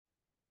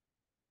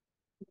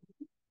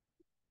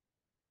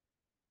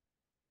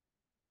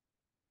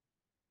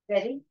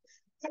Ready?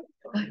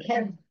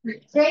 Okay.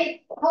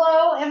 Great.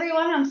 Hello,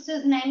 everyone. I'm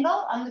Susan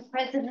Engel. I'm the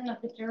president of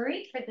the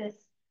jury for this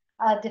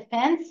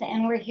defense,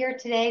 and we're here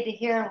today to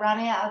hear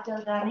Rania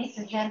Abdelghani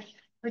present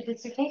her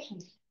dissertation.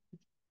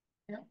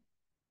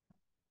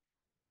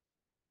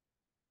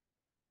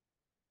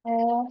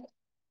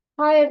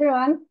 Hi,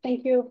 everyone.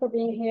 Thank you for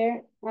being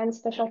here. And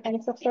special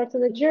thanks, of course, to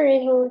the jury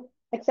who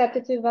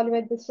accepted to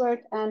evaluate this work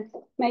and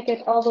make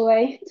it all the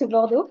way to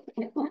Bordeaux.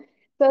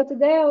 So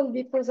today I will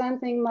be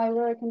presenting my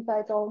work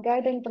entitled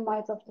Guiding the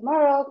Minds of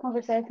Tomorrow,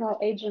 Conversational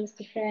Agents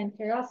to Train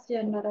Curiosity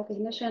and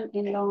Metacognition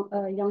in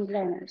Young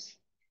Learners.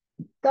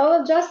 So I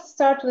will just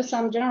start with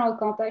some general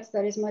context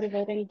that is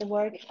motivating the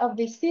work of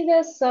this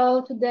thesis.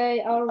 So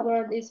today our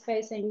world is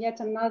facing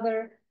yet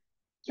another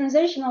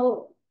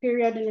transitional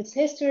period in its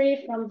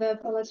history, from the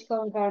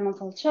political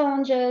environmental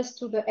challenges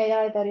to the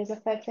AI that is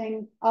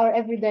affecting our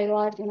everyday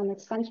life in an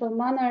exponential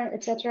manner,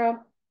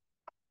 etc.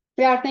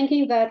 We are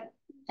thinking that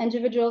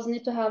individuals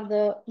need to have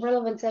the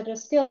relevant set of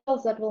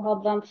skills that will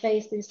help them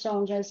face these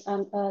challenges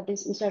and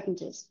these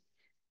uncertainties.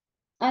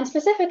 And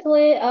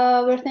specifically,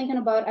 we're thinking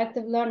about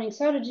active learning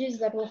strategies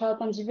that will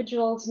help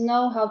individuals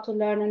know how to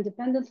learn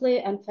independently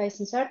and face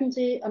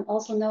uncertainty, and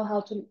also know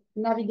how to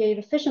navigate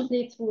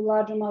efficiently through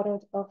large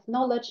amounts of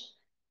knowledge,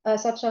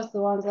 such as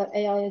the ones that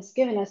AI is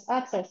giving us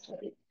access to.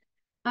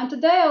 And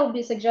today I'll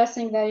be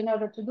suggesting that in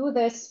order to do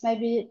this,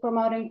 maybe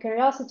promoting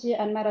curiosity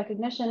and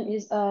metacognition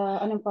is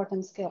an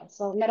important skill.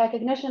 So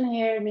metacognition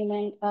here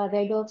meaning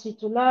the ability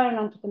to learn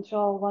and to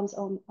control one's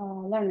own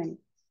learning.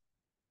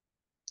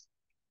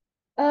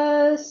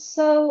 Why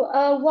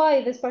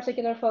this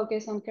particular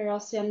focus on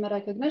curiosity and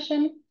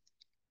metacognition?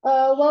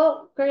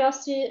 Well,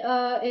 curiosity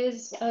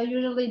is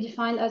usually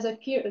defined as a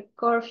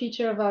core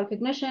feature of our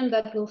cognition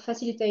that will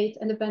facilitate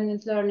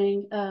independent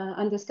learning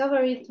and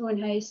discovery through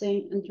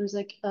enhancing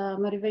intrinsic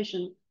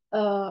motivation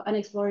and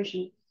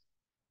exploration.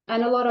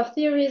 And a lot of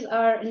theories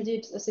are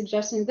indeed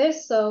suggesting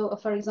this. So,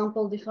 for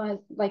example, defined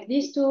like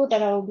these two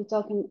that I will be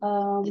talking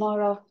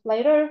more of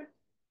later,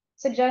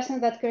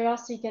 suggesting that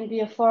curiosity can be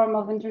a form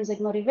of intrinsic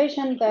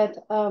motivation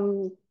that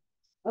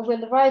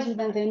will arise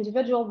within the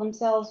individual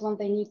themselves when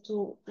they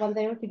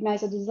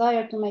recognize a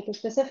desire to make a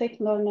specific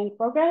learning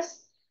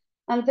progress.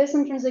 And this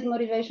intrinsic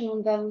motivation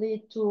will then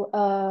lead to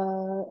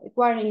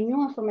acquiring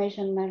new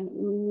information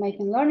and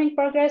making learning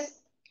progress,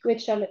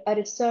 which at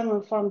its turn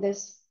will form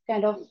this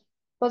kind of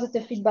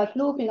positive feedback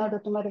loop in order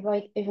to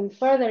motivate even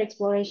further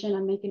exploration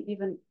and making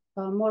even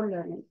more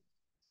learning.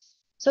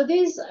 So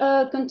these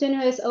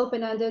continuous,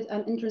 open-ended,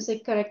 and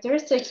intrinsic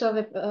characteristics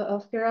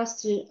of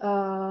curiosity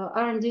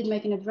are indeed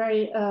making it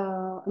very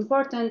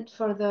important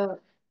for the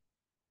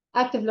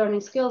active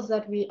learning skills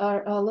that we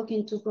are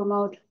looking to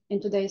promote in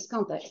today's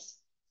context.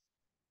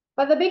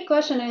 But the big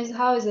question is,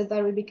 how is it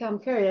that we become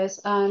curious,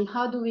 and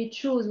how do we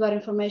choose what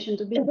information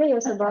to be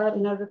curious about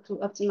in order to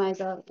optimize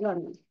our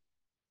learning?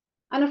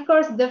 And of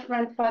course,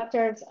 different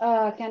factors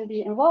can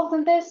be involved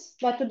in this,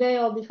 but today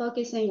I'll be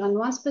focusing on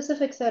one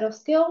specific set of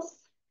skills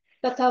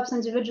that helps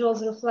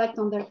individuals reflect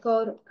on their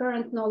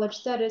current knowledge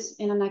status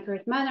in an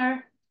accurate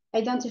manner,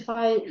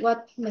 identify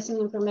what missing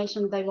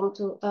information they want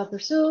to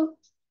pursue,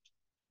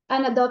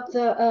 and adopt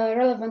the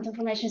relevant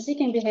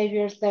information-seeking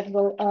behaviors that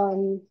will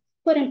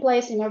put in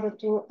place in order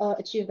to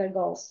achieve their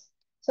goals.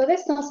 So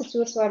this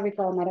constitutes what we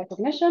call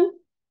metacognition.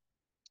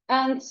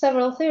 And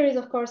several theories,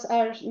 of course,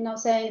 are now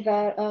saying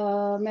that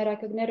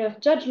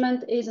metacognitive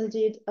judgment is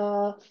indeed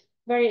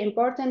very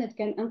important. It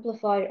can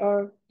amplify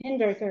or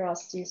hinder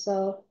curiosity.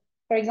 So,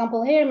 for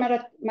example, here,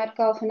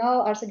 Metcalfe and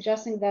al. Are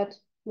suggesting that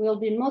we'll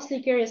be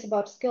mostly curious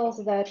about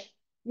skills that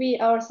we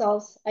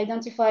ourselves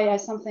identify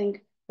as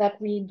something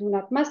that we do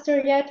not master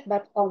yet,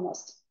 but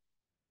almost.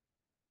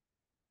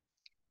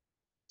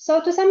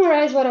 So to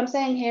summarize, what I'm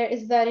saying here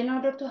is that in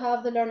order to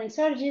have the learning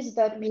strategies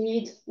that we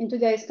need in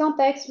today's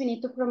context, we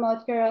need to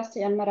promote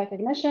curiosity and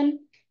metacognition.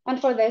 And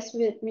for this,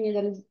 we need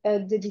a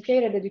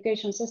dedicated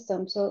education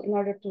system. So in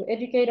order to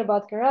educate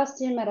about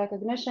curiosity,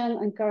 metacognition,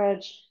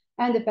 encourage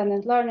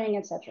independent learning,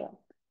 etc.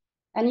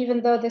 And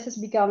even though this is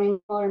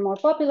becoming more and more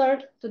popular,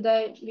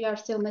 today we are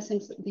still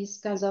missing these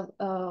kinds of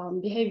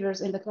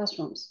behaviors in the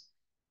classrooms.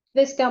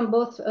 This can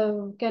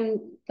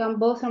come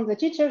both from the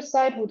teacher's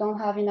side, who don't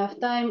have enough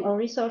time or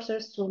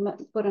resources to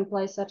put in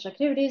place such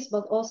activities,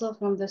 but also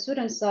from the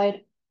student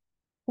side,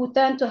 who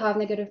tend to have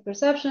negative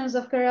perceptions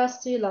of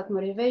curiosity, like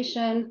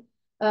motivation,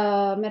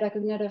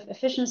 metacognitive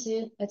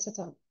efficiency,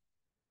 etc.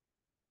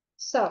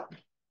 So,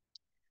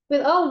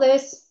 with all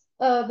this,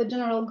 the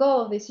general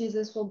goal of this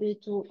thesis will be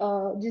to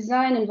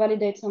design and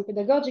validate some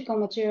pedagogical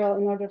material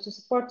in order to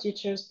support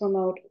teachers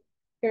promote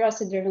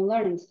curiosity-driven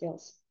learning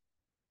skills.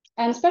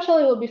 And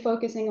especially we'll be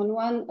focusing on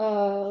one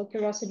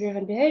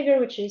curiosity-driven behavior,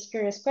 which is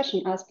curious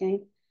question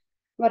asking.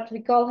 What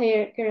we call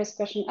here curious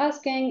question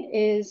asking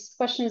is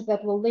questions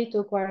that will lead to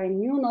acquiring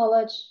new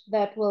knowledge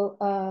that will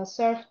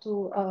serve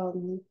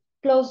to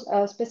close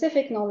a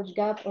specific knowledge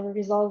gap or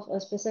resolve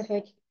a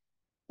specific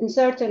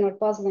uncertain or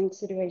puzzling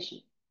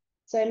situation.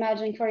 So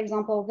imagine, for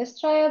example, this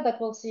child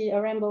that will see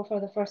a rainbow for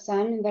the first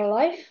time in their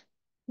life.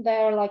 They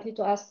are likely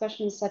to ask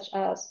questions such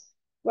as,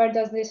 where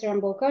does this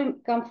rainbow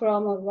come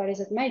from, or what is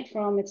it made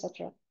from,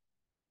 etc.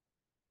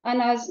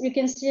 And as you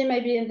can see,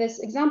 maybe in this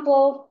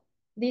example,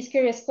 these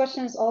curious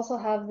questions also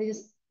have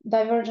this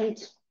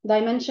divergent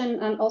dimension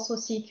and also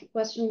seek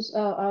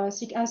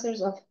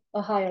answers of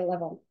a higher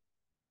level.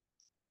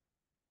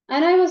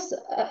 And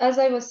as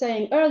I was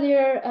saying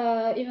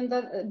earlier, even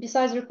that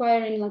besides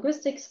requiring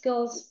linguistic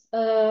skills,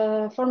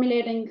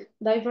 formulating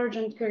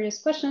divergent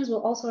curious questions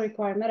will also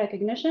require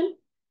metacognition,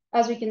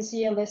 as we can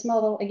see in this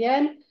model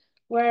again,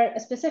 where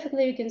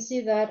specifically we can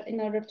see that in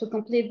order to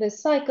complete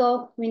this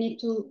cycle, we need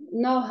to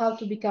know how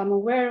to become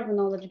aware of a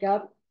knowledge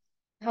gap,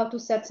 how to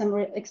set some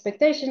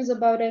expectations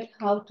about it,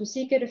 how to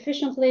seek it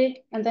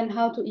efficiently, and then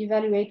how to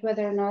evaluate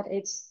whether or not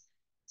it's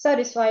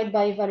satisfied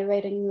by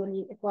evaluating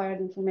newly acquired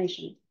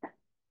information.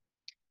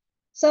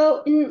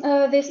 So in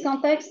this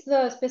context,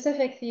 the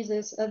specific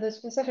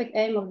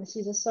aim of the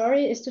thesis,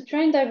 is to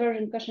train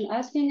divergent question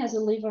asking as a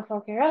lever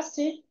for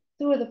curiosity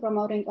through the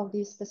promoting of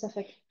these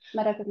specific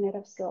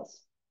metacognitive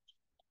skills.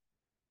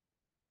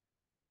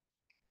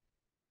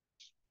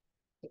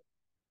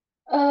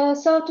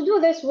 So to do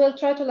this, we'll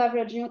try to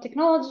leverage new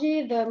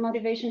technology. The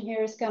motivation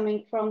here is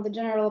coming from the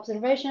general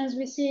observations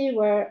we see,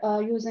 where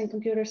using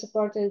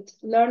computer-supported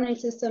learning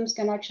systems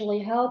can actually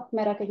help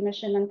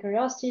metacognition and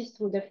curiosity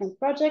through different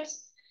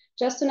projects.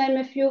 Just to name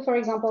a few, for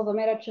example, the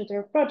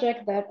MetaTutor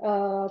project that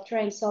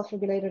trains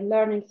self-regulated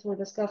learning through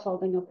the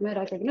scaffolding of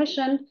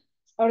metacognition,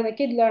 or the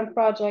KidLearn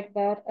project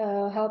that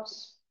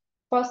helps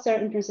foster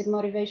intrinsic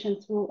motivation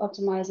through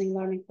optimizing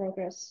learning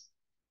progress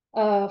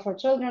for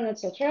children,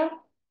 etc.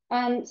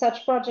 And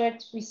such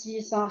projects we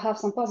see have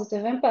some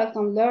positive impact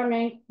on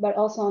learning, but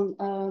also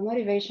on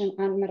motivation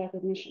and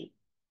metacognition.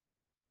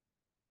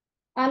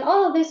 And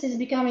all of this is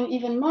becoming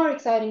even more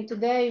exciting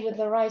today with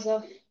the rise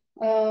of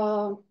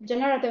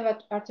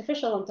generative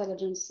artificial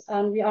intelligence.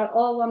 And we are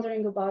all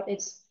wondering about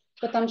its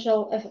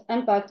potential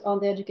impact on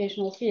the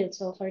educational field.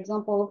 So for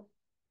example,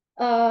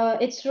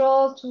 its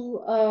role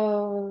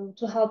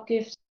to help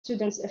give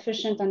students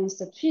efficient and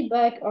instant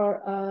feedback,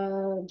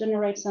 or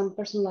generate some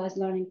personalized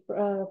learning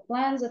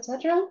plans,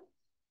 etc.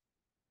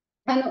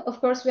 And of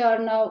course, we are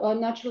now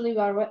naturally we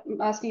are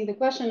asking the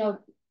question of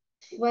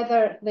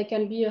whether they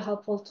can be a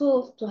helpful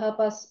tool to help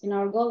us in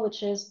our goal,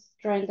 which is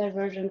train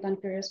divergent and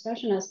curious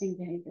question asking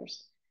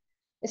behaviors,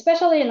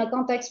 especially in a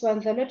context when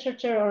the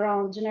literature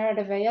around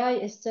generative AI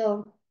is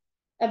still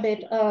a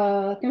bit,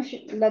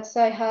 let's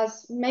say,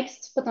 has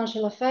mixed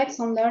potential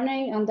effects on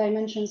learning and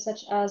dimensions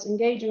such as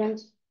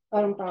engagement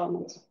or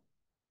empowerment.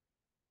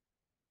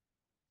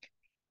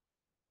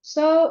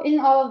 So in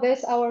all of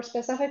this, our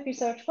specific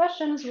research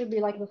questions would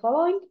be like the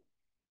following.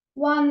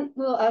 One,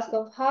 we'll ask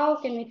of how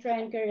can we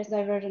train curious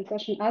divergent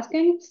question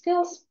asking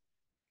skills?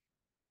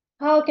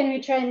 How can we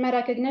train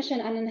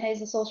metacognition and enhance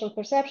the social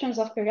perceptions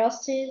of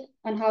curiosity?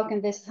 And how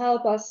can this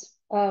help us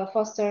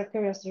foster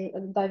curious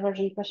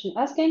divergent question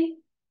asking?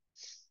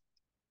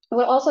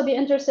 We'll also be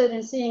interested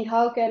in seeing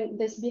how can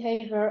this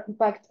behavior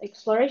impact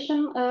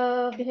exploration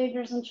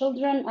behaviors in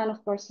children and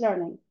of course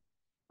learning.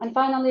 And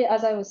finally,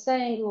 as I was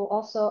saying, we will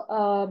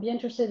also be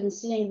interested in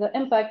seeing the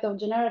impact of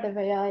generative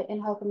AI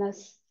in helping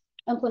us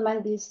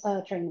implement these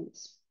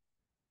trainings.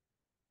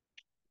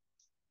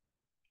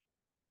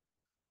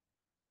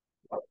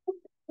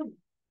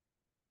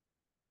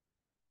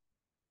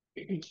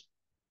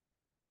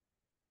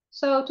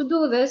 So to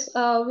do this,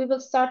 we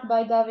will start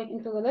by diving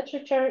into the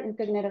literature in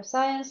cognitive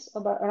science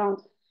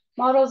around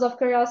models of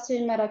curiosity,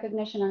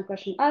 metacognition, and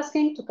question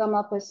asking to come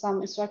up with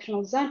some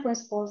instructional design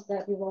principles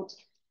that we want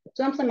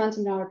to implement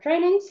in our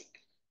trainings.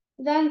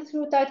 Then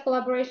through tight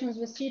collaborations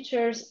with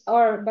teachers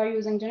or by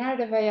using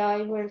generative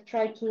AI, we'll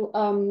try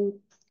to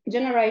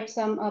generate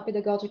some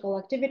pedagogical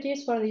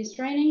activities for these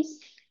trainings.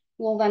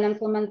 We'll then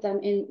implement them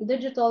in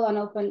digital and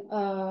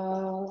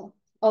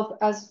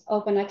as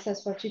open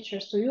access for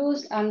teachers to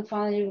use, and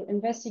finally we'll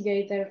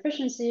investigate their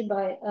efficiency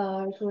by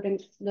recruiting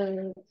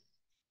the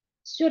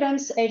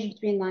students aged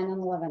between 9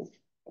 and 11.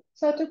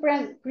 So to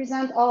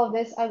present all of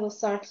this, I will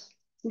start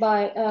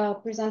by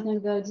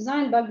presenting the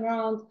design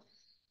background.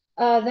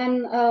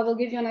 Then we'll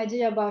give you an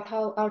idea about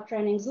how our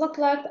trainings look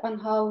like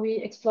and how we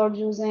explored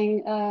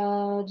using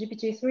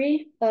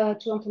GPT-3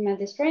 to implement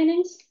these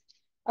trainings.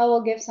 I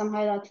will give some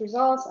highlight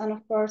results and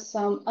of course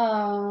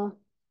some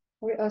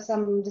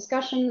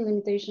discussion,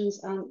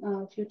 limitations,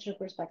 and future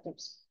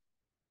perspectives.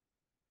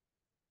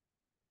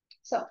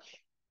 So,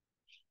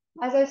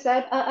 as I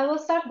said, I will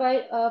start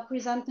by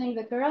presenting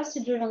the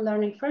curiosity-driven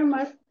learning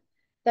framework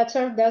that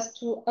served us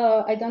to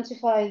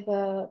identify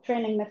the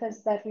training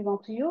methods that we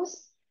want to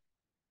use.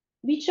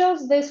 We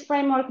chose this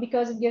framework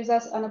because it gives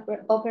us an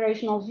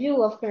operational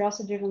view of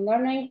curiosity-driven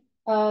learning.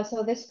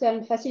 So this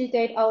can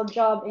facilitate our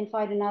job in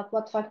finding out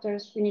what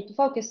factors we need to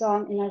focus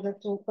on in order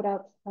to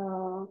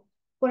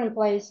put in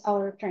place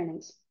our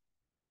trainings.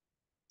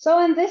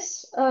 So in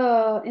this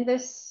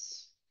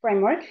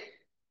framework,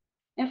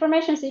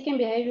 information-seeking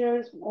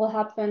behaviors will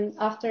happen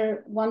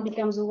after one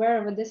becomes aware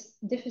of a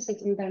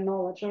deficit in their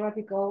knowledge, or what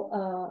we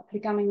call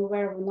becoming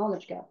aware of a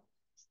knowledge gap.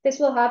 This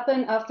will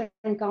happen after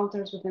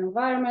encounters with the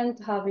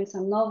environment, having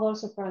some novel,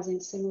 surprising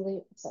stimuli,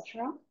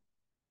 etc.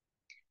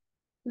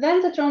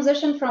 Then the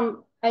transition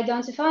from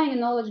identifying a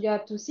knowledge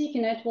gap to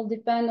seeking it will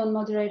depend on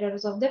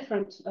moderators of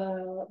different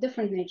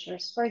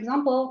natures. For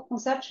example,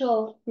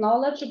 conceptual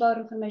knowledge about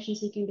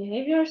information-seeking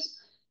behaviors.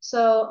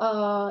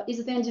 So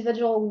is the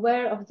individual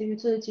aware of the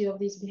utility of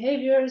these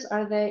behaviors?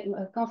 Are they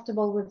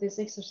comfortable with this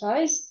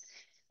exercise,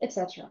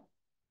 etc.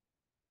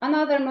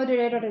 Another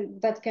moderator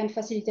that can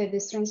facilitate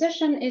this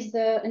transition is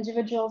the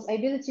individual's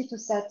ability to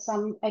set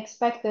some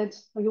expected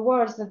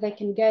rewards that they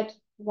can get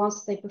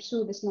once they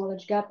pursue this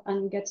knowledge gap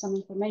and get some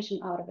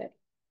information out of it.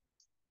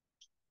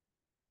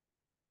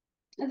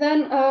 And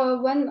then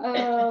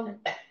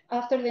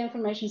after the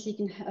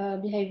information-seeking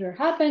behavior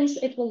happens,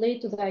 it will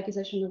lead to the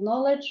acquisition of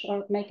knowledge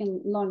or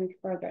making learning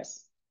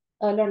progress,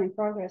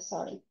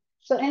 sorry.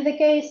 So in the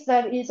case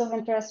that is of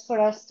interest for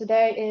us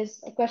today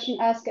is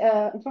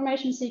a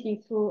information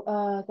seeking through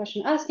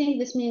question asking.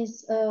 This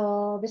means this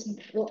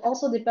will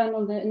also depend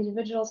on the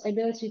individual's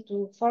ability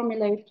to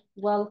formulate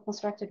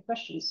well-constructed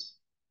questions.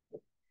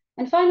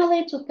 And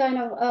finally, to kind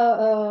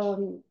of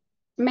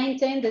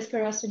maintain this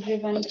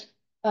curiosity-driven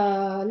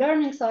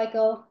learning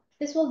cycle,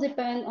 this will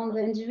depend on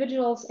the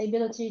individual's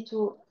ability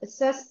to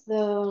assess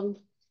the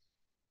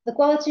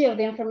quality of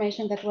the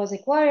information that was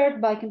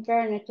acquired by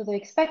comparing it to the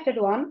expected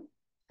one,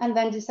 and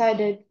then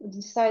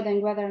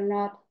deciding whether or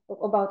not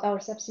about our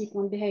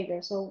subsequent behavior.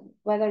 So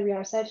whether we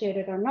are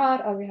satiated or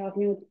not, or we have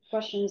new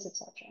questions,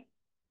 etc.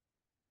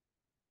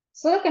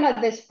 So looking at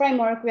this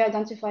framework, we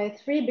identify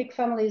 3 big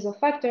families of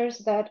factors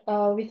that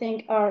we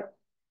think are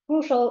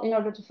crucial in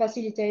order to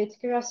facilitate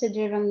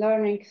curiosity-driven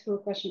learning through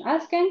question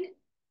asking.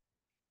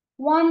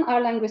 One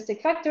are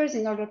linguistic factors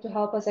in order to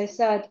help, as I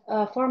said,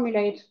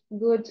 formulate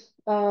good,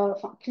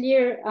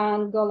 clear,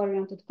 and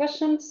goal-oriented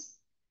questions.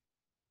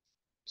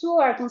 2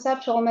 are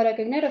conceptual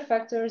metacognitive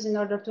factors in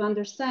order to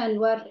understand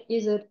what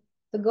is it,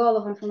 the goal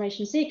of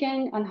information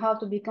seeking, and how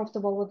to be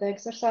comfortable with the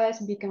exercise,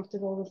 be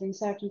comfortable with the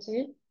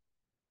uncertainty.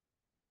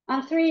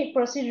 And 3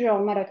 procedural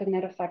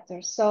metacognitive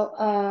factors. So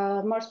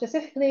more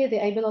specifically,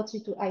 the ability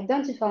to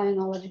identify a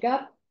knowledge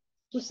gap,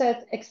 to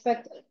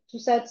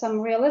set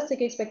some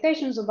realistic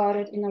expectations about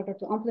it in order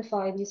to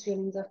amplify these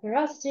feelings of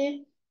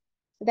curiosity,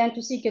 then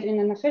to seek it in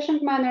an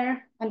efficient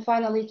manner, and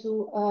finally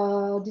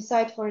to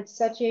decide for its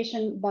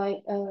satiation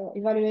by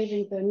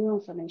evaluating the new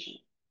information.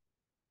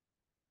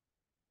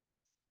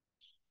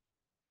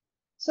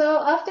 So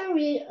after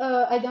we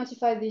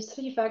identified these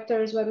 3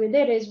 factors, what we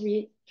did is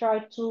we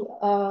tried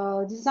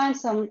to design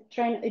some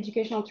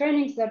educational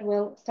trainings that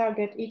will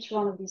target each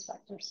one of these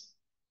factors.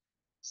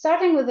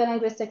 Starting with the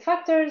linguistic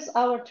factors,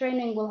 our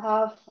training will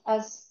have,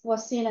 as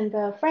was seen in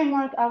the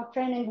framework, our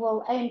training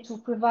will aim to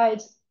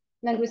provide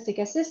linguistic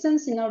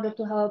assistance in order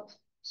to help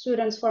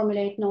students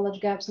formulate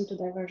knowledge gaps into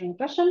divergent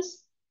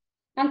questions.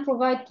 And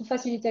to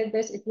facilitate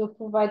this, it will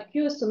provide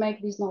cues to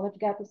make these knowledge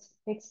gaps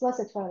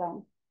explicit for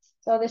them.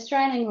 So this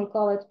training, we'll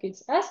call it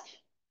Kids Ask.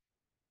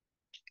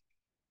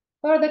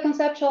 For the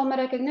conceptual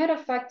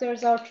metacognitive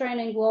factors, our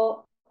training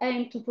will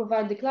aim to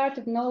provide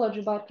declarative knowledge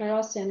about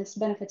curiosity and its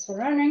benefits for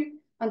learning,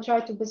 and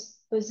try to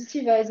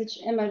positivize each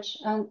image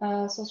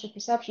and social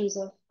perceptions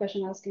of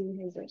question asking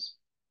behaviors.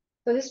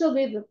 So this will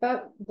be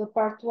the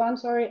part 1,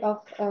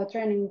 of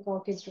training we call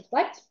Kids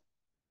Reflect.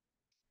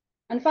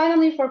 And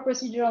finally, for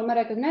procedural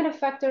metacognitive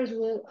factors,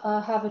 we'll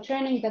have a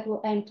training that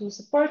will aim to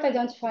support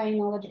identifying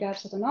knowledge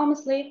gaps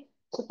autonomously,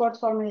 support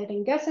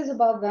formulating guesses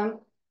about them,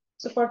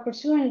 support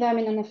pursuing them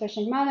in an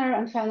efficient manner,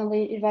 and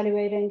finally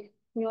evaluating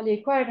newly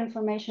acquired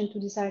information to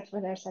decide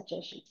for their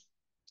satiation.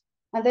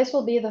 And this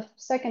will be the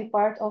second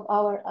part of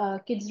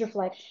our Kids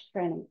Reflect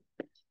training.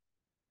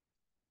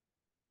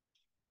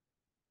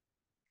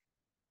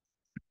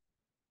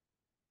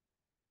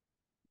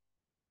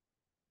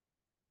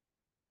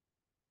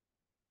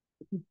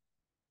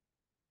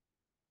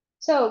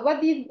 So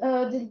what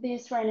did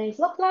these trainings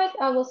look like?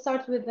 I will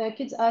start with the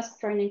Kids Ask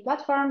training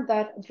platform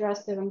that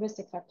addressed the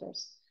linguistic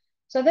factors.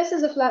 So this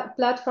is a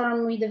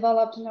platform we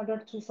developed in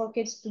order for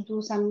kids to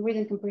do some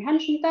reading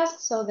comprehension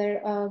tasks. So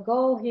their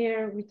goal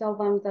here, we tell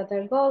them that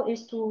their goal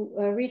is to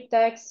read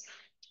texts,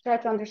 try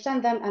to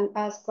understand them, and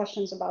ask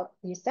questions about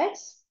these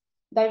texts,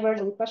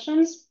 divergent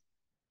questions.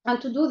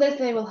 And to do this,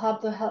 they will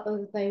have the help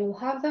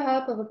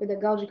of a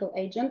pedagogical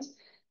agent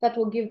that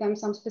will give them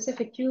some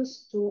specific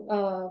cues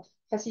to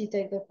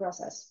facilitate the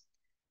process.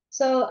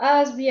 So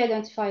as we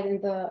identified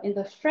in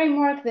the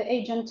framework, the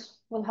agent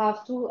will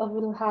have two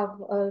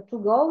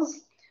goals.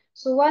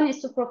 So one is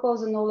to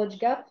propose a knowledge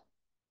gap.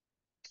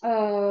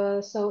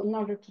 So in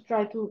order to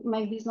try to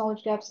make these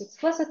knowledge gaps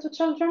explicit to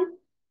children,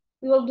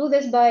 we will do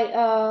this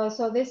by,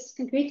 so this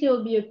concretely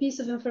will be a piece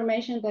of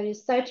information that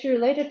is tightly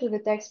related to the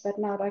text, but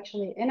not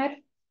actually in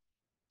it.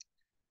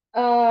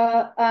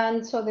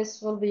 And so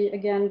this will be,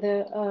 again,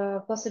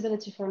 the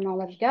possibility for a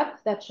knowledge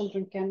gap that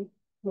children can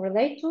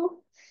relate to.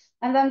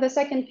 And then the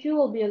second cue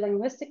will be a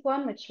linguistic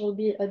one, which will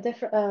be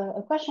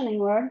a questioning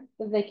word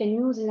that they can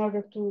use in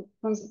order to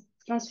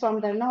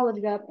transform their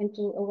knowledge gap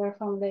into a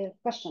well-formulated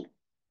question.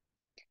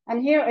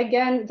 And here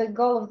again, the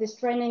goal of this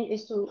training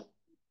is to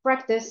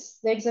practice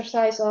the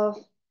exercise of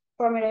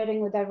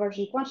formulating a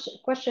divergent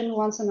question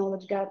once a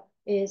knowledge gap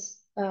is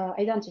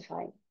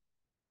identified.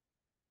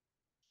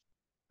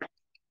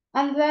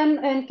 And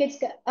then in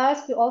Kids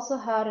Ask, we also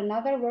had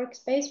another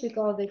workspace we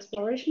call the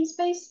exploration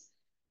space.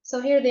 So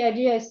here the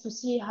idea is to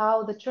see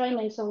how the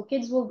training, so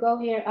kids will go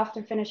here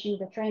after finishing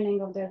the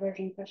training of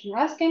divergent question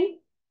asking.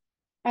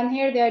 And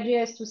here the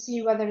idea is to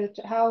see whether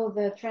how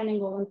the training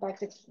will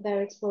impact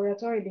their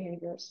exploratory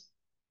behaviors.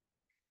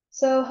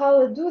 So how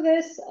we'll do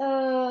this,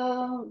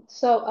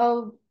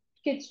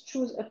 kids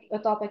choose a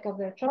topic of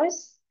their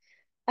choice.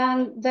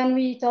 And then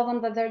we tell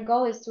them that their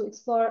goal is to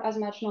explore as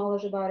much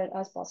knowledge about it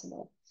as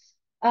possible.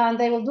 And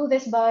they will do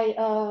this by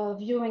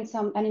viewing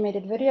some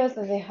animated videos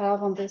that they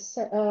have on this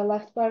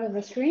left part of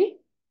the screen.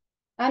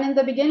 And in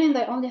the beginning,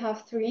 they only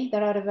have 3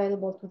 that are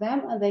available to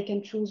them, and they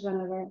can choose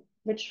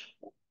which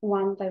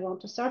one they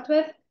want to start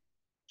with.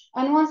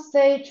 And once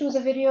they choose a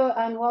video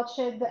and watch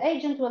it, the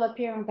agent will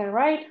appear on their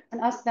right and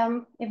ask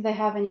them if they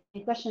have any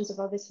questions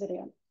about this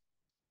video,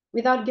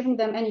 without giving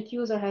them any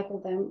cues or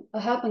helping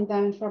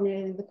them in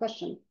formulating the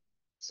question.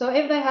 So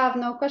if they have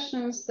no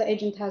questions, the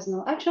agent has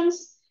no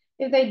actions.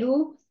 If they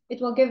do, it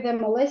will give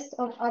them a list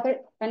of other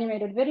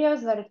animated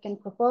videos that it can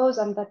propose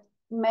and that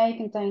may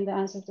contain the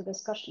answer to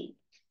this question.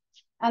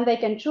 And they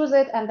can choose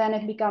it, and then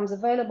it becomes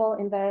available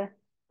in their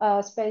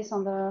space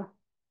on the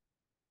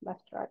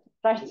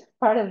right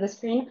part of the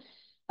screen,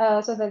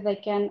 so that they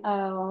can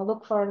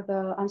look for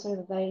the answer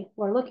that they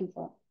were looking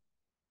for.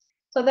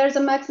 So there's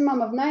a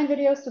maximum of 9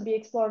 videos to be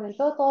explored in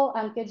total,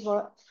 and kids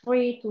were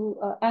free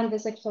to end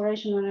this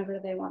exploration whenever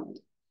they wanted.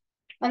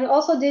 And we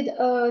also did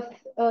a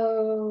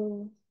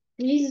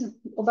quiz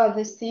about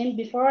this theme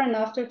before and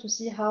after to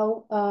see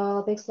how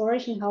the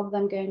exploration helped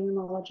them gain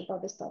knowledge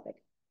about this topic.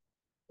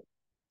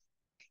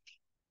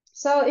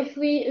 So if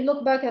we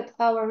look back at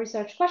our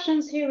research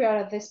questions, here we are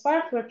at this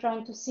part. We're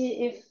trying to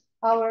see if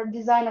our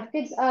design of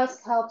Kids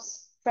Ask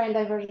helps train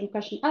divergent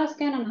question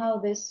asking and how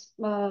this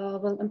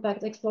will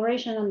impact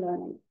exploration and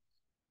learning.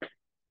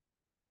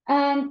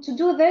 And to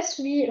do this,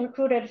 we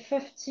recruited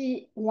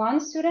 51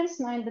 students,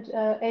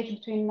 aged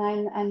between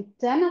 9 and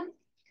 10,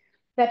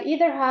 that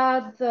either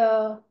had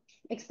the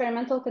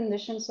experimental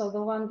condition, so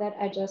the one that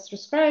I just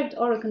described,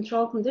 or a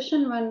control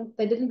condition when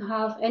they didn't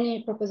have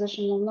any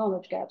propositional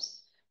knowledge gaps.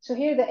 So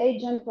here the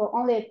agent will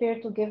only appear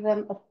to give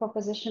them a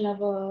proposition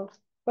of a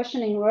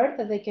questioning word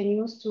that they can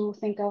use to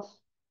think of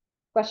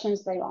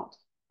questions they want.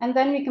 And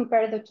then we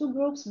compare the 2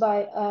 groups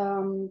by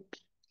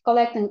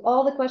collecting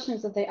all the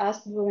questions that they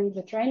asked during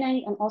the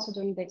training and also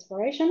during the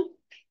exploration,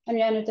 and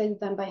we annotated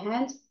them by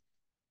hand.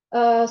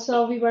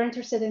 So we were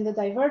interested in the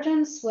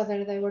divergence,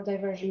 whether they were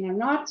divergent or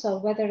not, so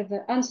whether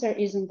the answer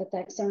is in the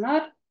text or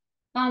not,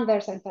 and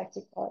their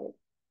syntactic quality.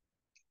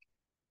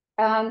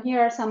 And here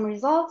are some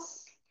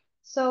results.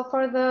 So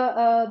for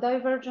the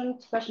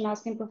divergent question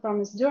asking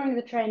performance during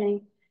the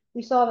training,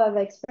 we saw that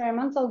the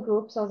experimental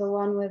group, so the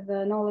one with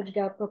the knowledge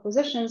gap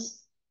propositions,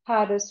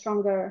 had a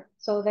stronger,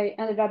 so they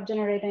ended up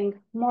generating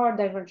more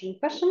divergent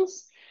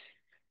questions,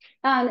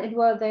 and it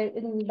was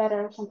in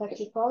better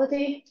syntactic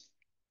quality.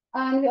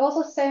 And we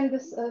also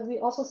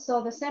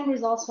saw the same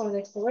results for the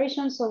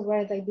exploration, so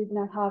where they did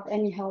not have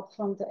any help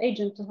from the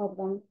agent to help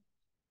them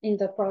in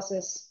the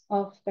process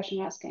of question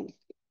asking.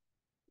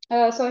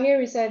 So here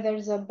we say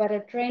there's a better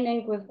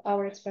training with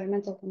our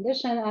experimental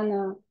condition and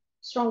a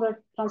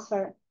stronger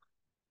transfer,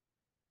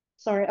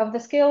 of the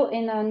skill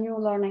in a new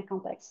learning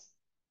context.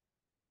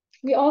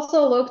 We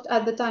also looked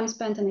at the time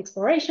spent in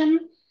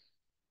exploration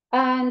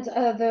and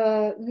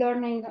the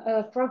learning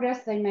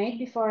progress they made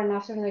before and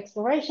after the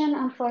exploration.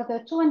 And for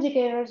the 2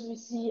 indicators, we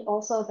see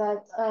also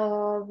that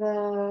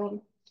the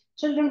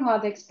children who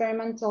had the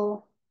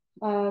experimental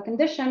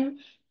condition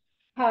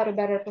had a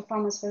better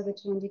performance for the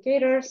 2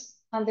 indicators.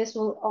 And this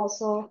will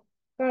also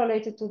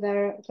correlate it to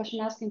their question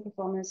asking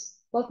performance,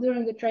 both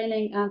during the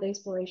training and the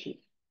exploration.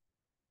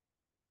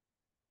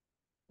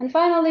 And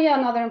finally,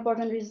 another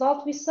important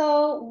result we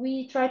saw,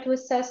 we tried to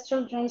assess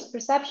children's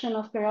perception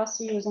of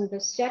curiosity using the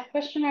SIAC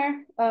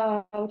questionnaire,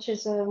 which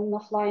is an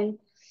offline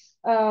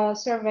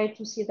survey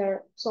to see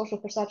their social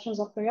perceptions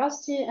of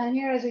curiosity. And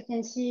here, as you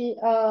can see,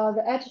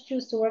 the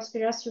attitudes towards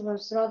curiosity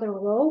was rather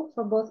low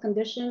for both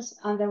conditions,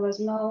 and there was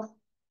no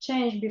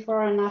change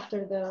before and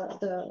after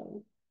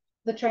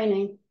the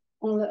training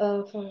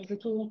on for the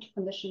 2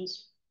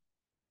 conditions.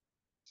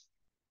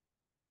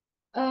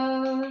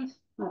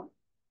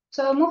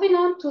 So moving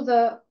on to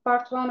the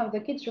part 1 of the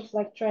Kids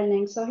Reflect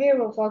training. So here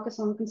we'll focus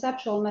on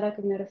conceptual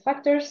metacognitive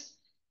factors.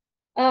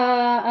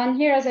 And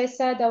here, as I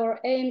said, our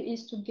aim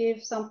is to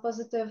give some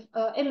positive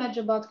image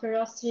about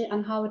curiosity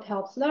and how it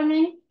helps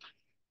learning,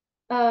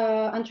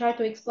 and try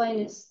to explain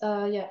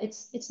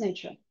its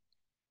nature.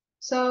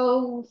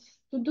 So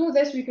to do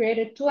this, we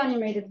created 2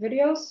 animated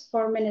videos,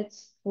 4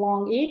 minutes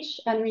long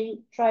each, and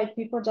we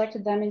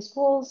projected them in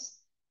schools.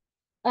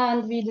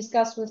 And we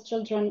discussed with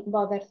children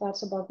about their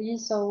thoughts about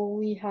these. So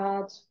we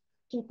had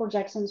 2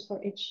 projections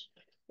for each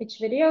each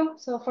video.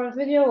 So for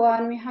video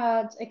one, we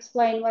had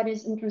explained what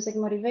is intrinsic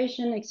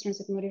motivation,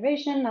 extrinsic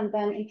motivation, and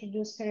then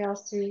introduced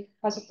curiosity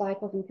as a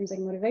type of intrinsic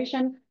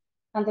motivation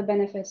and the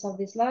benefits of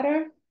this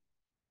latter.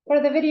 For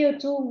the video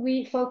two,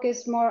 we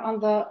focused more on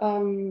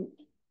the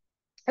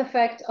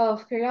effect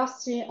of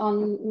curiosity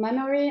on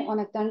memory, on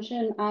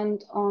attention,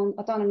 and on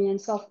autonomy and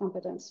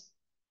self-competence.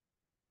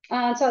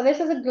 And so this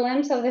is a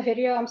glimpse of the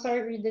video. I'm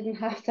sorry we didn't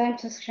have time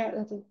to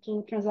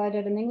translate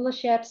it in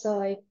English yet,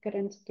 so I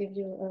couldn't give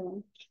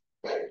you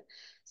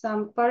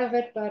some part of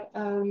it, but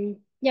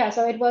yeah,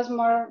 so it was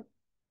more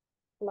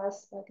or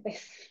less like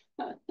this.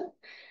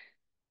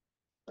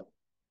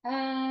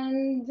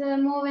 And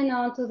moving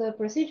on to the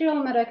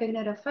procedural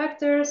metacognitive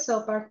factors,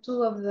 so part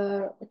two of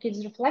the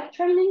kids reflect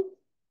training.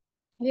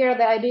 Here,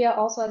 the idea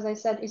also, as I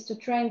said, is to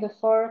train the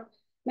 4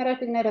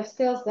 metacognitive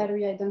skills that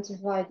we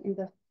identified in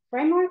the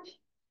framework.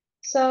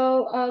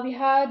 So we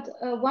had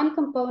one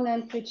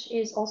component which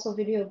is also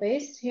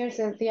video-based. Here's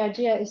the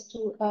idea is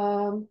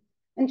to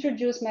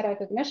introduce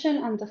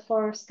metacognition and the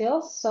 4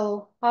 skills.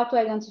 So how to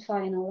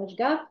identify a knowledge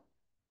gap,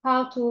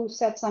 how to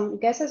set some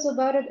guesses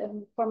about it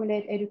and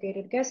formulate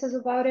educated guesses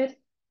about it,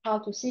 how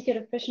to seek it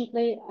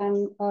efficiently,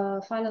 and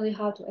finally,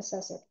 how to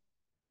assess it.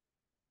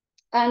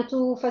 And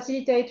to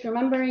facilitate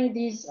remembering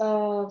these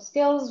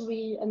skills,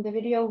 in the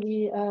video,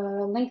 we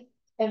linked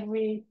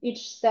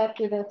each step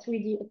with a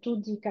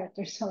 2D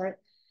character, sorry.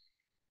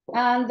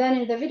 And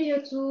then in the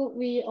video too,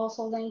 we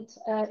also linked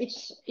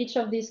each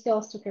of these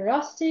skills to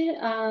curiosity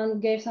and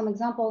gave some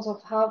examples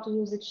of how to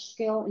use each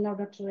skill in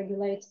order to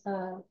regulate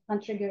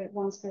and trigger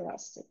one's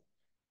curiosity.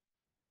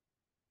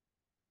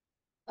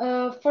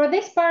 For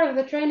this part of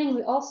the training,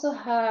 we also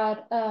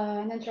had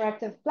an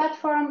interactive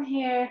platform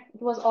here.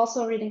 It was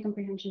also a reading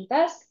comprehension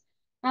test.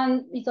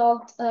 And we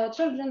told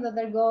children that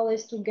their goal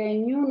is to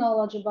gain new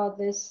knowledge about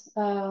this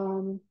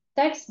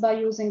text by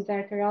using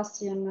their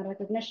curiosity and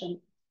metacognition.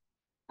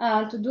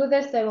 To do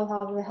this, they will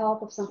have the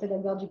help of some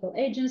pedagogical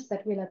agents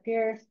that will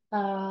appear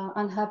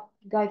and help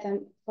guide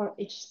them for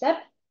each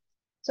step.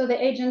 So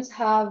the agents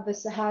had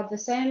the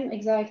same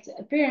exact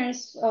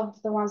appearance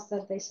of the ones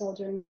that they saw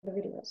during the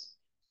videos.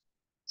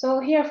 So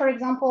here, for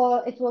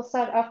example, it will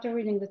start after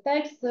reading the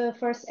text, the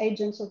first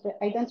agent, so the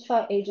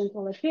identify agent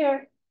will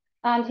appear.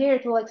 And here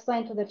it will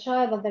explain to the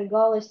child that their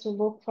goal is to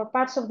look for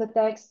parts of the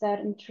text that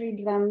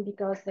intrigue them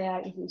because they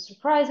are even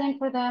surprising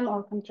for them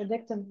or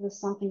contradictory with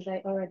something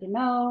they already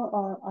know,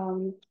 or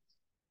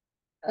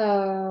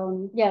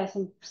yeah,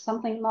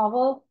 something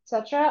novel,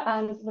 etc.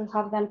 And we'll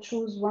have them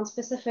choose one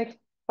specific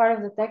part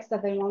of the text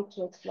that they want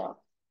to explore.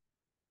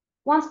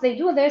 Once they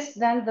do this,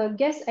 then the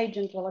guess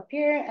agent will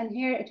appear, and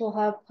here it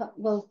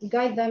will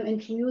guide them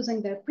into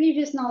using their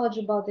previous knowledge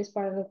about this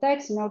part of the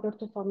text in order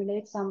to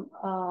formulate some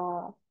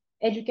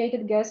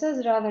educated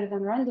guesses rather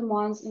than random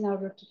ones in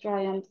order to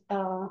try and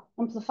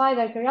amplify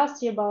their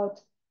curiosity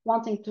about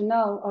wanting to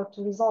know or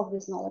to resolve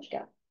this knowledge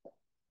gap.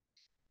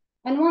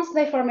 And once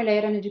they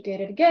formulate an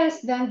educated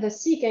guess, then the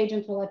seek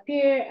agent will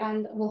appear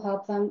and will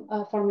help them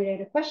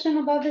formulate a question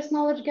about this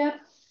knowledge gap.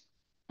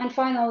 And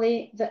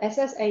finally, the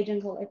assess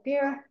agent will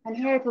appear, and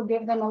here it will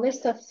give them a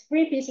list of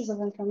 3 pieces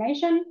of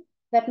information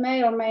that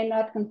may or may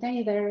not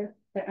contain their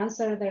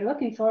answer they're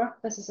looking for.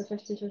 This is a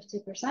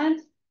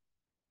 50-50%.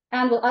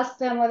 And we'll ask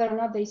them whether or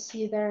not they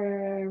see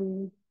their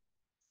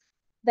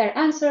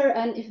answer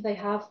and if they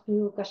have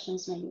new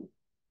questions maybe.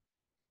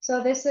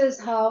 So this is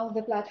how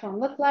the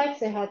platform looked like.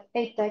 They had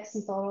 8 texts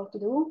in total to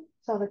do.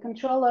 So the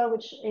controller,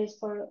 which is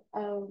for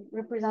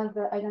represent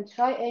the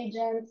identify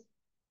agent,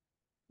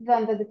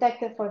 then the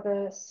detective for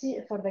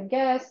the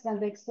guess, then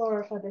the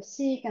explorer for the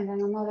seek, and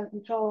then another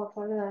controller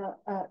for the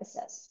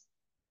assess.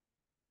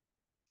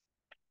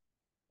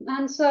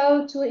 And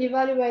so to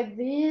evaluate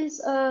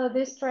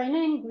this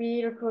training,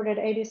 we recruited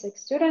 86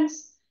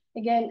 students,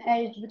 again,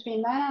 aged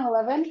between 9 and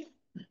 11,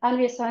 and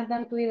we assigned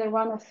them to either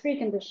one of 3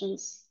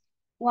 conditions.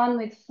 One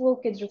with full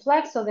kids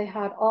reflect, so they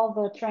had all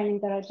the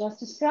training that I just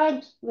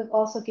described, with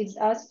also kids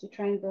asked to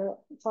train the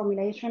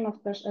formulation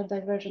of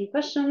divergent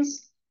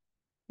questions.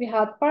 We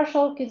had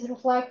partial kids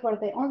reflect, where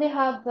they only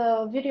had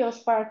the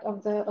videos part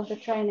of the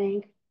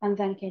training, and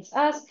then kids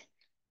ask.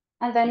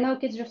 And then no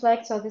kids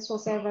reflect, so this will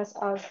serve us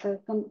as the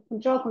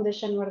control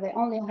condition where they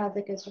only had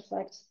the kids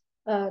reflect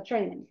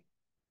training.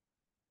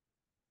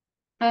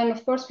 And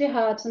of course, we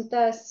had some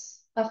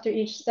tests after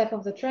each step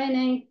of the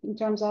training in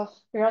terms of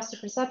curiosity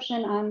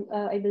perception and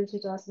ability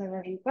to ask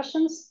divergent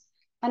questions.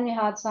 And we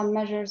had some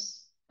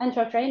measures,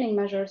 intra-training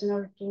measures, in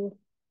order to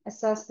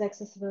assess the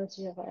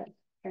accessibility of our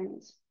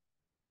trainings.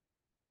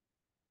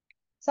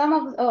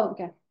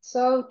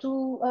 So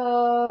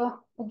to,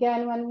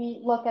 again, when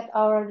we look at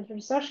our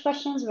research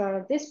questions,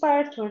 we're at this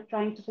part, we're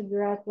trying to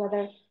figure out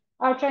whether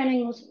our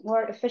trainings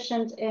were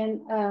efficient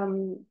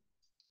in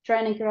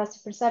training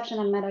curiosity perception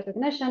and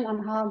metacognition,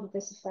 and how did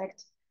this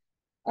affect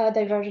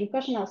divergent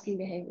question asking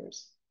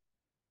behaviors.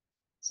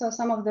 So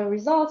some of the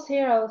results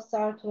here, I'll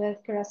start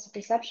with curiosity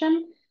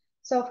perception.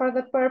 So for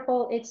the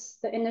purple, it's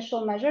the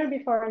initial measure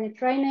before any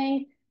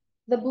training.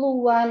 The blue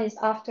one is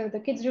after the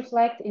kids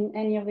reflect in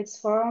any of its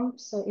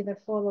forms, so either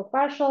full or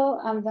partial,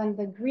 and then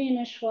the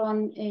greenish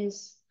one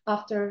is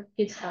after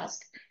kids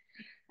ask.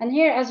 And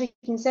here, as you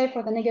can say,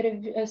 for the negative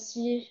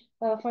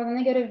for the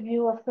negative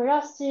view of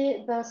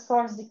curiosity, the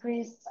scores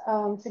decreased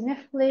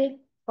significantly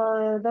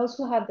for those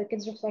who had the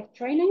kids reflect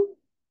training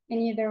in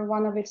either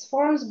one of its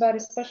forms, but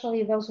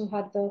especially those who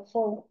had the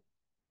full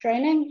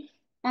training.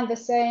 And the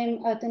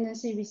same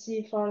tendency we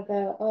see for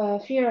the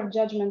fear of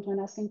judgment when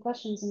asking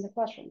questions in the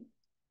classroom.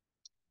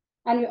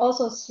 And we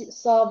also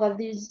saw that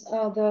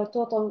the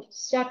total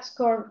SIAC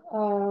score,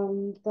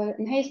 the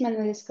enhancement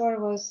in the score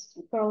was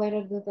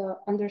correlated with the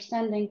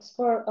understanding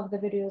score of the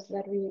videos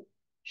that we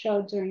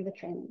showed during the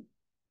training.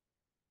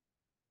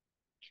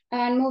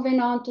 And moving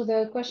on to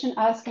the question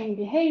asking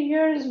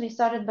behaviors, we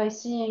started by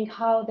seeing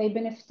how they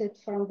benefited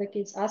from the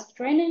kids ask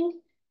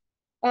training.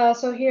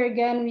 So here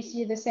again, we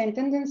see the same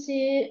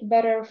tendency,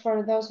 better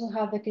for those who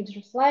have the kids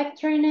reflect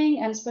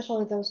training, and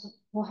especially those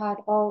who had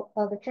all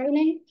the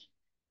training.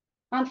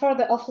 And for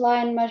the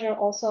offline measure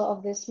also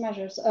of these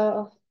measures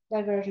of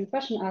divergent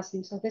question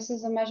asking. So this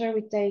is a measure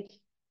we take,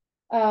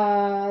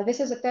 this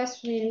is a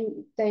test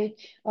we take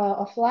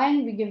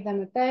offline. We give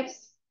them a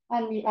text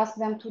and we ask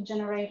them to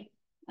generate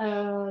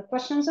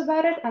questions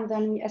about it. And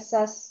then we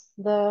assess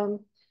the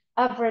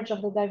average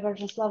of the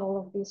divergence level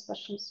of these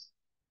questions.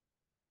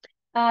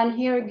 And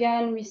here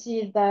again, we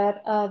see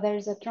that there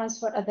is a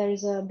transfer, there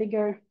is a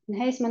bigger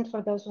enhancement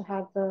for those who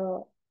have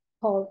the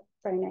whole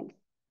training.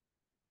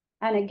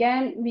 And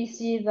again, we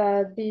see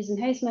that these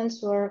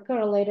enhancements were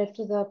correlated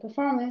to the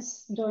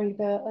performance during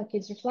the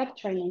Kids Reflect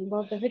training,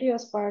 both the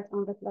videos part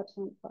and the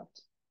platform part.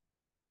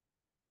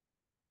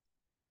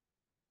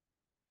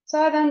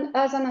 So then,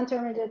 as an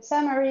intermediate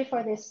summary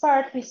for this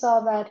part, we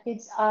saw that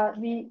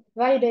we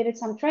validated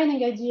some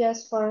training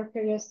ideas for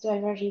curiosity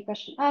divergent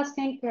question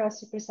asking,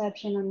 curiosity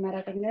perception, and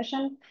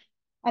metacognition.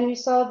 And we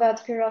saw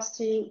that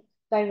curiosity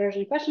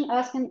divergent question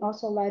asking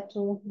also led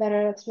to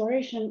better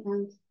exploration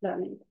and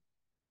learning.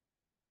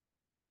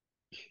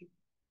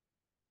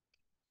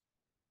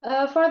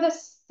 For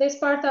this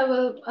part, I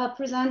will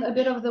present a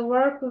bit of the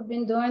work we've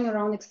been doing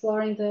around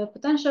exploring the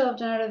potential of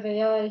generative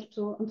AI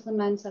to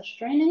implement such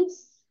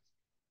trainings.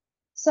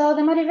 So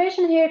the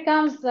motivation here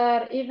comes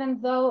that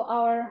even though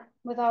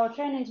with our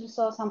trainings we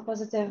saw some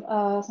positive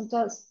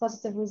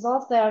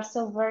results, they are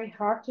still very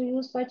hard to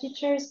use by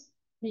teachers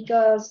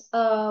because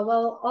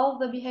well, all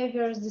the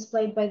behaviors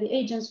displayed by the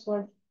agents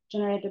were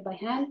generated by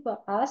hand by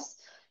us.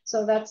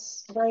 So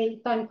that's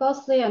very time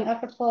costly and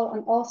effortful,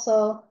 and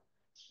also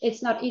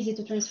it's not easy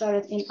to transfer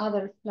it in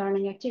other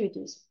learning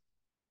activities.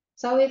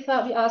 So we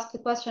asked the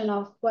question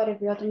of what if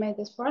we automate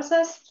this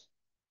process?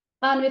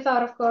 And we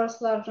thought, of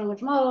course, large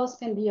language models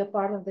can be a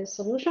part of this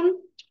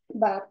solution,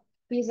 but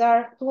these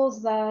are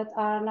tools that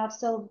are not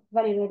still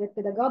validated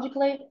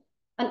pedagogically.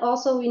 And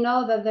also we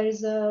know that there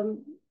is a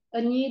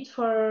need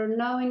for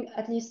knowing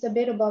at least a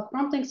bit about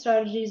prompting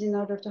strategies in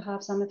order to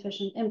have some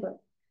efficient input.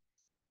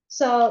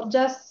 So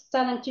just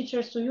telling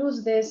teachers to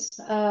use this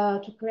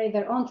to create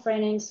their own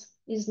trainings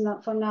is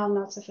not, for now,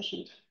 not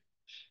sufficient.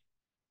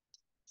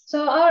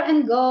 So our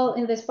end goal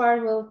in this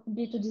part will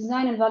be to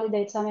design and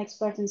validate some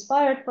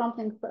expert-inspired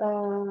prompting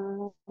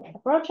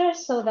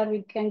approaches so that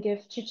we can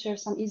give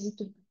teachers some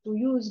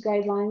easy-to-use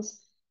guidelines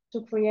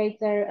to create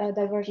their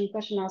divergent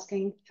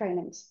question-asking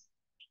trainings.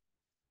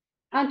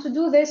 And to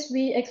do this,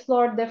 we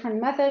explored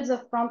different methods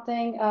of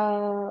prompting,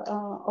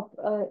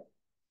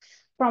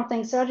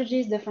 prompting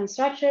strategies, different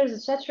structures,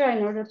 etc.,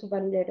 in order to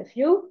validate a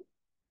few.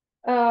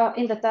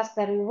 In the task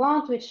that we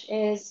want, which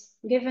is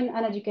given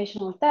an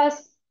educational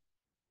task,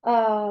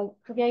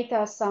 create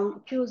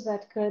some cues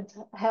that could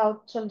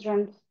help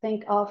children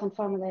think of and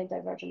formulate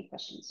divergent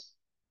questions.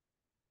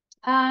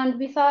 And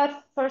we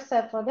thought, first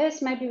step for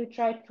this, maybe we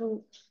try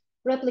to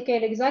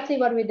replicate exactly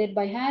what we did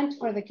by hand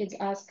for the Kids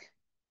Ask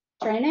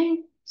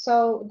training.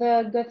 So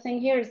the good thing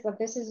here is that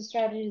this is a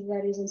strategy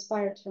that is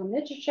inspired from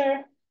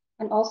literature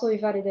and also we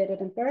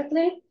validated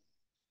empirically.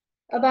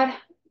 But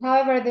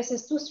however, this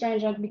is too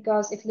stringent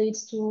because it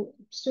leads to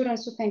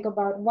students to think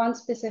about one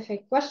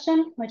specific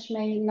question, which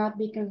may not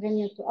be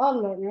convenient to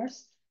all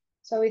learners.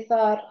 So we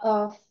thought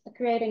of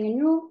creating a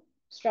new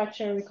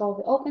structure we call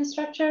the open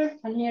structure.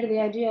 And here the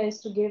idea is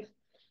to give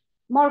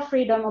more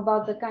freedom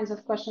about the kinds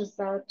of questions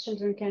that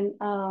children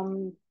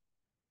can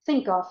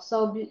think of.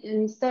 So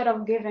instead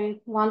of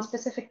giving one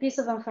specific piece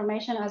of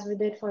information as we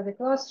did for the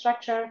closed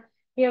structure,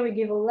 here we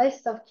give a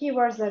list of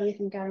keywords that we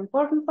think are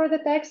important for the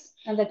text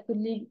and that could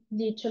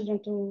lead children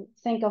to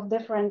think of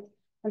different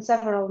and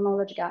several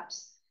knowledge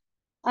gaps.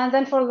 And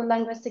then for the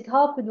linguistic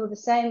help, we do the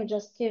same. We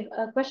just give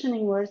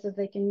questioning words that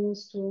they can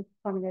use to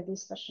formulate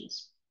these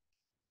questions.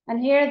 And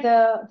here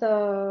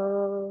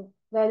the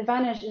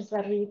advantage is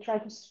that we try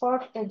to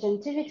support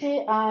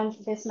agentivity, and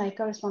this may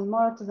correspond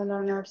more to the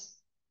learner's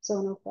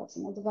zone of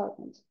personal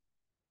development.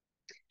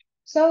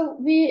 So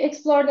we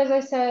explored, as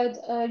I said,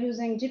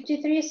 using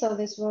GPT-3. So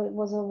this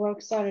was a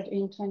work started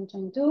in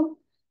 2022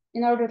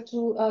 in order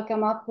to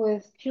come up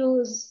with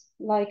cues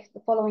like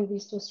following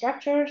these two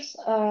structures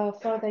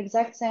for the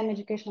exact same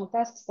educational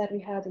tasks that we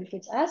had in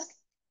Kids Ask.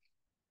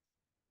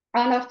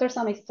 And after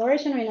some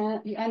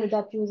exploration, we ended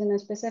up using a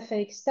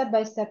specific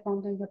step-by-step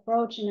prompting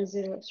approach in a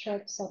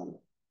zero-shot setting.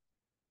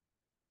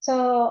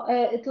 So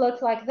it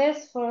looks like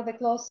this for the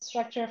closed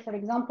structure. For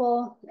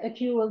example, a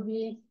Q will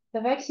be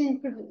the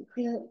vaccine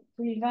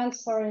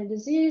prevents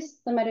disease,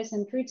 the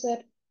medicine treats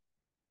it.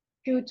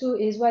 Q2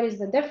 is what is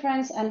the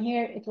difference? And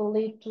here it will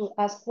lead to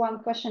ask one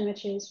question,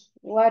 which is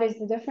what is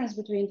the difference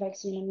between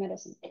vaccine and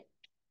medicine?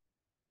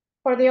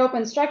 For the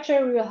open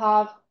structure, we will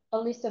have a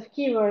list of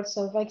keywords,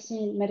 so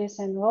vaccine,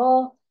 medicine,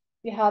 role.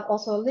 We have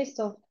also a list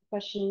of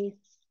question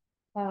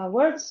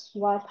words,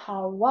 what,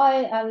 how,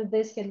 why, and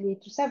this can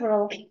lead to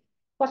several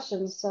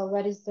questions. So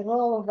what is the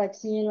role of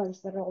vaccine? What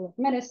is the role of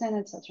medicine,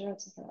 etc.,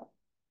 etc.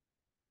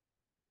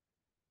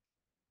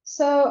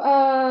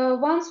 So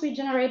once we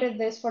generated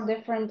this for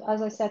different,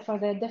 as I said, for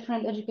the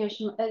different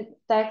educational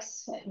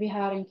texts we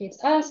had in Kids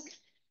Ask,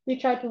 we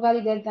tried to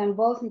validate them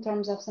both in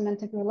terms of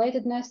semantic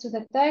relatedness to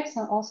the text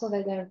and also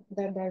their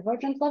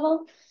divergent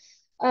level.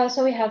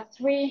 So we have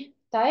three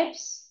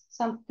types: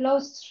 some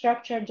closed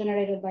structure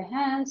generated by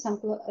hand,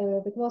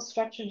 the closed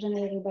structure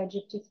generated by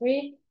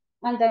GPT-3,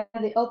 and then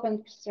the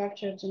open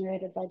structure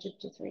generated by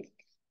GPT-3.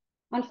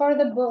 And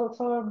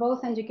for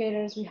both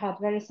indicators, we had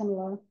very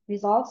similar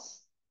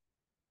results,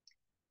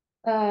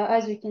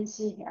 as we can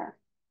see here.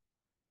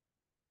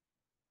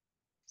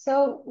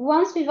 So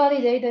once we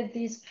validated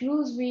these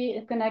clues,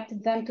 we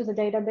connected them to the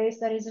database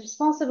that is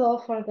responsible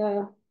for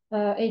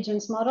the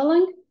agents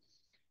modeling.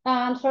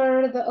 And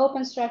for the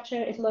open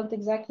structure, it looked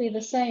exactly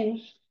the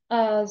same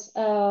as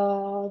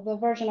the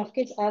version of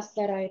Kids Ask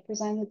that I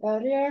presented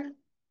earlier.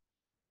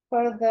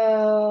 For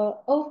the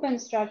open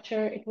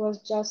structure, it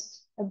was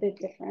just a bit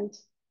different.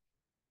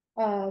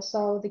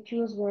 So the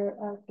cues were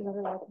like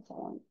the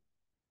following.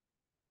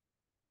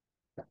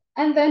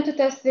 And then to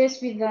test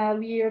this, we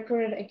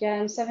recruited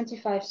again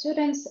 75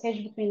 students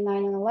aged between 9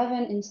 and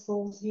 11 in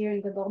schools here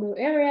in the Bordeaux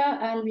area,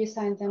 and we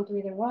assigned them to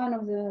either one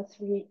of the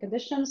three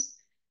conditions.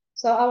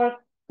 So our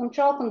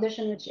control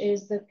condition, which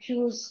is the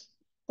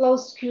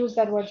closed cues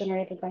that were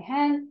generated by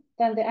hand,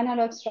 then the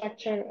analog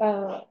structure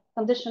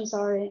condition,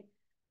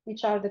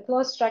 which are the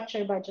closed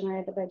structure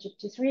generated by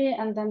GPT-3,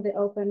 and then the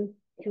open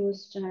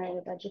cues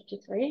generated by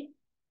GPT-3.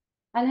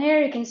 And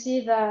here you can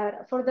see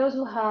that for those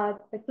who had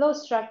the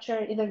closed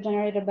structure, either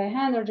generated by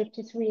hand or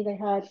GPT-3, they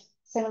had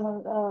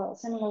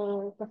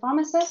similar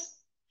performances.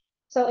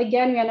 So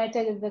again, we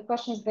annotated the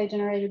questions they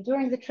generated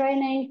during the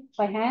training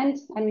by hand,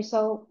 and we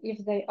saw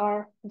if they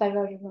are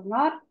divergent or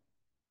not.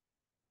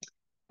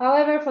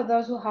 However, for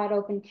those who had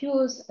open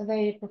cues,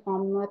 they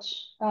performed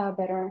much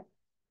better.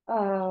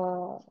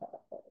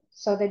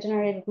 So they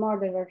generated more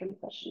divergent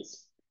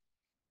questions.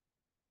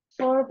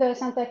 For the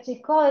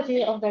syntactic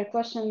quality of their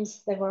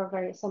questions, they were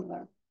very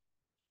similar.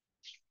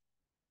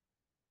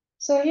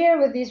 So here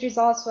with these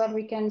results, what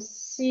we can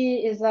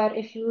see is that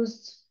if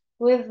used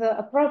with the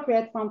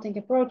appropriate prompting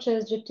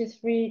approaches,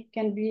 GPT-3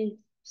 can be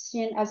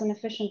seen as an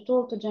efficient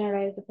tool to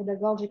generate the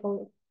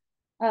pedagogical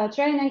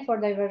training for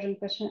divergent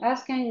question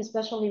asking,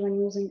 especially when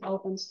using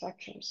open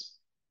structures.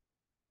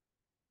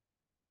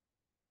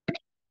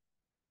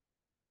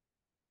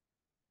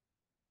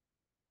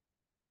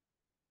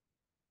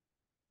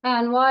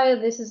 And while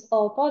this is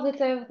all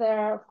positive, there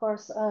are, of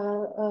course,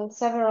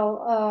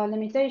 several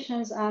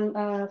limitations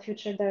and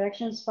future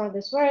directions for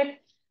this work.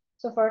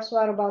 So first,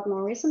 what about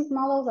more recent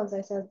models? As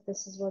I said,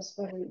 this was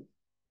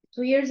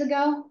 2 years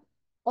ago.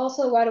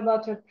 Also, what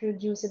about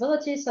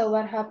reproducibility? So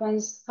what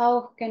happens,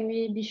 how can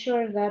we be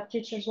sure that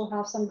teachers will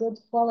have some good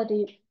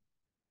quality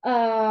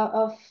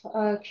of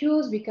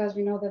cues, because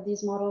we know that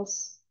these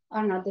models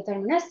are not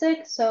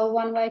deterministic. So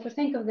one way to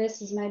think of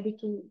this is maybe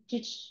to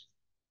teach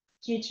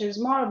teachers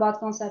more about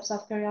concepts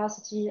of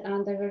curiosity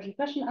and divergent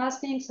question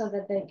asking so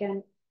that they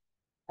can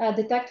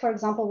detect, for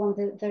example,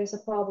 when there is a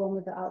problem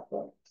with the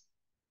output.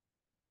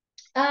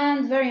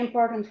 And very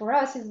important for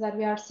us is that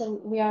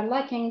we are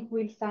lacking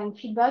real-time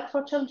feedback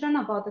for children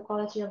about the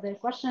quality of their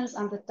questions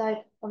and the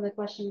type of the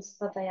questions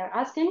that they are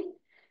asking.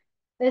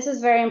 This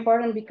is very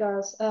important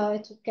because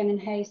it can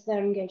enhance their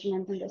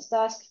engagement in this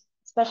task,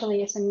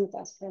 especially if it's a new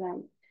task for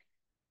them.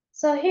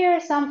 So here are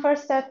some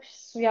first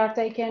steps we are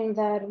taking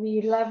that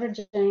we're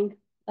leveraging,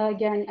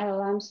 again,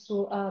 LLMs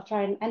to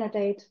try and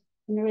annotate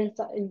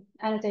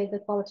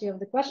the quality of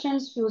the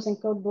questions using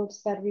code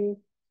books that we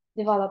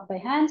developed by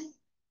hand.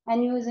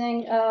 And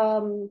using,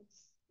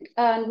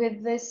 and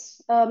with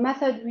this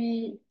method,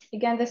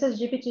 again, this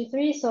is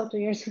GPT-3, so 2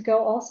 years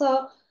ago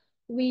also,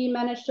 we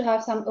managed to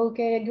have some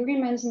okay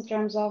agreements in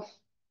terms of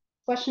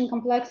question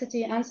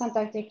complexity and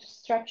syntactic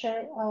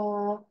structure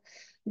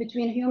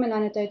between human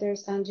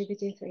annotators and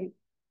GPT-3.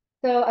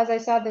 So as I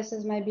said, this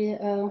is maybe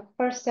a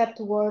first step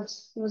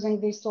towards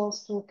using these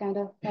tools to kind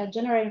of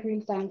generate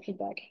real-time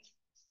feedback.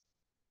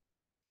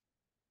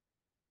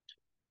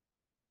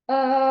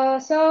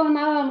 So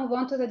now I'll move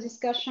on to the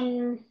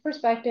discussion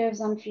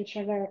perspectives and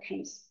future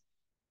directions.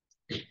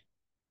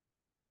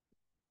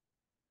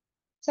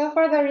 So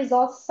for the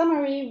results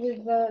summary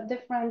with the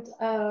different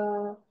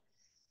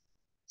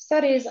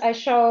studies I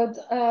showed,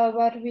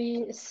 what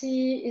we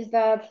see is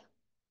that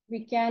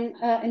we can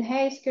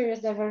enhance curious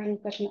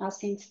divergent question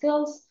asking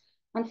skills.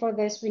 And for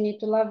this, we need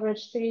to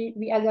leverage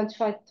we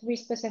identified three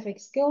specific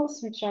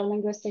skills, which are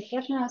linguistic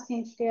question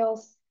asking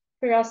skills,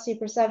 curiosity,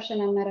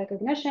 perception, and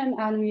metacognition.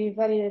 And we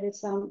validated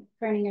some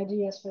training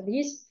ideas for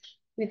these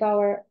with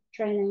our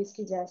trainings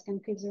Kids Ask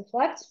and Kids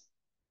Reflect.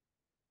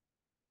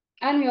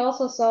 And we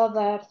also saw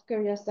that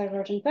curious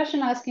divergent question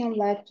asking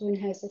led to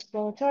enhanced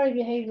exploratory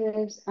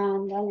behaviors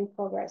and learning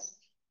progress.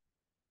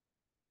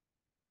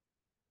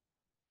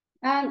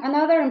 And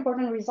another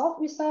important result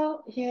we saw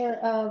here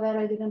that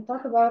I didn't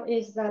talk about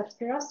is that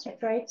curiosity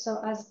trait,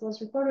 so as it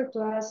was reported to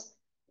us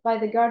by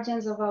the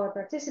guardians of our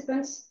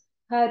participants,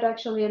 had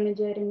actually a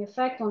mediating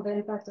effect on the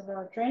impact of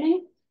our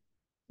training,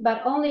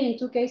 but only in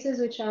two cases,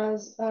 which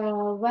was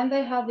when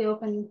they had the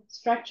open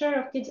structure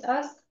of Kids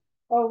Ask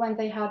or when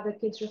they had the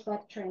Kids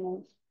Reflect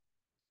training.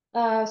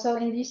 So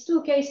in these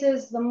two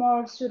cases, the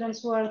more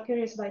students were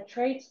curious by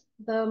trait,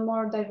 the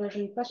more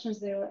divergent questions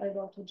they were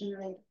able to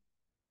generate.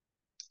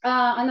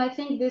 And I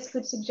think this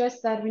could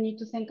suggest that we need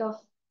to think of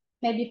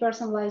maybe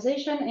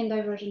personalization in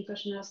divergent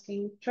question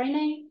asking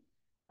training.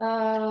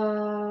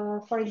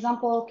 For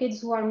example,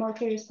 kids who are more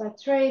curious by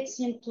trait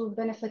seem to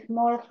benefit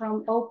more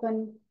from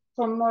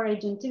more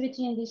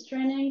agentivity in these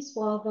trainings,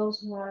 while those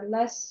who are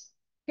less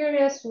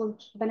curious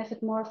would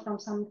benefit more from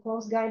some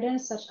closed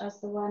guidance, such as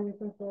the one we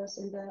propose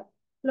in the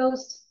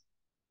closed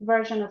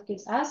version of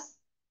Kids Ask.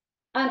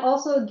 And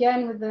also,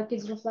 again, with the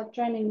Kids Reflect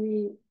training,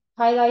 we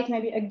highlight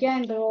maybe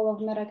again the role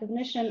of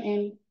metacognition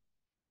in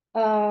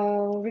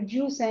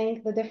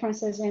reducing the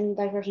differences in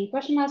divergent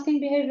question asking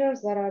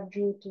behaviors that are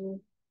due to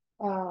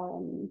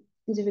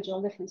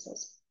individual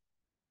differences.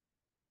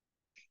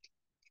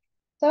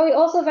 So we're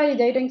also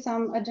validating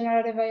some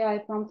generative AI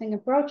prompting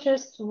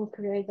approaches to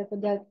create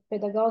the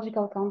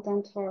pedagogical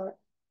content for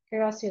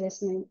curiosity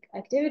listening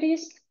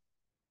activities.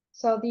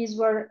 So these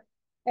were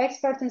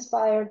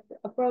expert-inspired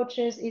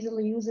approaches,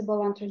 easily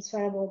usable and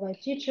transferable by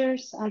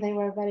teachers, and they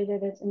were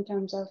validated in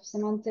terms of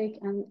semantic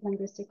and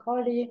linguistic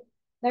quality,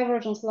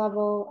 divergence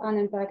level, and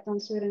impact on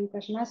student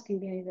question-asking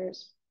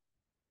behaviors.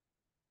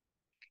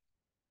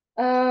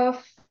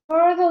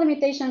 For the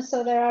limitations,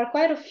 so there are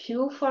quite a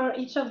few for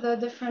each of the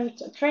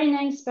different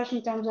trainings, especially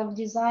in terms of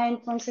design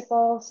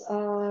principles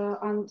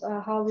and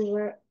how they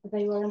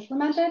were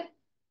implemented.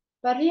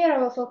 But here I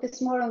will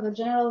focus more on the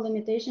general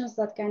limitations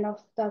that kind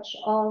of touch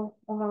all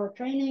of our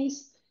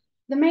trainings.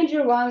 The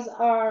major ones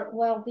are,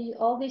 well,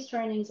 all these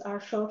trainings are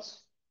short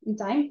in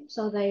time,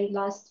 so they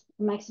last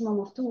a maximum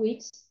of 2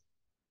 weeks.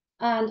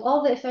 And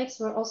all the effects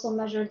were also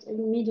measured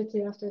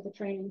immediately after the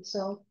training.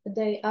 So the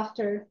day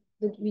after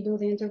we do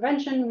the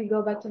intervention, we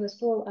go back to the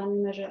school and we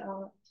measure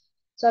our.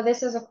 So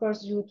this is, of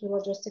course, due to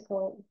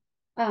logistical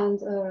and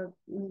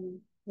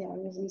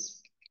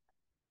reasons.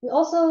 We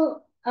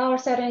also, our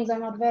settings are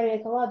not very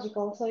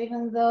ecological. So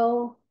even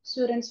though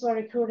students were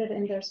recruited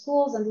in their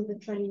schools and did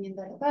the training in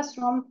their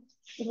classroom,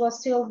 it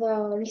was still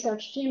the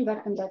research team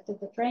that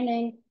conducted the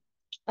training.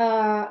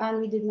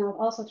 And we did not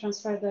also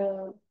test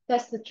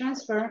the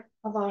transfer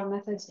of our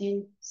methods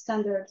in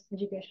standard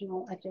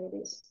educational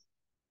activities.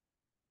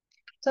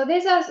 So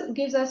this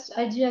gives us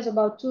ideas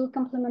about two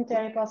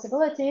complementary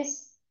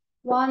possibilities.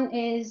 One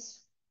is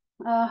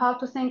how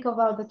to think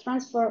about the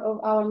transfer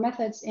of our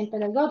methods in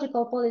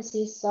pedagogical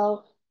policies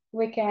so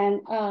we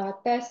can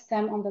test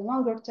them on the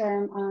longer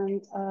term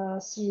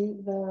and see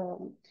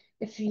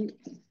if we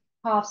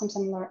have some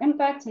similar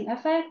impacts and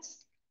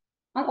effects.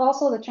 And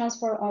also the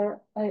transfer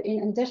in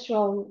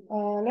industrial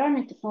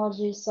learning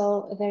technologies.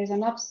 So there is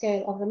an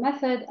upscale of the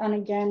method. And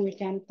again, we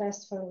can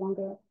test for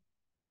longer.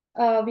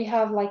 We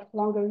have like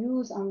longer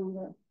use and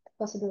longer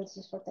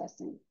possibilities for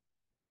testing.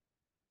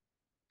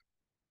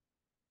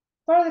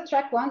 For the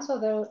track one, so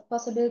the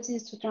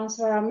possibilities to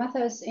transfer our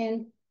methods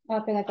in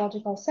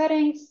pedagogical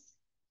settings.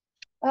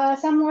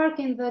 Some work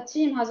in the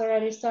team has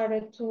already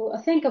started to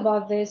think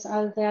about this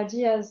as the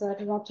ideas that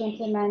we want to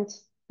implement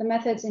the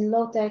methods in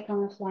low-tech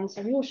and offline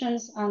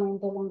solutions and on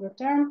the longer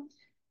term.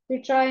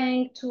 We're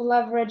trying to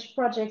leverage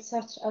projects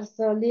such as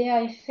the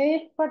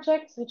l'EAIFE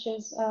project, which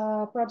is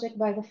a project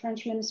by the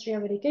French Ministry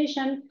of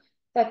Education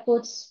that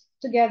puts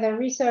together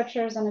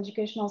researchers and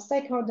educational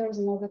stakeholders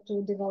in order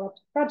to develop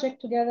a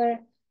project together,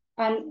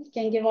 and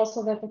can give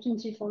also the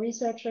opportunity for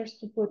researchers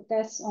to put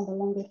tests on the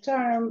longer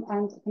term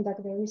and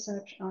conduct their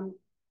research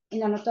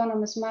in an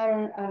autonomous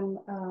manner and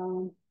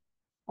on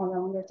the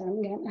longer term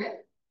again.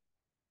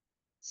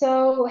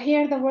 So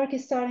here the work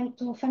is starting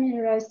to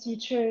familiarize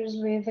teachers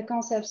with the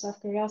concepts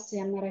of curiosity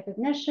and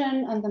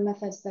metacognition and the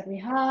methods that we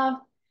have.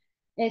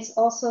 It's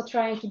also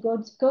trying to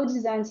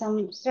co-design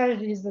some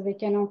strategies that they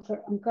can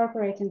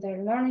incorporate in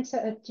their learning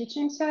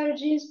teaching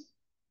strategies,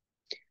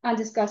 and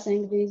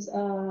discussing these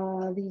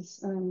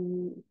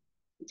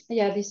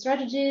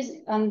strategies.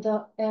 And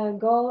the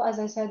goal, as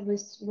I said,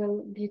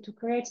 will be to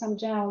create some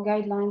general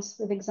guidelines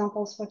with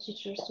examples for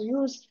teachers to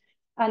use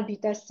and be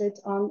tested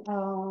on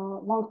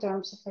long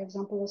term. So, for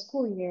example, a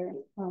school year.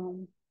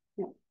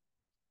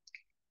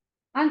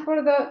 And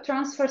for the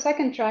transfer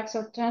second tracks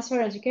or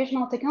transfer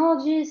educational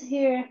technologies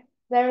here,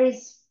 there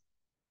is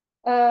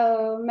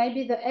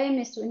maybe the aim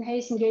is to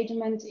enhance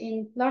engagement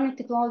in learning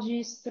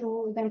technologies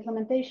through the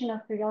implementation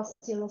of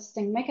curiosity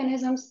eliciting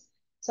mechanisms.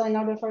 So in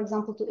order, for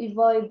example, to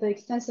avoid the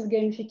extensive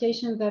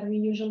gamification that we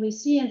usually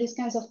see in these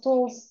kinds of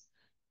tools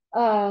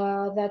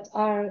that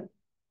are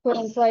put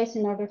in place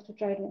in order to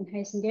try to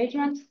enhance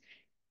engagement.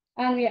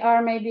 And we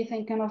are maybe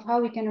thinking of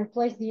how we can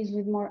replace these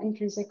with more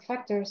intrinsic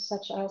factors,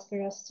 such as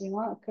curiosity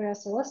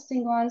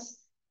eliciting ones.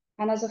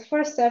 And as a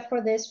first step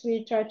for this,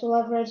 we try to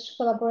leverage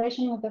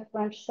collaboration with the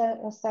French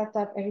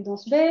startup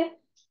Evidence B.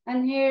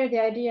 And here the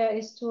idea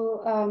is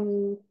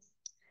to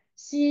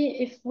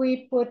see if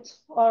we put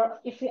or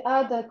if we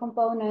add a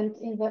component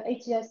in the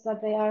ATS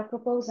that they are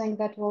proposing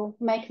that will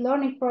make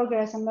learning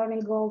progress and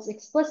learning goals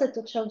explicit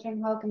to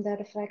children, how can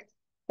that affect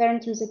their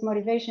intrinsic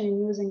motivation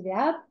in using the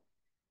app?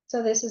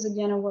 So this is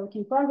again a work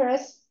in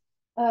progress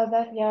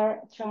that we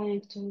are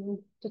trying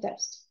to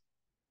test.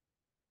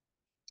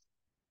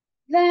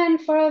 Then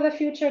for the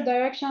future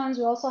directions,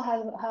 we also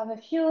have a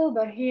few,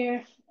 but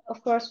here,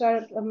 of course,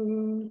 we're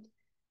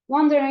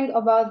wondering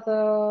about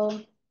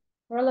the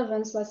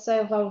relevance, let's say,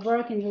 of our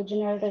work in the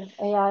generative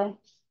AI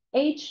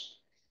age.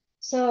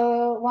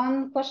 So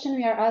one question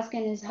we are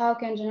asking is how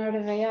can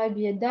generative AI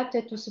be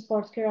adapted to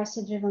support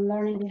curiosity-driven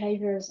learning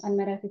behaviors and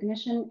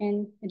metacognition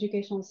in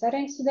educational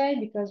settings today?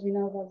 Because we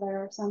know that there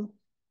are some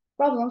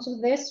problems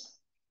with this.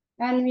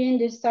 And we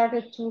indeed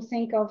started to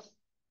think of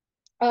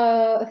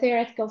a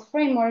theoretical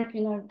framework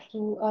in order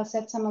to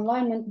set some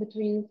alignment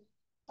between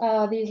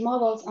these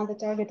models and the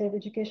targeted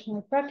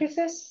educational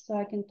practices. So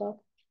I can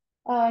talk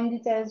in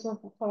details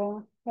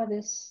for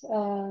this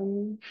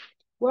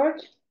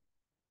work.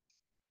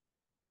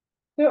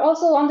 We're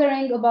also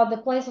wondering about the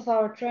place of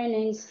our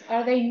trainings.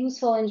 Are they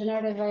useful in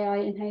generative AI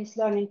enhanced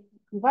learning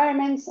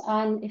environments?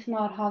 And if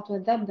not, how to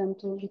adapt them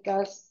to?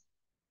 Because,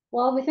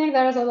 well, we think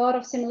there is a lot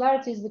of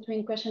similarities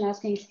between question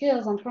asking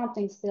skills and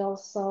prompting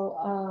skills.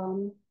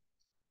 So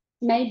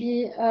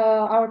maybe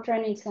our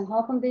trainings can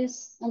help on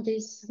this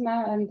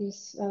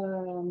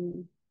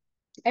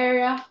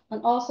area.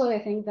 And also, I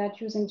think that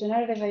using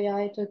generative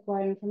AI to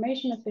acquire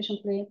information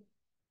efficiently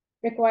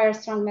requires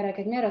strong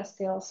metacognitive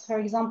skills. For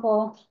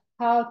example,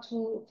 how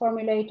to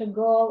formulate a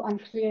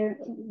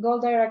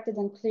goal-directed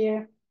and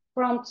clear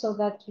prompt so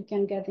that we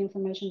can get the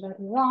information that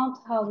we want,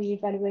 how we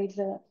evaluate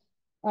the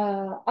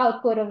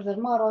output of the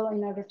model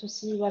in order to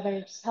see whether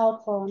it's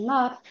helpful or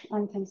not,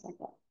 and things like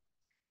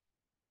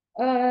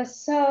that.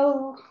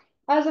 So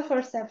as a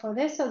first step for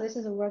this, so this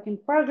is a work in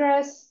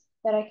progress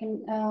that I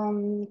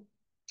can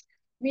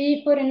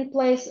we put in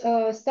place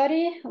a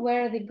study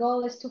where the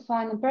goal is to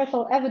find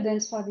empirical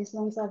evidence for these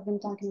links I've been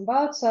talking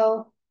about.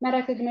 So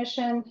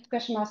metacognition,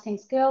 question asking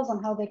skills,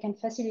 and how they can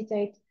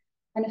facilitate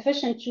an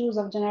efficient use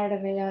of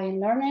generative AI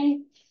in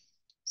learning.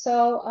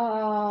 So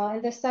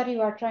in this study,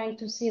 we are trying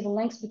to see the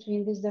links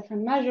between these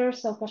different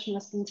measures. So question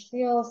asking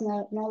skills,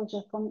 knowledge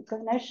of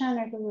cognition,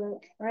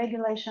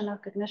 regulation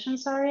of cognition,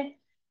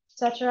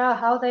 etc.,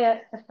 how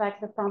they affect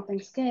the prompting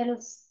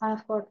skills, and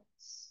of course,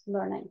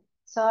 learning.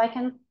 So I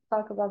can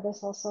talk about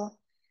this also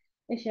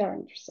if you're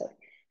interested.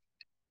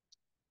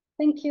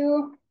 Thank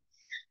you.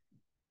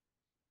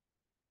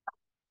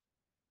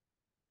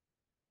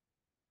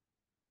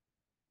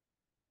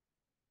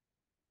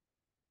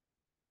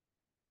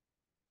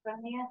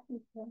 Rania,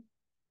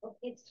 okay,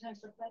 it's time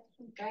for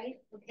questions,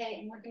 right? Okay,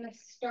 and we're going to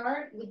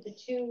start with the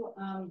two,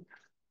 I'm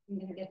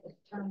going to get the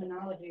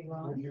terminology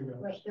wrong,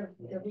 but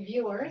the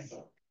reviewers.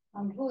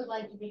 Who would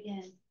like to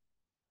begin?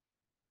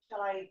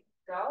 Shall I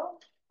go,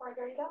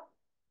 Margarita?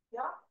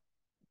 Yeah?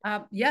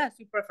 Yes,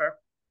 you prefer.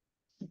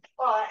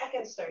 Well, I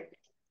can start.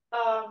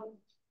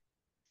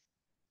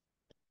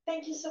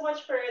 Thank you so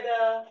much for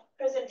the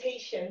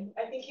presentation.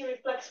 I think it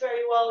reflects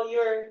very well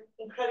your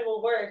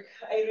incredible work.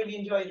 I really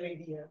enjoyed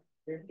reading your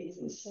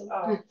thesis.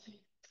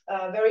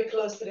 Very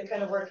close to the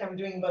kind of work I'm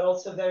doing, but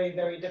also very,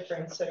 very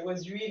different. So it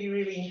was really,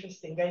 really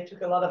interesting. I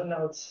took a lot of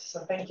notes,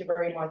 so thank you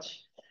very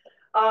much.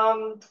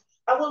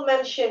 I will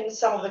mention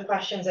some of the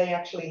questions I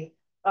actually,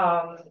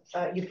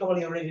 you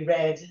probably already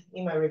read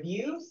in my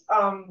reviews.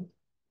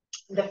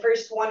 The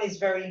first one is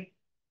very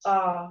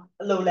low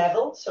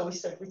level, so we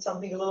start with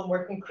something a little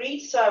more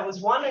concrete. So I was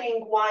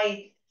wondering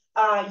why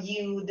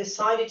you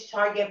decided to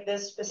target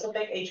this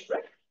specific age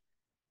group,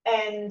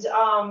 and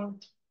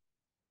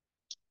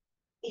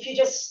if you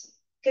just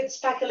could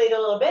speculate a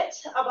little bit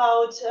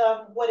about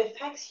what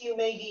effects you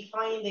may be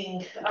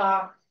finding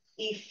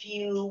if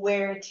you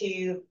were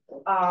to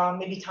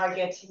maybe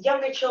target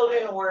younger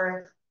children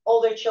or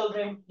older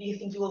children. Do you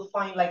think you will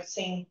find like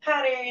same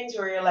patterns,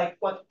 or like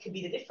what could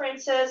be the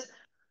differences?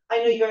 I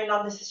know you're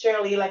not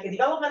necessarily like a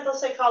developmental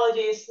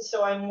psychologist,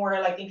 so I'm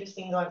more like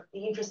interested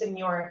in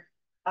your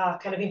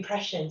kind of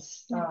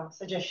impressions,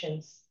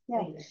 suggestions.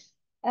 Yeah.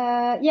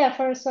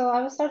 So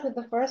I will start with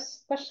the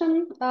first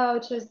question,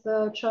 which is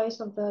the choice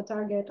of the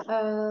target.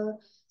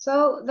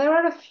 So there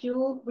are a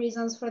few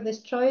reasons for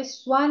this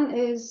choice. One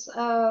is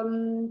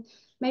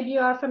maybe you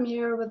are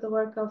familiar with the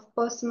work of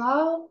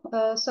Postnow.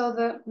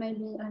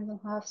 Maybe I will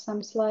have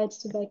some slides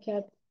to back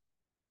up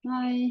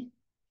my.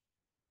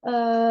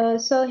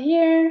 So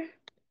here,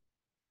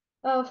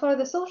 for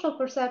the social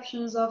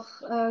perceptions of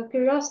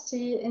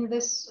curiosity in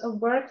this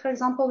work, for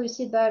example, we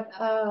see that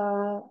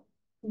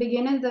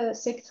beginning the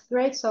 6th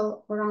grade,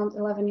 so around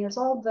 11 years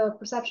old, the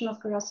perception of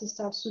curiosity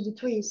starts to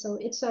decrease. So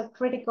it's a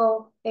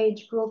critical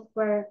age group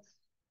where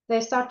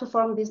they start to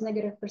form these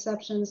negative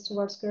perceptions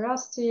towards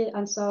curiosity.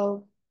 And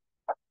so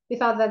we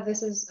thought that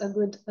this is a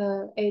good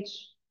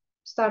age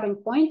starting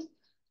point.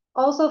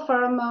 Also,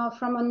 from a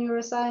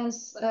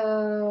neuroscience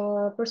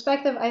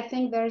perspective, I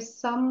think there's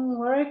some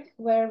work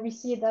where we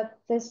see that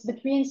this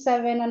between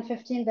 7 and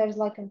 15, there's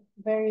like a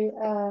very,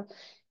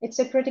 it's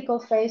a critical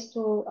phase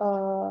to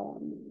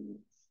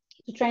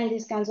train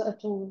these kinds of,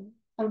 to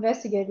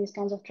investigate these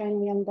kinds of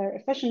training and their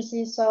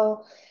efficiency.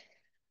 So,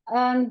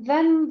 and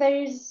then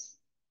there is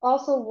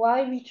also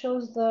why we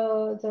chose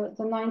the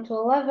 9 to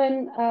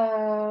 11,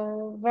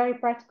 very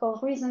practical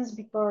reasons,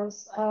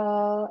 because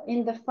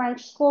in the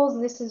French schools,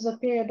 this is a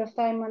period of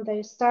time when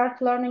they start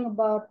learning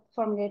about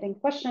formulating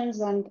questions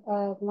and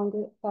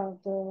semantic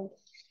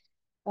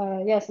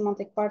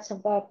parts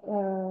of that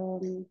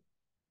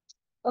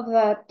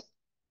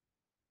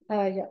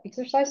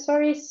exercise,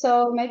 sorry.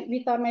 So maybe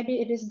we thought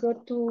maybe it is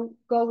good to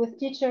go with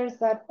teachers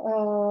that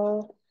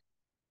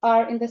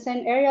are in the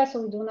same area,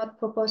 so we do not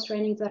propose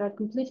trainings that are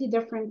completely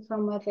different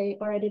from what they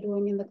already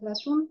doing in the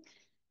classroom.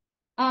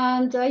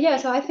 And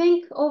so I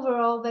think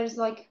overall there's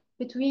like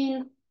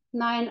between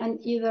 9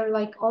 and either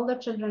like older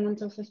children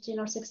until 15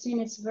 or 16,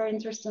 it's a very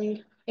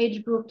interesting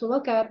age group to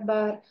look at,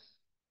 but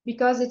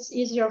because it's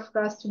easier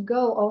for us to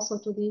go also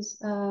to these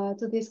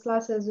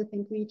classes, I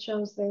think we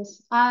chose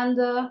this. And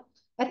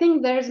I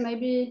think there's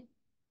maybe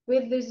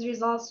with these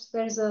results,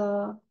 there's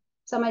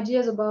some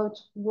ideas about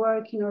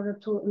work in order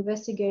to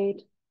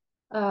investigate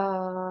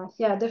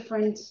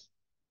different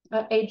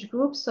age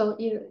groups. So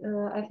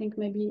I think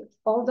maybe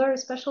older,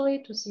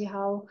 especially, to see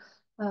how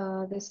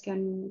this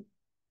can,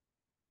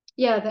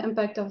 the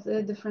impact of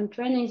the different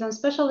trainings, and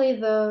especially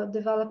the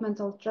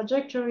developmental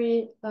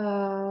trajectory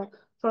for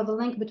the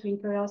link between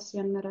curiosity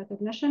and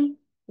metacognition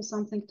is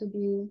something to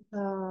be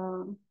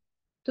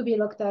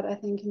looked at, I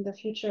think, in the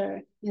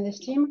future in this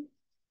team.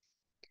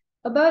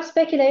 About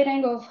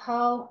speculating of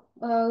how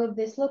would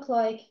this look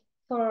like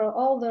for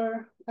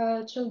older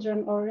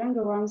children or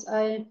younger ones,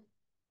 I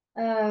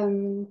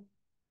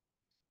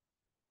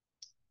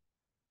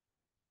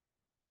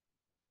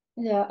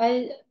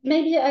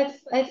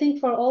think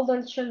for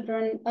older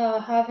children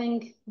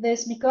having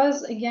this,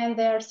 because again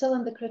they are still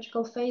in the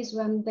critical phase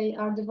when they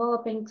are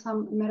developing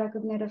some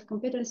metacognitive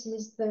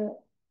competencies, the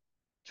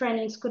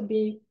trainings could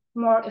be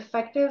more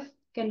effective,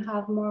 can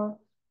have more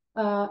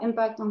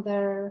impact on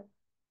their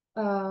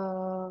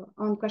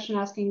on question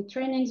asking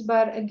trainings.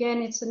 But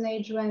again, it's an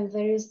age when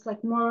there is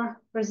like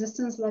more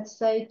resistance, let's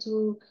say,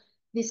 to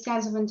these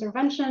kinds of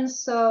interventions.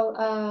 So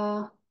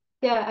I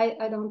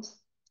don't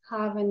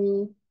have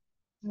any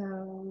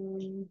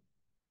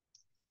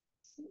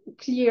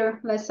clear,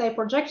 let's say,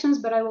 projections,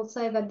 but I will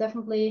say that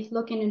definitely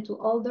looking into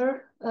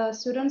older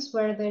students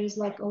where there is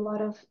like a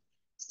lot of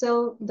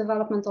still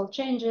developmental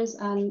changes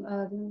and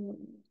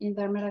in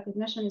their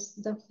metacognition is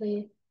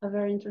definitely a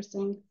very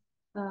interesting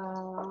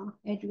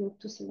age group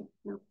to see.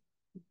 Yeah.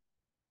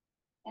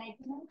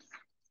 Anything else?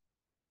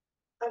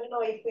 I don't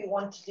know if we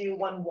want to do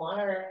one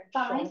or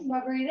fine.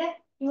 Margarita,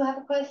 you have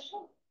a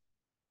question?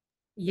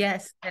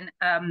 Yes, and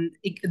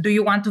do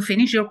you want to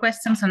finish your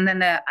questions and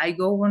then I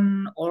go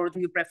on, or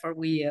do you prefer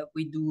we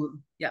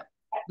alternate?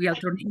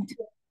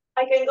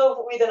 I can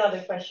go with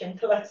another question.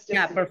 So let's do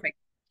it. Perfect.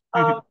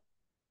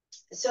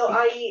 So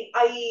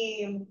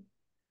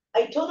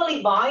I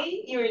totally buy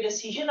your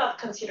decision of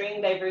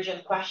considering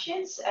divergent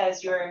questions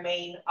as your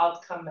main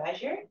outcome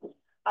measure.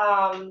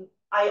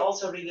 I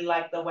also really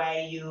like the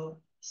way you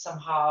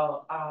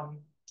somehow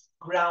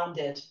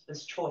grounded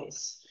this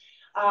choice.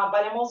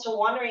 But I'm also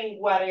wondering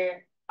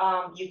whether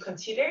you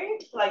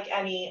considered like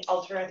any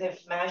alternative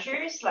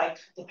measures, like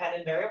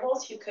dependent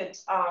variables you could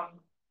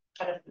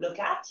kind of look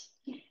at.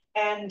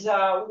 And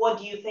what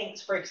do you think,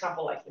 for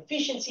example, like the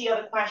efficiency of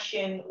a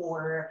question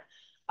or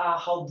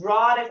how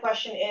broad a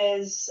question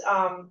is?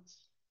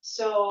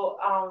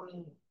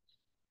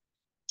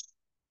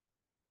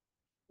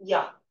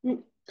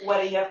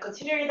 Whether you have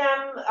considered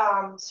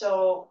them.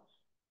 So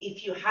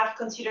if you have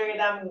considered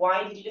them,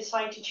 why did you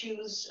decide to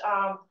choose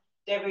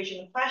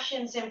divergent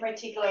questions in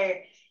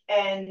particular?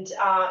 And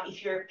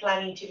if you're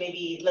planning to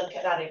maybe look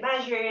at other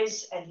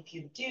measures, and if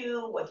you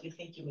do, what do you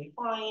think you may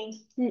find?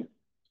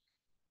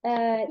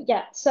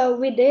 So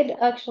we did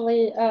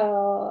actually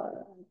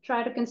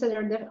try to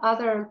consider the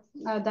other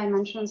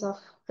dimensions of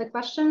the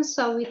questions.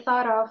 So we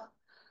thought of,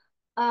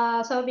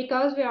 so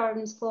because we are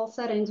in school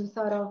settings, we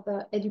thought of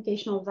the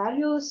educational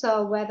value.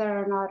 So whether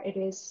or not it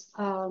is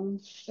a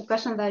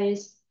question that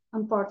is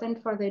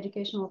important for the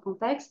educational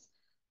context.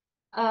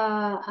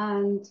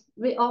 And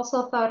we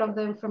also thought of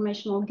the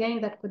informational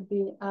gain that could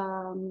be,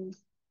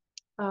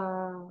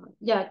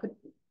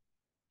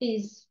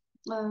 is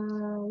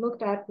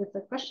looked at with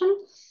the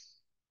question.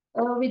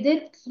 We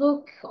did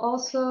look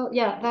also,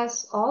 yeah,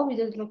 that's all. We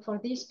did look for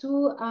these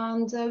two,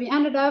 and we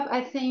ended up,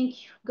 I think,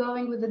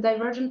 going with the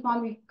divergent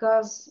one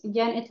because,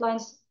 again, it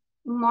lines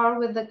more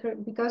with the,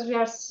 because we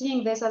are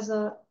seeing this as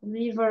a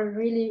lever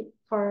really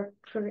for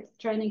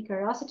training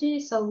curiosity.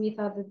 So we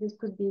thought that this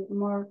could be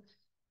more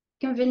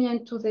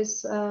convenient to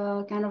this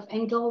kind of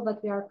angle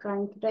that we are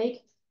trying to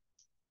take.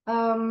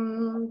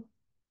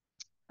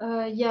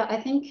 Yeah,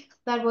 I think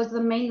that was the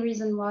main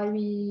reason why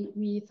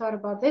we thought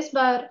about this,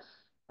 but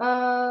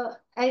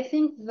I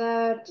think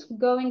that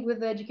going with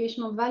the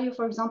educational value,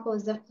 for example,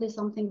 is definitely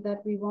something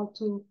that we want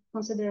to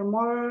consider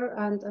more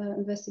and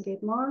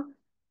investigate more.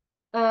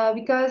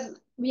 Because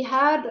we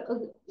had,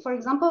 for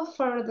example,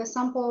 for the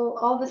sample,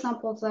 all the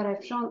samples that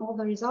I've shown, all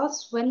the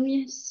results, when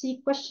we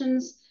see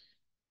questions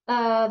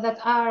that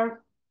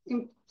are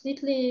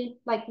completely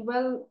like,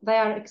 well, they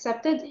are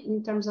accepted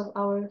in terms of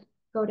our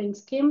coding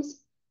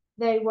schemes,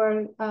 they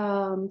were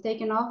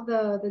taken off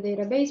the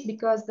database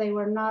because they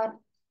were not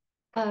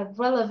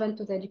relevant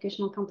to the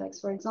educational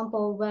context. For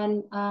example,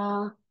 when,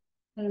 I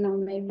don't know,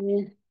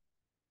 maybe,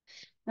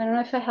 I don't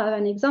know if I have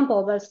an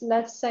example, but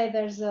let's say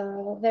there's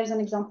an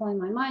example in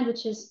my mind,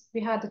 which is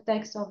we had a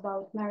text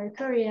about Marie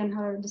Curie and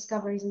her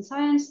discoveries in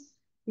science.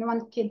 And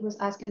one kid was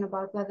asking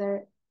about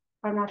whether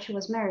or not she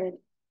was married.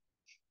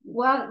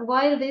 Well,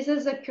 while this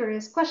is a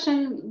curious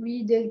question,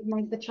 we did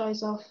make the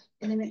choice of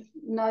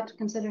not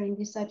considering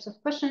these types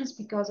of questions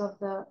because of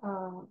the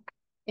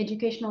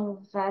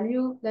educational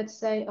value, let's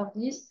say, of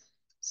these.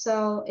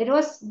 So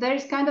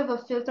there's kind of a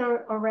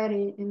filter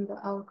already in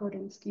our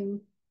coding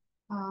scheme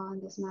in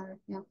this matter,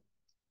 yeah.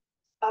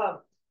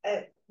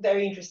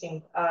 Very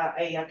interesting.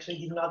 I actually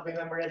did not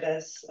remember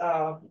this.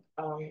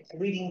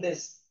 Reading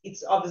this,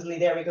 it's obviously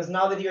there because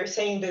now that you're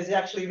saying this, it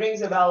actually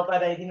rings a bell,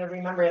 but I didn't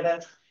remember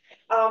that.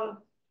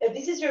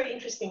 This is very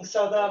interesting.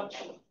 So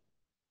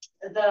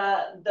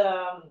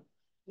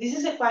this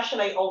is a question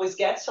I always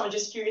get. So I'm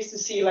just curious to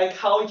see like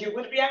how you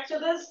would react to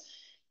this.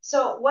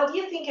 So what do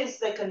you think is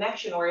the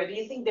connection, or do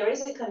you think there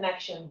is a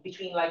connection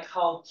between like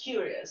how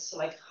curious,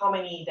 like how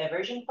many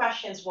divergent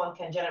questions one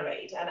can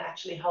generate and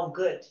actually how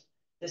good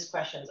these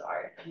questions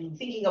are?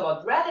 Thinking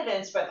about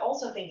relevance, but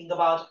also thinking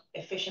about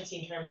efficiency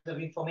in terms of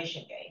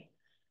information gain.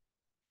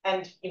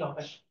 And, you know,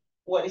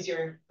 what is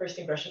your first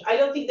impression? I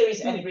don't think there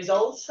is any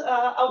results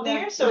out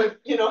there. So,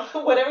 you know,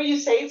 whatever you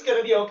say, it's going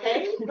to be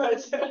okay.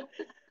 But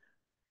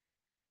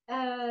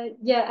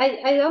yeah,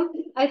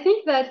 I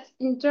think that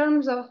in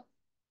terms of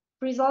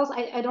results,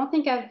 I don't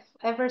think I've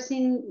ever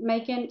seen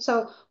making,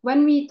 so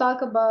when we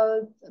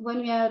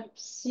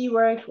see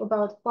work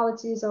about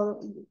qualities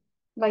or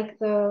like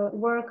the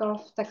work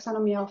of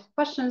taxonomy of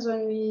questions,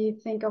 when we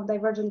think of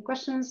divergent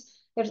questions,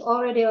 there's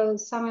already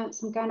some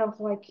kind of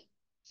like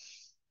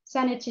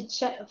sanity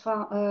check,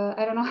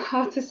 I don't know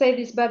how to say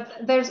this, but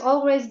there's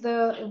always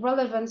the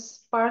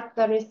relevance part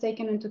that is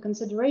taken into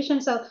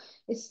consideration. So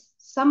it's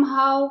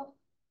somehow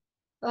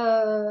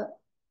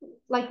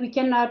like we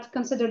cannot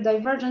consider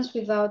divergence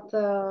without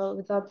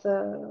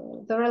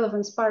the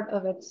relevance part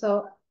of it.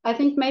 So I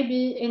think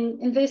maybe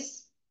in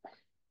this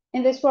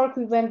work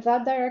we went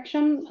that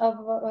direction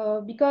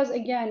of because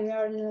again we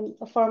are in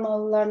a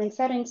formal learning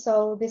setting,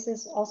 so this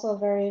is also a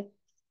very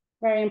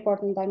very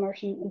important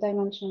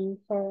dimension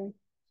for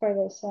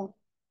this. So.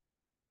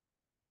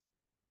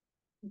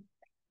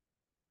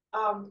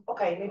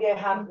 Okay, maybe I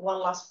have one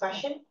last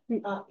question.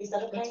 Is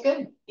that okay? That's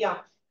good. Yeah.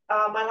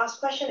 My last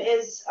question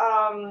is,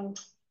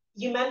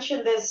 you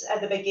mentioned this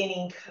at the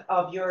beginning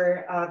of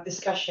your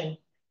discussion.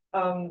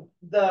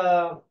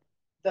 The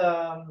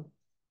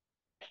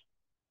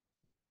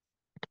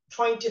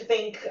trying to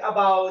think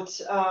about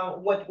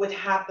what would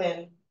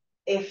happen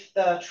if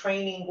the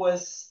training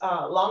was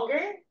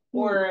longer,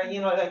 or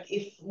you know, like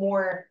if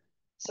more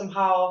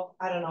somehow,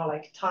 I don't know,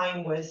 like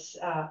time was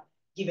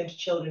given to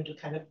children to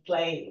kind of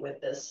play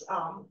with this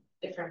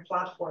different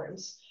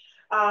platforms.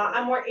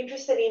 I'm more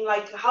interested in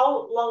like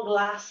how long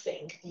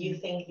lasting do you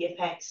think the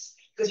effects,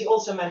 because you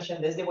also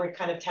mentioned this, they were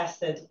kind of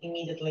tested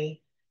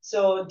immediately.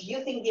 So do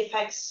you think the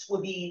effects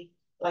would be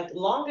like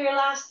longer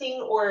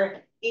lasting,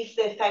 or if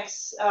the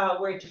effects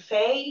were to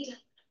fade,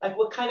 like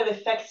what kind of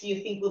effects do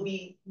you think will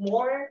be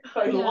more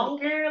or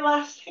longer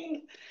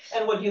lasting,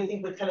 and what do you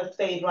think would kind of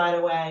fade right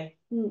away?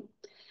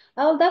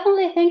 I'll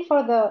definitely think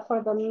for the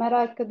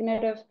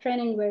metacognitive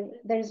training where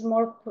there's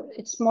more,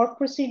 it's more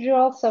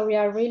procedural. So we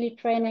are really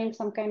training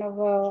some kind of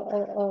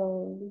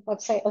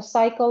let's say a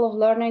cycle of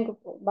learning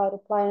about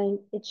applying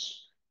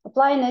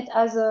it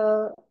as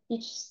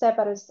each step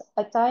at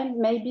a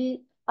time.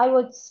 Maybe I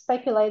would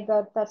speculate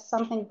that that's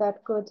something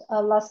that could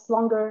last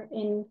longer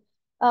in,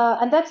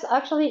 and that's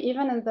actually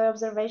even in the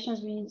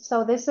observations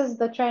so this is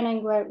the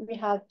training where we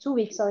had 2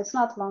 weeks, so it's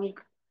not long.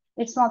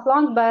 It's not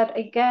long, but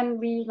again,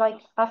 we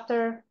like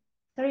after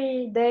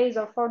 3 days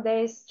or 4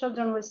 days,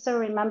 children will still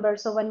remember.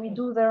 So when we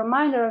do the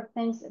reminder of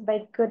things,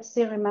 they could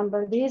still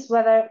remember these,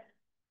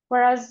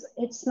 whereas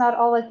it's not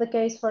always the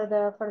case for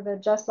the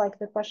just like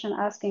the question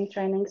asking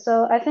training.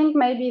 So I think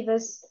maybe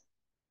this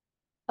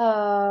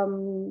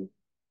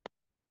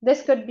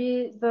this could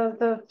be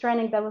the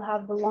training that will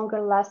have the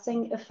longer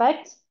lasting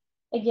effect.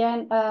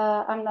 Again,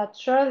 I'm not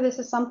sure this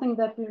is something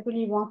that we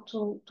really want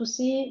to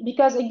see,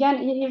 because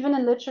again, even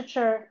in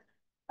literature,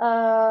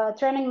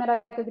 training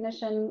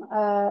metacognition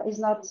is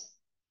not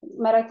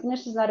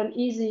an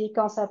easy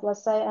concept,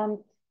 let's say, and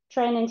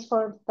trainings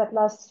for that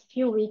last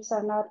few weeks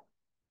are not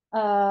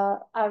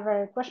are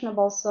very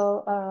questionable.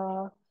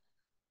 So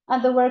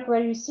and the work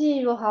where you see,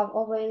 you will have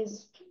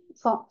always,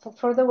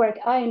 for the work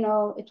I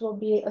know, it will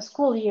be a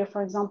school year,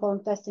 for example,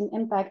 in testing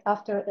impact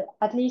after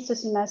at least a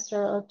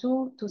semester or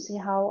two to see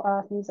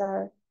how things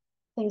are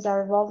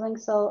evolving.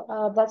 So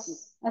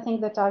that's, I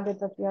think, the target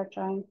that we are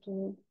trying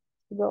to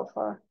go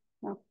for.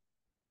 Yeah.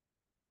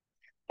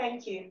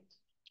 Thank you.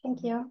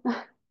 Thank you.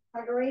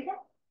 Margarita?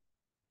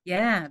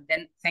 Yeah,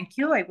 then thank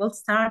you. I will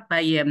start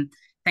by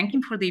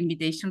thanking for the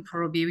invitation for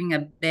reviewing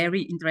a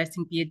very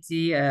interesting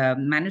PhD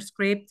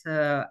manuscript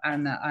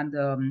and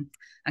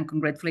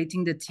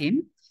congratulating the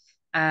team.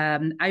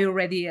 I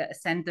already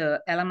sent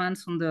the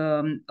elements on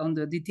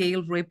the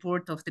detailed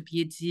report of the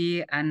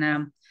PhD,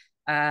 and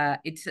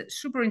it's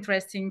super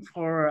interesting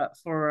for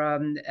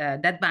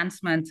the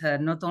advancement,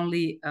 not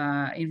only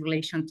in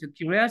relation to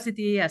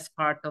curiosity as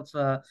part of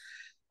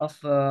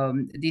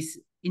this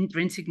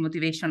intrinsic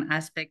motivation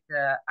aspect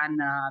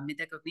and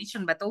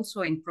metacognition, but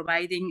also in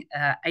providing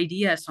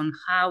ideas on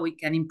how we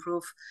can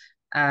improve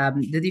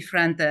the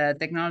different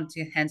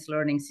technology-enhanced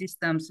learning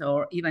systems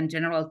or even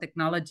general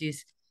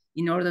technologies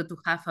in order to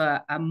have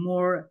a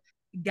more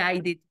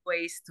guided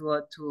ways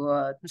to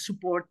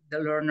support the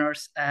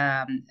learner's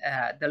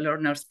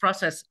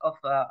process of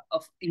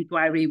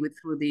inquiry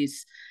through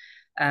these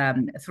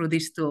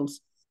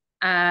tools.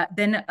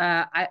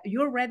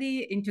 You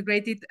already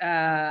integrated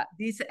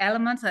these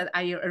elements that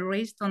I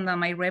erased on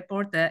my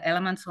report, the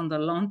elements on the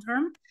long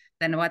term.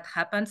 Then what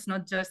happens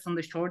not just on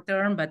the short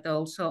term, but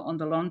also on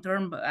the long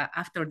term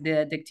after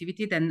the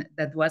activity then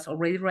that was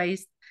already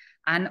raised,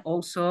 and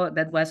also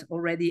that was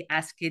already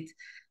asked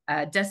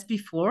just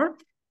before.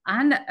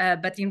 And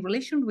but in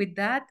relation with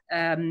that,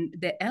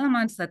 the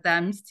elements that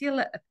I'm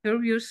still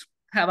curious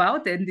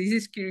about, and this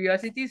is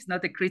curiosity, it's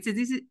not a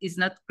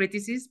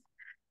criticism,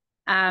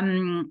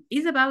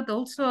 is about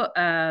also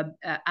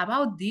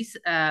about these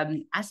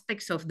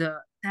aspects of the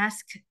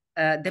task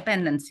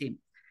dependency.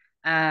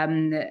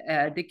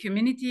 The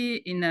community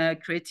in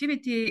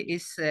creativity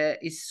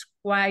is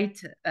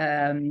quite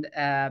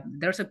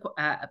there's a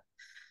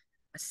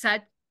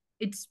such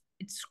it's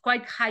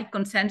quite high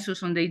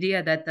consensus on the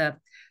idea that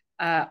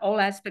all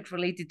aspects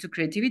related to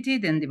creativity,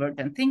 then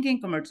divergent thinking,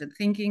 convergent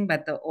thinking,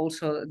 but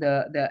also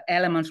the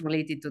elements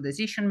related to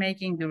decision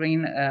making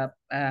during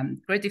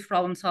creative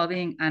problem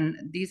solving, and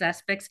these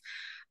aspects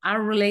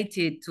are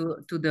related to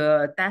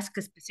the task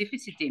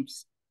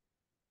specificities,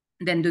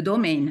 then the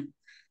domain,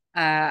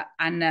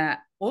 and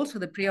also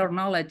the prior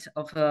knowledge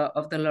of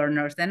the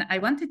learners. Then I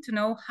wanted to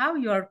know how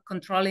you are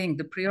controlling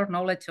the prior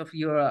knowledge of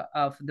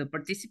the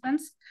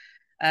participants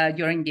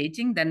you're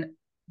engaging. Then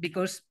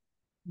because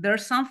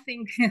there's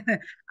something,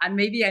 and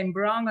maybe I'm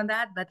wrong on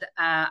that, but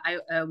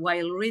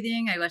while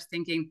reading, I was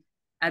thinking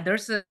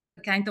there's a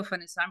kind of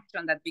an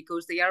assumption that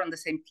because they are on the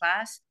same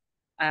class,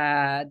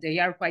 they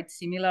are quite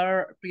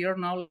similar prior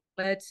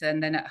knowledge,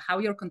 and then how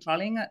you're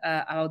controlling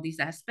about this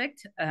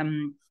aspect.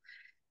 And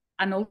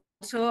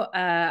also,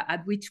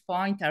 at which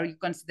point are you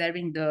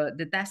considering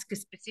the task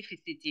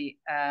specificity,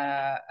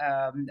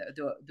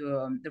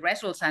 the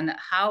results, and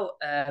how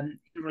in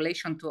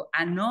relation to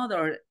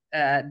another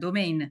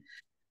domain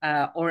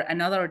or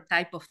another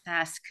type of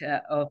task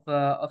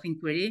of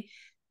inquiry,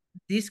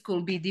 this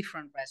could be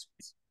different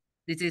results?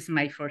 This is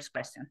my first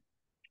question.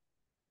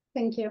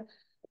 Thank you.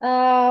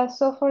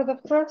 So for the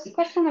first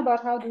question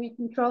about how do we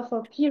control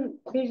for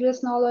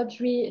previous knowledge,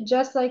 we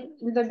just like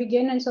in the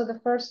beginning, so the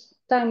first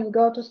time we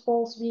go to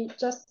schools, we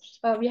just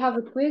we have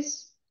a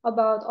quiz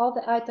about all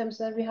the items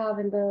that we have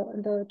in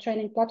the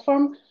training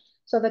platform.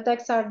 So the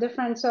texts are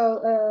different.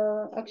 So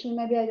actually,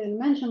 maybe I didn't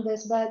mention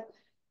this, but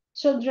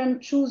children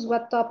choose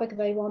what topic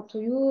they want to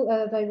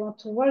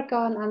work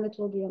on, and it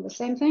will be on the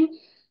same thing.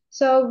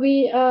 So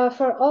we,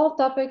 for all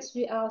topics,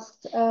 we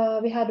asked,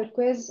 we had a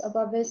quiz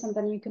about this, and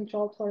then we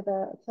controlled for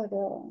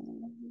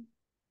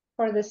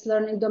this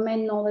learning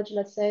domain knowledge,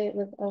 let's say,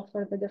 with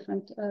for the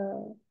different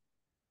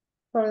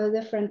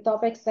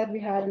topics that we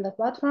had in the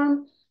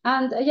platform.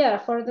 And yeah,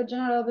 for the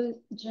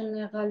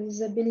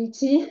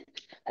generalizability,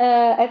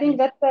 I think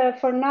that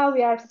for now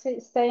we are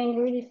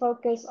staying really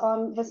focused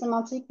on the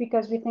semantic,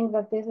 because we think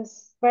that this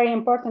is very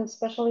important,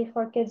 especially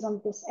for kids on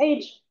this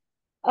age.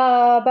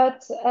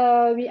 But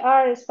we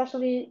are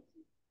especially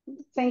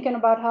thinking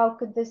about how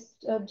could this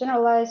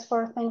generalize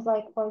for things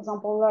like, for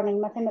example, learning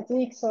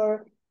mathematics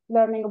or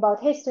learning about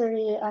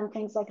history and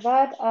things like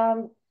that.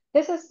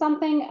 This is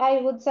something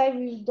I would say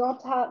we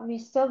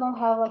still don't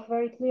have like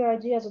very clear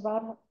ideas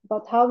about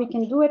how we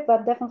can do it,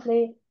 but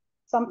definitely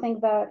something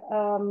that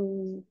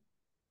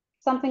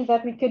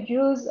we could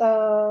use,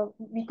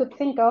 we could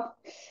think of,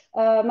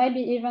 maybe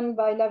even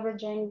by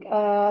leveraging,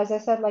 as I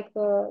said, like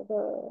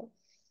the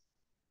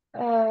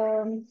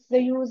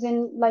use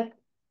in like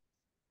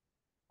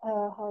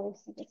how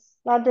is this,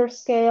 larger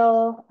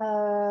scale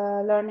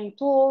learning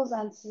tools,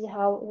 and see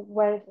how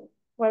where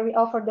we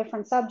offer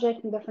different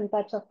subjects and different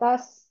types of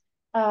tasks,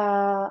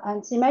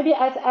 and see maybe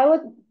I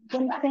would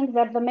think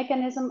that the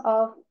mechanism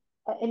of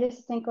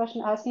eliciting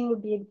question asking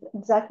would be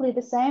exactly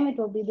the same. It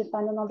will be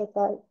dependent on the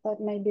that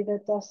maybe the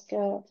task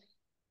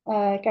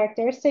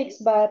characteristics,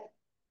 but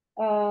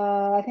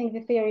I think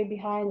the theory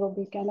behind will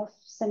be kind of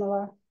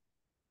similar.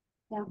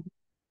 Yeah.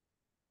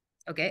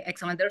 Okay,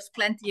 excellent. There's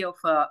plenty of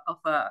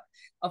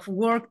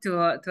work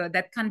to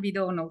that can be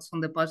done also on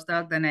the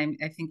postdoc. And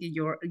I think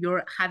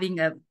you're having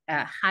a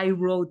high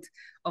road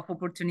of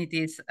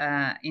opportunities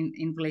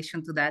in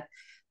relation to that.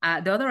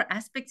 The other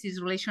aspect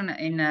is relation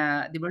in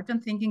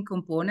divergent thinking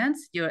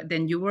components.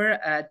 Then you were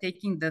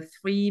taking the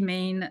three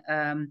main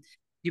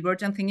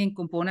divergent thinking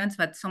components,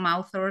 but some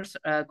authors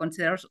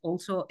considers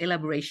also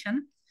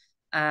elaboration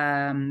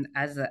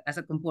as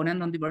a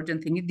component on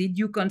divergent thinking. Did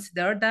you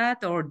consider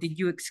that, or did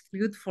you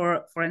exclude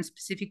for a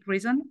specific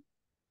reason?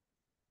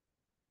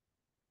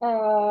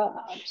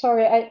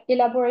 Sorry,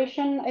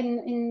 elaboration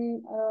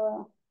in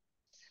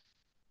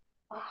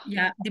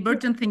yeah,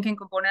 divergent thinking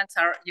components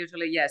are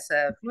usually, yes,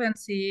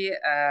 fluency,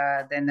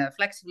 then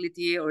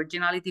flexibility,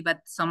 originality, but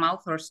some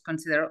authors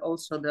consider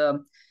also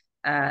the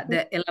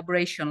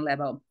elaboration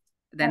level.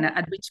 Then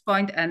at which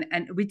point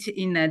and which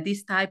in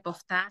this type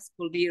of task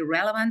will be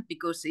relevant,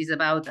 because it's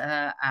about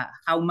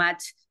how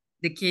much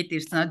the kid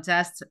is not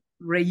just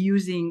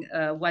reusing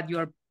what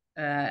you're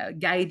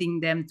guiding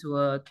them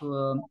to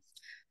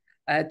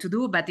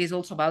do, but it's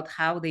also about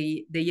how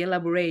they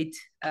elaborate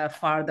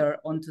further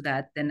onto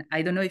that. Then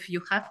I don't know if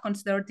you have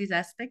considered this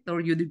aspect,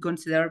 or you did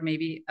consider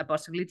maybe a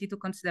possibility to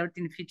consider it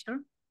in the future.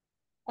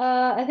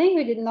 I think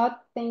we did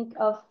not think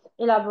of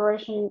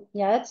elaboration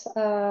yet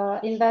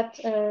in that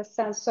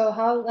sense. So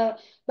how,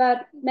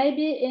 but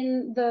maybe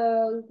in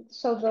the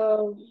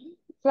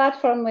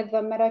platform with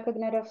the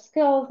metacognitive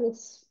skills,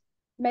 it's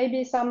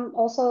maybe some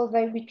also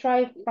that we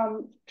try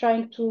from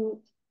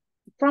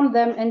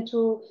them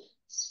into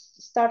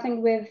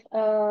starting with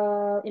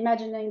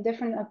imagining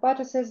different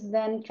hypotheses,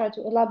 then try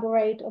to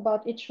elaborate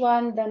about each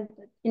one, then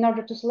in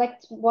order to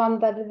select one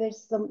that they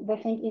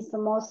think is the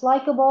most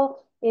likable.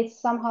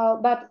 It's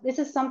somehow, but this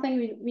is something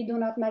we do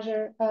not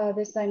measure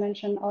this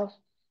dimension of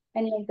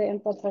any of the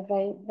inputs that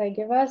they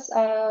give us.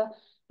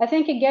 I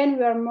think again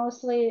we are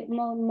mostly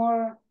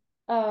more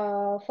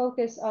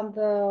focused on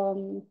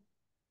the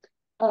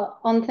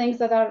on things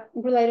that are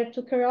related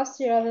to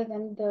curiosity rather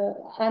than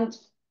and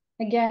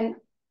again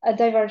a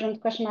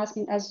divergent question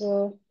asking as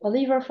a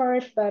lever for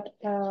it. But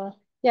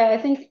yeah, I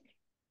think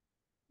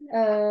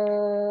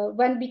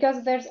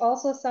because there's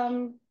also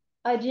some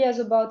ideas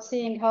about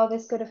seeing how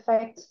this could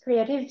affect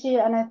creativity,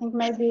 and I think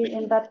maybe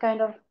in that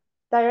kind of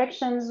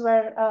directions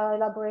where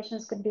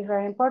elaborations could be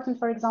very important.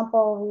 For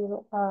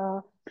example,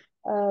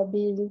 will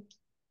be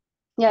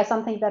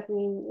something that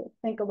we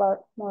think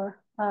about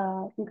more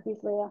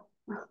concretely. Yeah.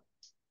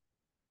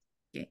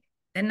 Okay.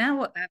 And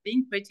now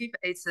being creative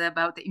is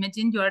about,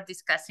 imagine you are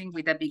discussing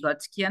with a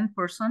Vygotskian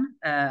person,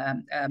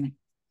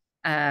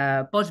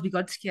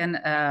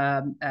 post-Vygotskian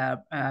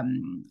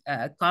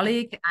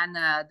colleague, and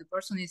the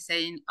person is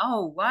saying,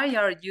 oh, why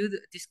are you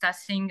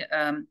discussing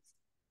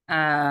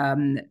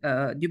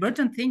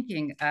divergent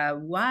thinking?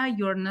 Why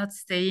you're not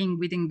staying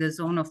within the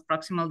zone of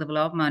proximal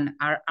development?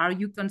 Are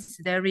you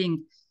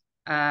considering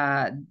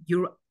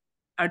your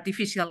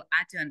artificial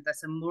agent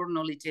as a more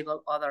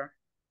knowledgeable other?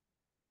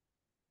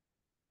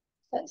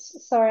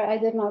 Sorry, I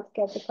did not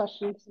get the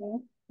question.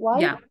 Why?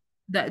 Yeah,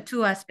 the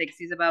two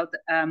aspects is about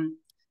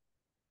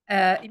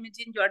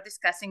imagine you are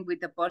discussing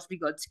with a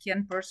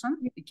post-Vygotskian person,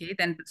 okay,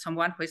 then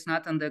someone who is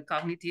not on the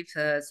cognitive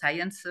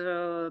science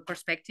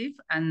perspective,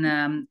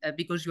 and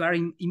because you are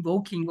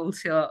invoking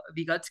also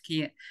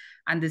Vygotsky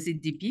and the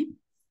ZDP.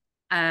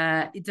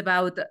 It's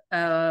about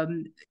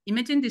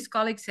imagine this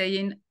colleague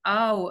saying,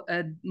 oh,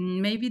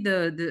 maybe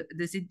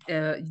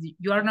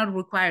you are not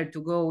required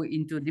to go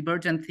into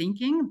divergent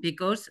thinking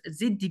because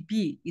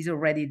ZDP is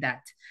already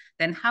that.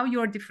 Then how you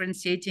are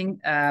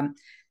differentiating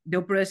the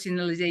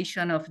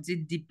operationalization of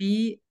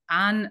ZDP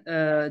and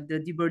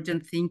the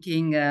divergent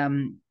thinking,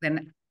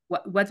 then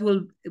what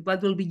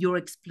will be your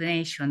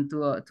explanation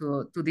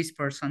to this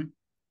person?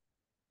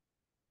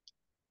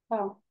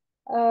 Oh.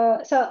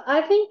 So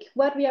I think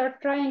what we are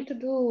trying to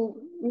do,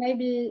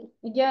 maybe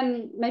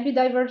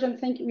divergent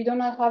thinking, we do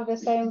not have the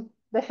same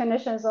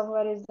definitions of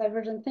what is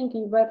divergent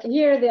thinking, but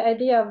here the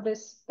idea of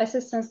this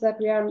assistance that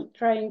we are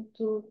trying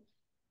to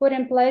put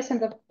in place in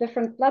the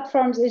different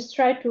platforms is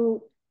try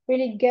to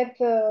really get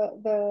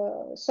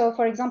so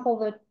for example,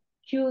 the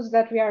cues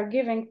that we are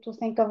giving to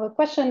think of a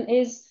question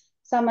is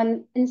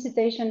some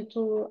incitation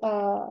to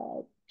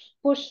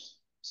push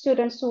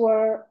students who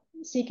are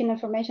seeking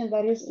information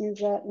that is in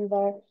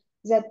their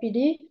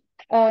ZPD,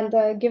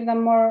 and give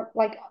them more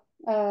like,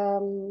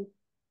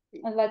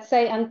 let's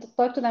say, and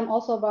talk to them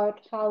also about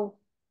how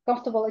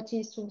comfortable it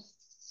is to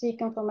seek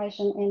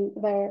information in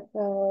their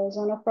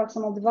zone of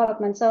proximal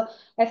development. So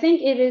I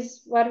think it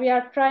is what we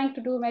are trying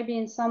to do maybe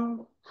in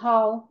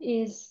somehow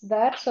is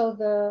that. So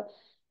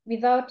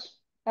without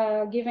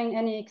giving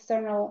any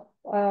external,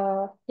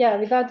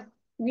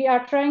 we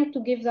are trying to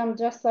give them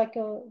just like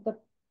the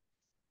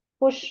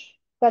push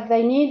that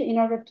they need in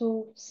order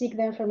to seek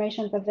the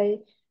information that they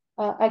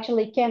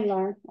actually can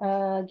learn,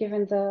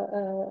 given the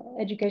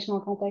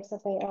educational context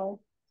that they are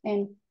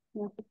in.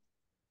 Yeah.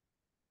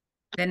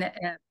 Then,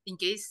 in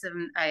case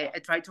I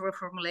try to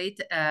reformulate,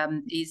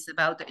 is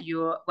about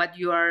what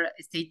you are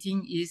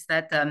stating is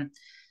that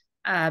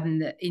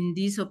in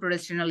this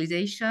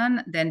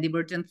operationalization, then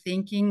divergent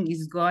thinking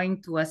is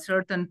going to a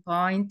certain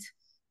point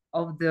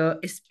of the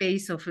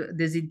space of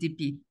the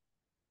ZDP.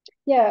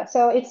 Yeah,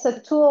 so it's a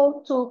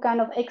tool to kind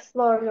of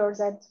explore your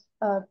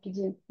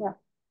ZPD. Yeah.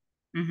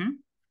 Mm-hmm.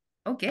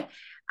 Okay,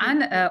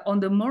 and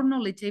on the more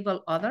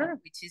knowledgeable other,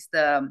 which is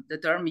the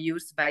term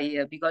used by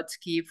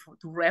Vygotsky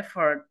to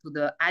refer to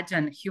the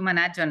agent, human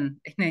agent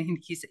in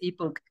his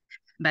epoch,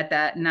 but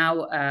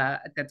now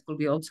that could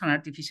be also an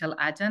artificial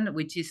agent,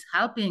 which is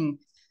helping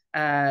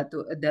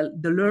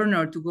the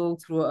learner to go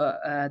through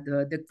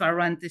the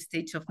current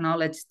stage of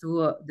knowledge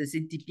to the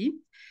ZDP.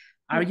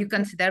 Are you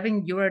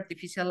considering your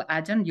artificial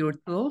agent, your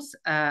tools,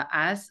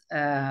 as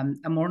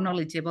a more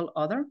knowledgeable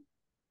other?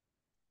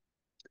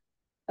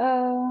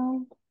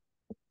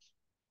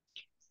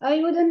 I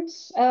wouldn't.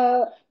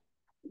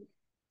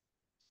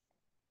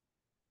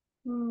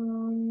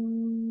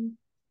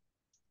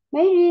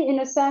 Maybe in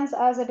a sense,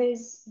 as it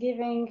is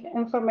giving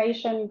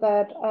information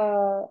that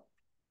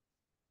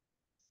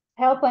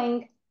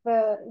helping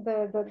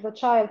the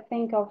child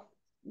think of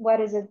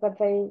what is it that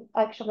they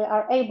actually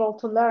are able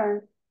to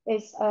learn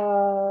is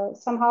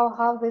somehow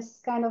have this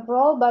kind of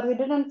role, but we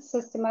didn't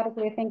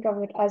systematically think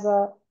of it as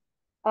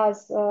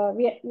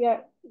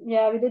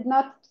we did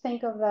not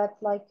think of that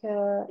like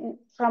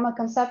from a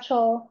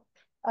conceptual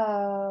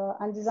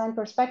and design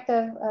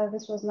perspective.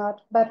 This was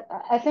not, but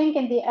I think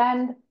in the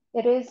end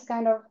it is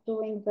kind of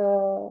doing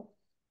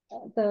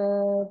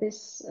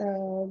this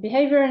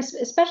behavior,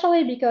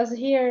 especially because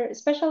here,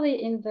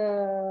 especially in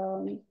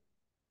the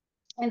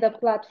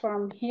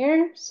platform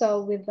here.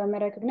 So with the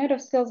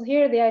metacognitive skills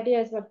here, the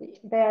idea is that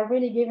they are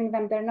really giving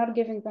them, they're not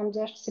giving them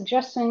just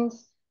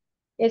suggestions.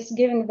 It's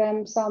giving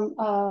them some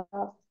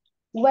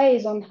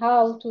ways on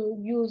how to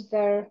use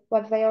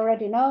what they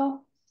already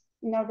know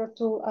in order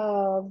to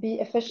be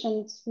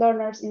efficient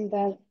learners in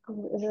the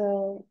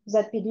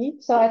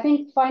ZPD. So I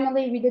think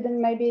finally we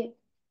didn't maybe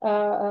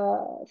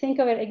think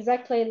of it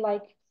exactly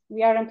like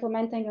we are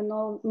implementing a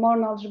more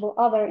knowledgeable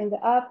other in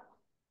the app,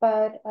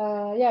 but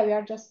yeah, we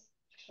are just,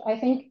 I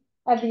think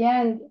at the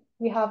end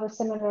we have a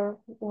similar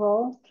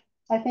role.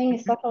 I think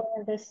especially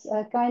in this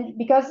kind,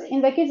 because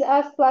in the Kids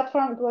Ask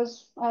platform, it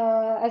was,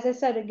 as I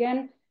said,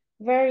 again,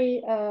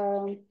 very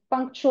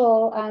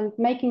punctual and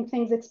making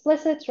things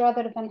explicit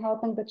rather than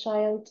helping the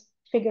child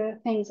figure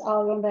things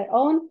out on their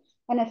own.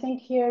 And I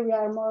think here we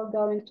are more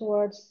going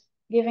towards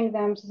giving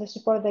them the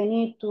support they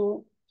need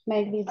to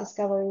make these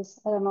discoveries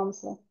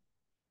autonomously.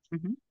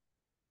 Mm-hmm.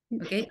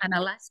 Okay, and a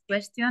last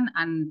question,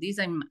 and this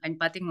I'm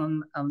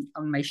patting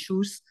on my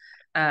shoes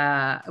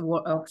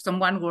of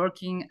someone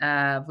working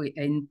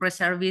in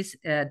pre-service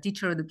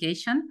teacher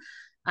education.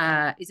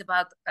 Is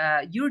about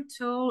your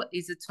tool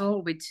is a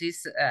tool which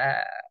is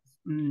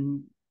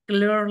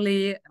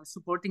clearly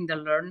supporting the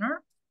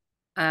learner.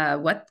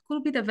 What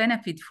could be the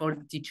benefit for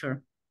the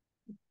teacher?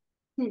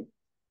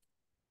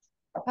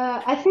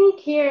 I think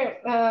here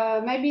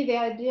maybe the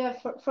idea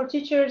for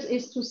teachers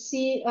is to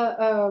see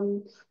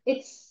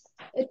it's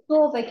a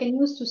tool they can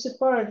use to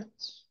support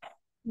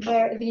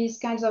these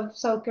kinds of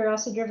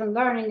curiosity-driven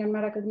learning and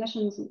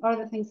metacognitions and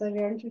other things that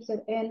they're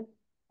interested in.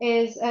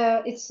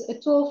 It's a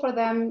tool for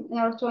them in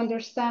order to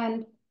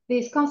understand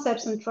these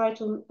concepts and try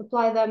to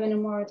apply them in a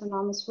more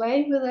autonomous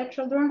way with their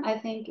children. I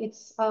think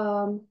it's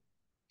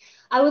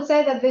I would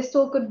say that this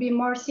tool could be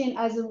more seen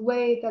as a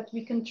way that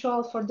we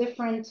control for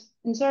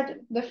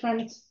insert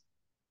different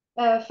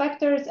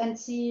factors and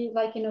see,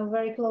 like in a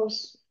very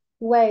close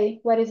way,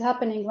 what is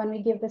happening when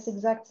we give this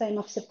exact same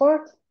of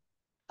support.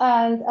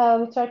 And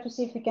we try to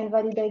see if we can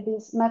validate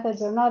these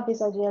methods or not,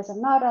 these ideas or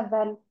not, and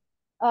then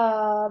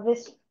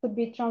this could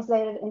be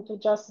translated into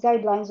just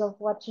guidelines of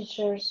what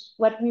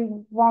we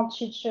want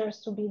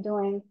teachers to be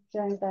doing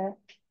during their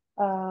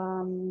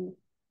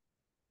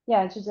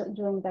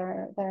during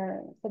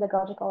their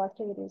pedagogical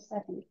activities, I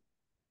think.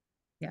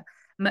 Yeah,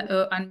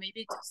 and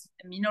maybe just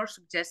a minor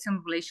suggestion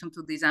in relation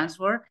to this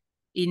answer.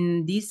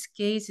 In this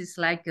case, it's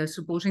like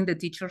supposing the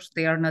teachers,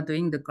 they are not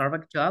doing the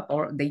correct job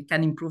or they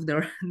can improve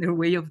their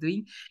way of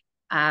doing.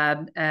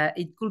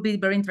 It could be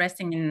very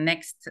interesting in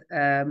next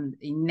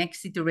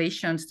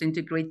iterations to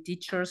integrate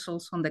teachers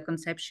also on the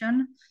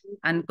conception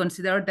and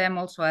consider them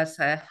also as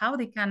how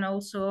they can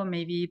also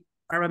maybe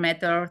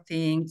parameter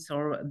things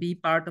or be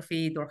part of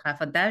it or have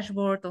a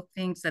dashboard of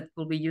things that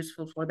could be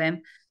useful for them.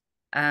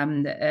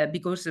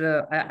 Because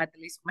at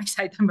least on my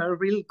side,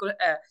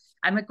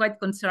 I'm quite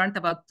concerned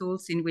about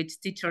tools in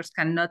which teachers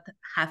cannot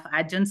have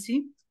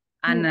agency,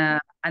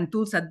 and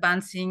tools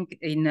advancing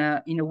in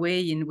a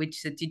way in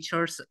which the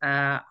teachers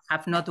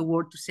have not a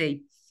word to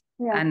say.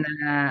 Yeah.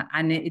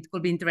 And it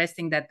could be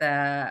interesting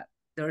that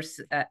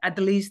there's at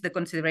least the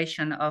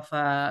consideration of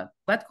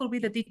what could be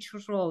the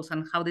teacher's roles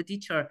and how the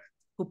teacher,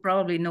 who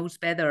probably knows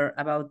better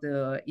about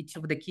each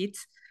of the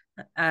kids,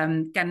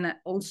 can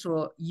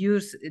also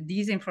use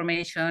this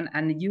information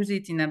and use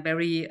it in a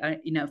very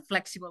in a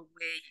flexible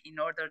way, in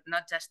order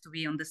not just to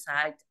be on the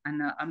side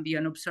and be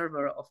an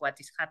observer of what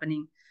is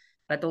happening,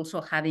 but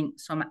also having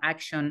some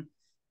action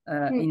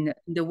in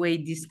the way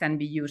this can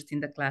be used in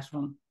the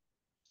classroom.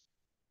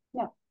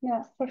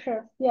 Yeah, for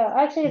sure. Yeah,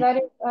 actually that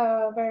is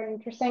very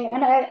interesting.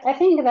 And I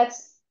think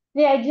that's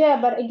the idea,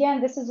 but again,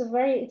 this is a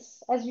very,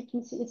 it's, as you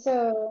can see,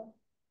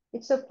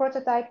 it's a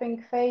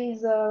prototyping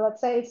phase.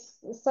 Let's say it's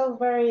still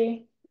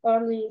very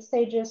early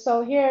stages.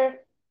 So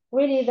here,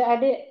 really the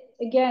idea,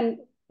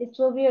 again, it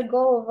will be a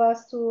goal of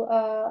us to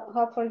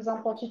help, for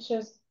example,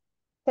 teachers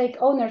take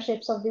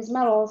ownerships of these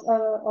models,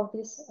 of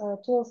these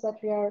tools that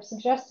we are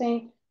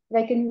suggesting.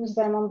 They can use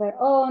them on their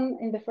own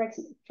in the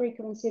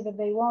frequency that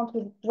they want.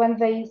 When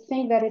they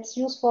think that it's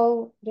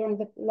useful during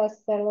their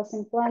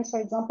lesson plans,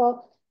 for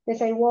example, they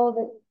say,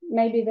 well,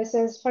 maybe this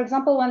is, for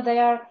example, when they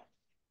are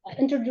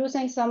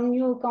introducing some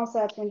new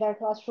concept in their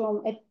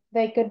classroom,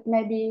 they could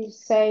maybe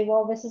say,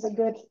 well, this is a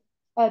good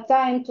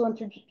time to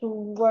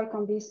work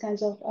on these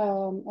kinds of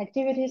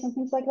activities and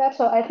things like that.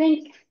 So I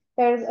think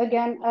there's,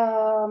 again,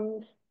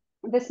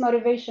 this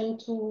motivation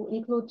to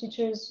include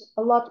teachers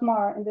a lot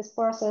more in this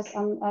process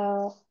and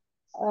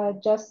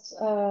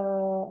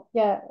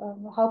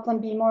help them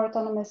be more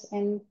autonomous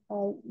in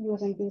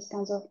using these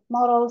kinds of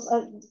models,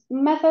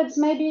 methods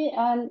maybe,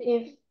 and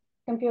if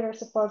computer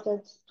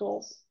supported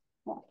tools.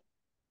 Yeah.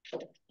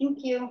 Thank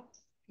you.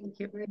 Thank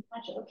you very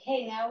much.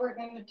 Okay, now we're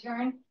going to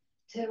turn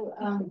to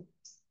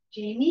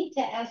Jamie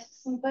to ask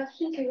some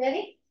questions. You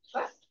ready?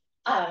 Sure.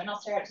 And I'll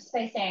start just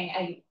by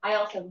saying I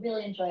also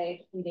really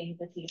enjoyed reading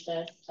the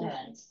thesis,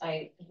 and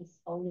it was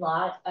a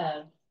lot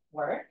of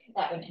work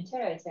that went into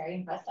it. I was very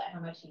impressed at how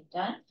much you've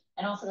done,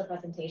 and also the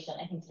presentation.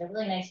 I think did a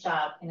really nice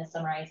job kind of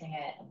summarizing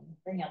it and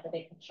bringing out the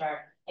big picture.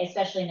 I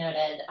especially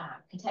noted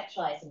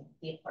contextualizing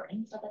the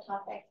importance of the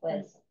topic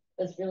was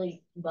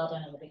really well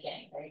done in the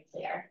beginning, very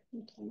clear.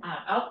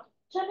 I'll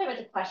jump in with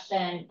a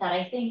question that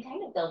I think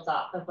kind of builds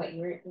off of what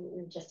you were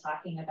just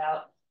talking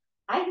about.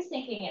 I was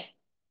thinking it,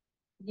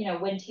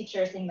 when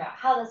teachers think about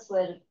how this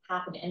would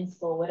happen in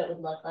school, what it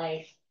would look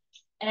like.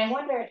 And I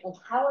wondered, like,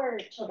 how are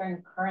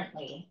children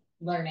currently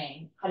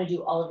learning how to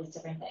do all of these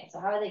different things? So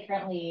how are they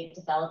currently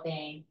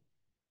developing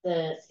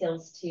the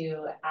skills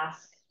to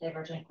ask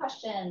divergent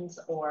questions,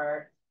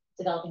 or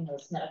developing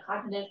those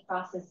metacognitive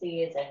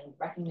processes and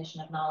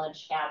recognition of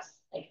knowledge gaps?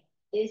 Like,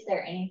 is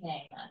there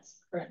anything that's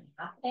currently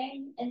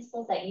happening in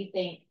schools that you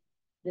think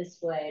this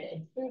would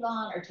improve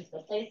on or take the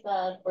place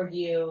of? Or do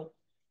you,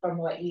 from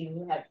what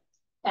you have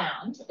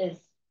found, is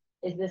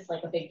this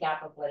like a big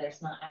gap of where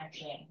there's not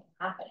actually anything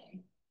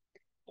happening?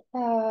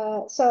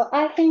 So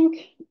I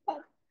think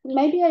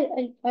maybe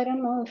I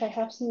don't know if I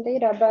have some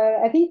data,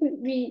 but I think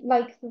we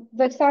like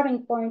the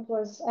starting point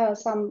was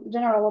some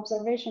general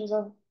observations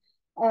of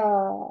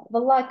the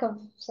lack of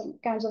some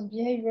kinds of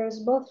behaviors,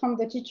 both from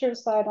the teacher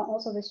side and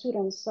also the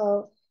students.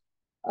 So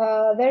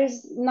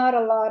there's not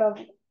a lot of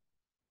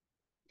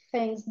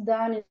things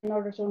done in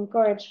order to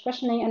encourage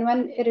questioning. And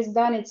when it is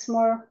done, it's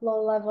more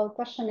low-level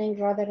questioning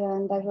rather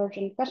than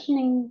divergent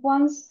questioning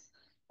ones.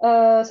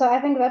 So I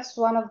think that's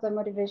one of the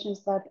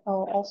motivations that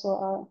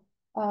also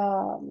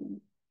are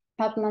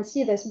helping us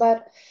see this.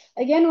 But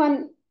again,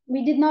 when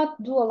we did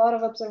not do a lot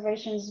of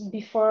observations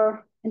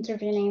before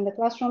intervening in the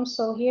classroom,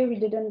 so here we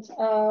didn't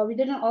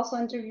also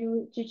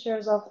interview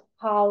teachers of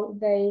how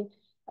they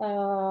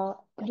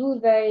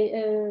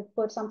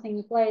put something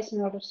in place in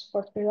order to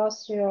support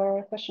curiosity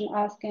or question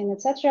asking,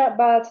 etc.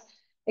 But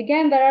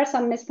again, there are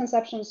some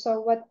misconceptions.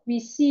 So what we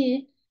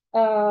see,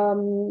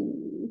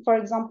 for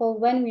example,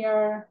 when we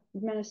are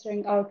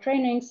administering our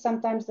trainings,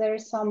 sometimes there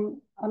is some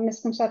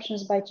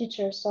misconceptions by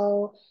teachers.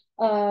 So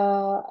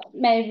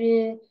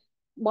maybe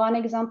one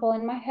example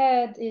in my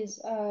head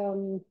is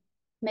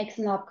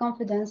mixing up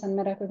confidence and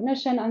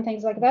metacognition and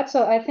things like that.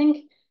 So I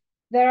think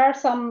there are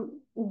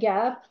some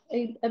gap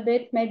a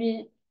bit,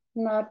 maybe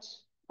not,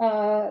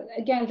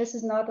 again, this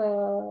is not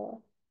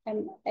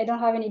I don't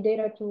have any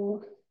data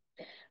to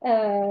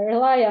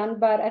rely on,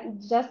 but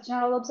just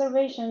general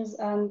observations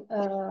and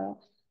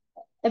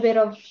a bit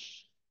of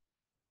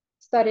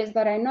studies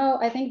that I know.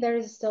 I think there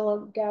is still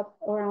a gap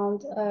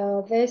around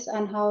this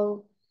and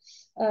how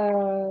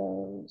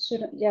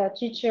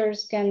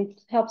teachers can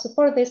help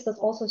support this, but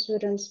also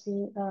students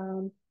be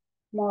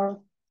more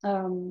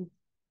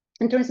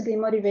intrinsically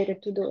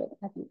motivated to do it,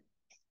 I think.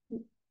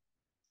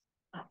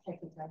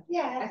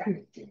 Yeah.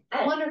 Okay.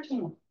 One or two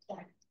more.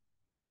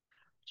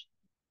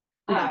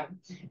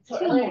 So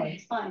Two more,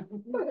 it's fine.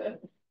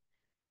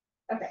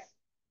 Okay.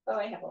 Oh,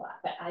 I have a lot,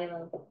 but I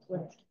will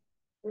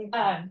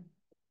limit.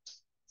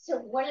 So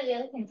one of the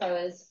other things I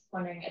was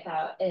wondering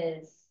about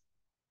is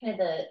kind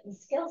of the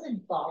skills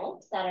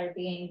involved that are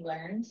being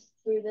learned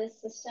through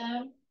this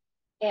system,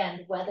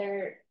 and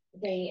whether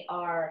they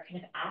are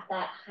kind of at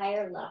that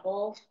higher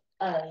level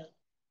of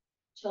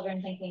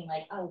children thinking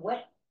like, oh,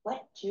 what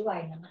what do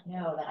I not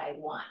know that I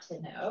want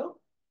to know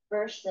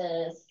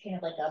versus kind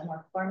of like a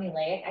more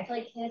formulaic. I feel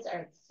like kids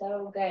are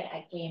so good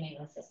at gaming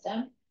the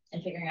system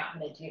and figuring out how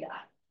to do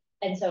that.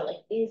 And so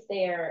like, is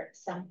there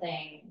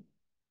something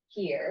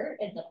here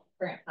in the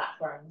current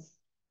platforms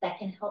that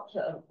can help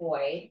to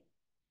avoid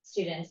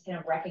students kind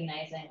of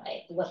recognizing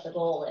like what the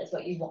goal is,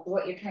 what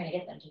you're trying to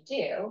get them to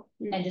do,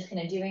 and just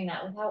kind of doing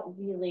that without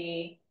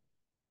really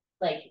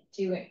like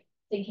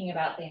thinking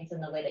about things in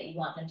the way that you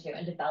want them to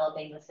and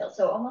developing the skills.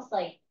 So almost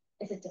like,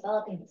 is it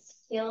developing the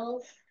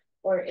skills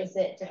or is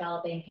it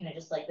developing kind of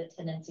just like the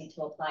tendency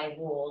to apply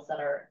rules that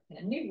are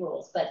kind of new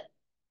rules, but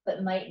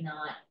might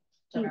not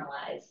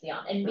generalize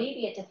beyond? And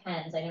maybe it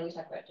depends. I know we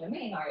talked about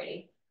domain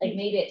already. Like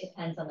maybe it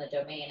depends on the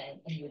domain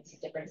and you would see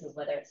differences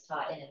whether it's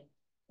taught in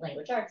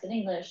language arts in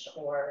English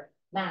or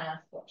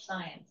math or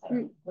science. I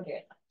don't know. What are your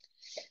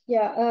thoughts?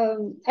 Yeah,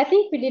 I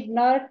think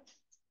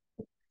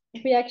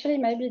we actually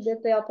maybe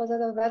did the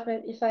opposite of that,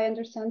 if I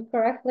understand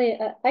correctly.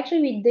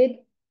 Actually, we did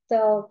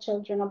tell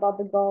children about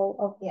the goal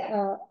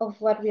of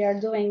what we are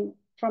doing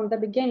from the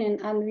beginning,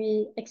 and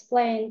we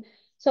explain.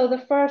 So the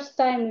first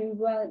session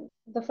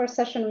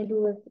we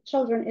do with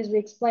children is we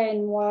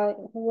explain who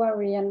are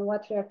we and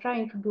what we are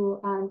trying to do,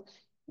 and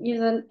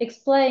even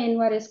explain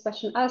what is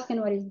question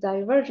asking, what is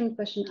divergent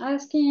question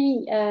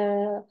asking,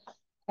 and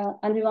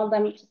we want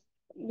them.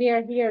 We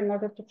are here in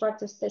order to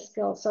practice this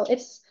skill. So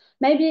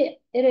maybe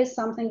it is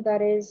something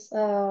that is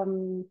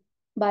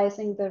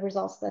biasing the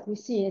results that we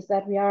see, is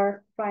that we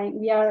are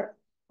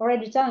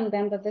already telling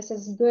them that this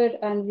is good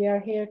and we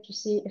are here to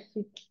see if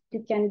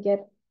you can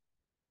get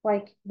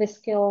like this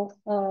skill,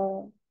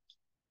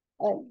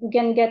 you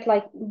can get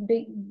like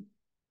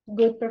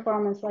good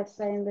performance, let's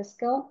say, in this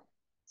skill.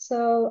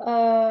 So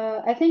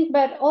I think,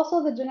 but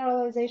also the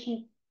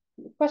generalization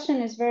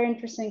question is very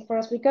interesting for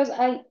us because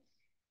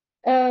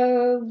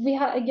we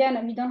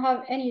don't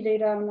have any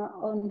data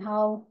on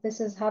how this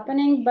is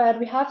happening, but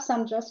we have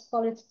some just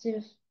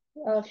qualitative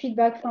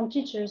feedback from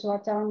teachers who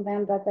are telling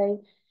them that they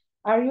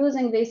are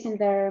using this in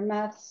their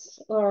maths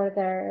or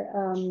their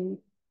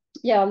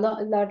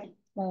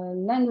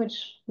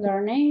language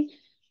learning,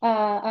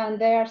 and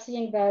they are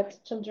seeing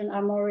that children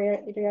are more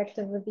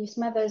reactive with these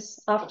methods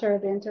after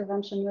the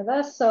intervention with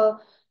us. So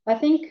I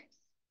think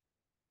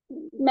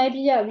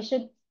maybe we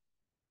should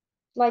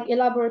like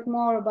elaborate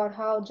more about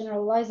how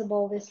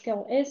generalizable this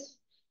skill is.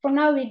 For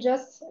now,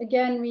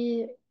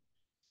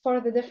 for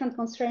the different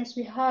constraints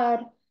we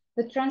had,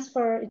 the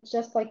transfer, it's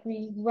just like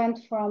we went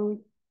from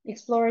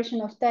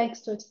exploration of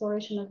text to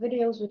exploration of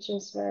videos, which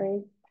is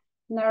very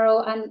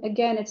narrow. And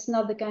again, it's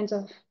not the kinds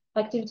of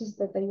activities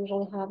that they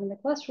usually have in the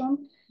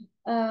classroom.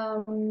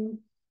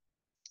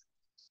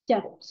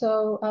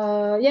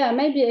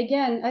 Maybe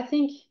again, I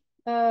think,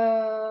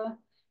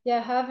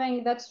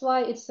 that's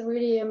why it's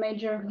really a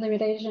major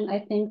limitation. I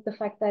think the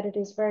fact that it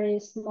is very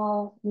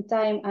small in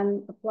time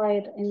and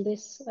applied in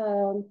this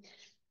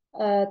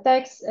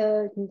text,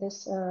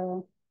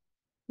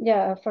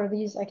 for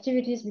these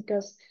activities,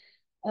 because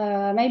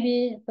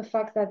maybe the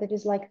fact that it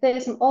is like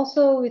this, and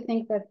also we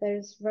think that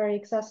there's very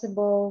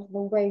accessible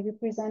the way we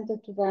present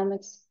it to them,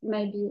 it's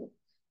maybe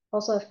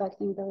also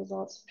affecting the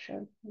results for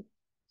sure.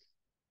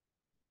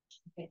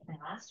 Okay, my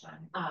last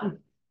one.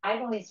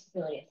 I'm always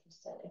really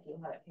interested, if you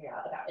haven't figured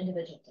out, about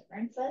individual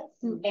differences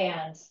and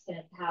kind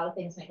of how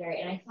things might vary.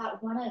 And I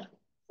thought one of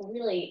the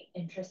really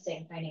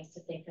interesting findings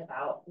to think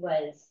about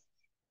was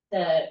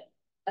the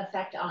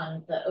effect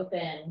on the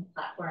open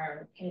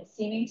platform kind of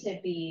seeming to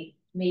be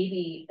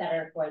maybe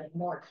better for the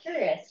more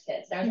curious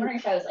kids. And I was wondering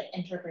if I was like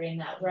interpreting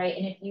that right.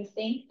 And if you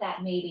think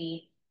that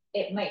maybe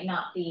it might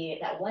not be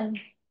that one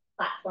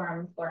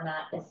platform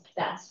format is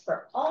best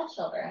for all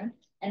children.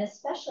 And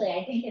especially,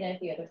 I think in a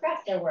few of the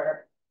press, there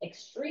were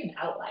extreme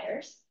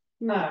outliers.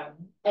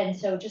 And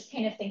so just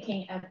kind of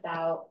thinking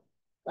about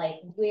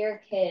like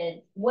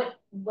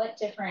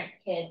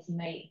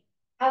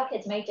how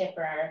kids might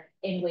differ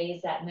in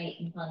ways that might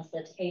influence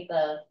the type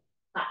of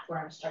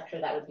platform structure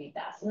that would be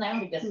best. And I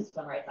don't think this is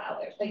one right for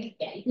outliers, but you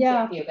can see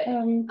a few, but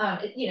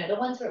the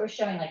ones where we're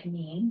showing like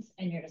means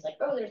and you're just like,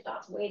 oh, there's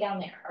dots way down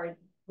there, or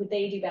would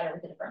they do better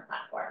with a different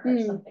platform or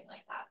something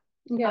like that?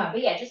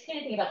 But just kind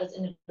of think about those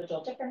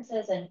individual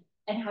differences and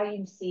how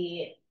you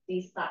see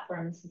these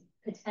platforms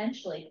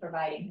potentially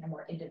providing kind of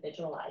more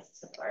individualized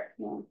support.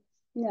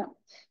 Yeah,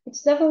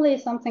 it's definitely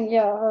something,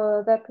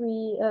 that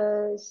we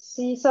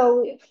see.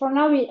 So for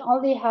now, we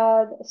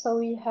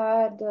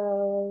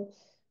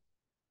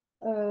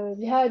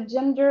had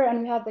gender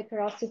and we had the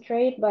curiosity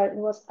trait, but it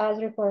was as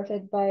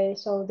reported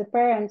the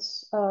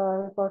parents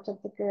reported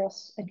the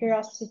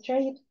curiosity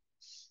trait.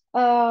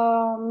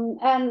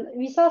 And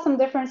we saw some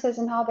differences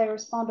in how they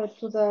responded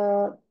to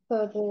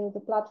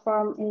the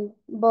platform in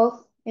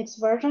both its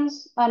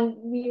versions. And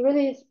we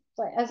really,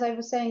 as I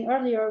was saying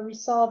earlier, we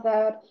saw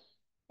that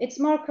it's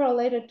more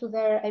correlated to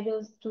their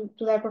ability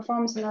to their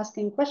performance in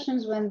asking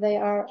questions when they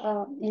are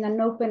in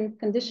an open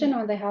condition,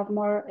 when they have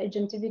more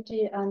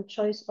agentivity and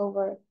choice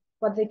over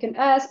what they can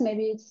ask.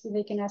 Maybe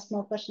they can ask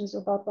more questions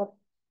about what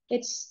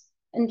it's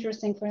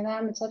interesting for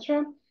them,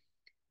 etc.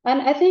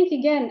 And I think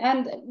again,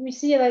 and we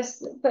see it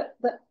as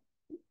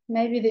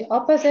maybe the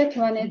opposite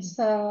when it's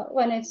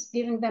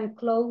giving them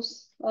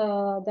close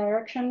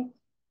direction.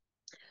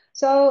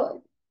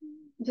 So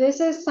this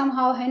is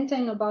somehow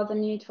hinting about the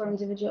need for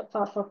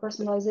for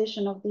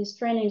personalization of these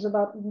trainings,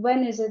 about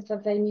when is it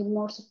that they need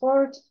more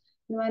support,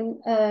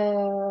 when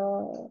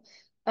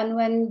and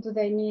when do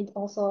they need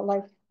also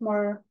like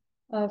more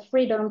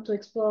freedom to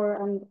explore.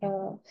 And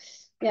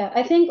yeah,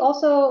 I think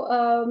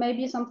also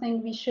maybe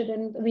something we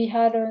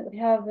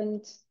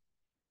haven't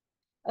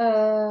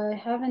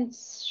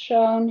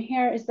shown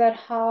here is that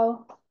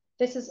how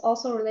this is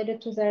also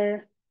related to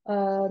their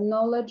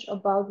knowledge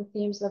about the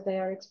themes that they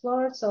are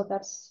explored. So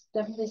that's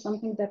definitely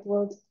something that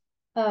would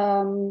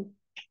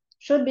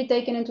should be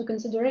taken into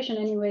consideration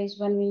anyways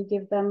when we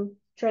give them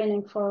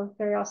training for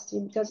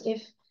curiosity. Because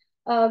if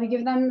we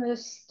give them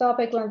this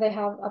topic when they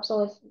have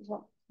absolutely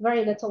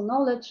very little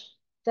knowledge,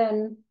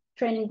 then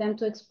training them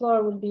to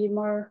explore would be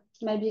more,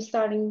 maybe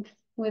starting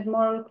with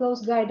more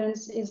close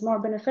guidance is more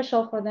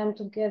beneficial for them,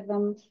 to get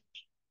them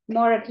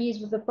more at ease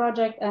with the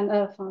project and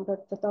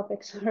the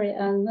topic, sorry,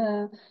 and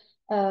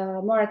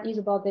more at ease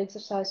about the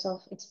exercise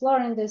of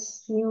exploring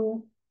this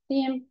new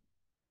theme.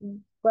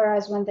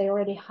 Whereas when they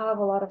already have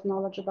a lot of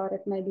knowledge about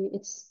it, maybe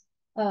it's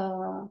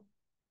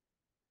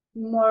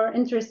more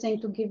interesting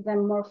to give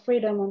them more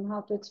freedom on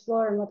how to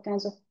explore and what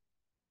kinds of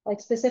like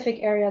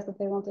specific areas that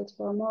they want to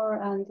explore more,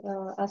 and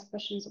ask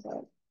questions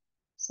about it.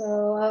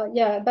 So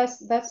yeah,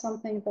 that's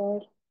something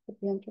that would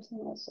be interesting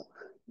also.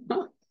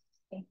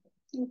 Thank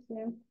Thank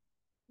you.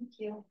 Thank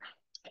you.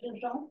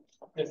 Jean?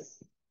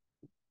 Yes.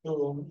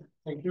 So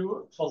thank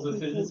you for the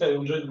thesis. I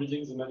enjoyed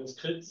reading the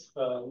manuscript.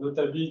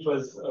 Notably, it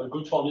was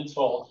good for me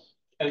for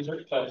it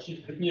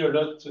helped me a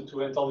lot to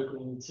enter the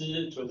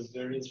community. It was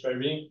very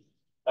inspiring.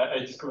 I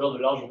discovered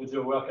a large body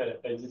of work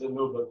I didn't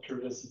know about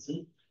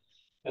curiosity.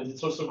 And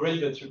it's also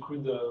great that you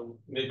could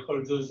make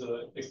all those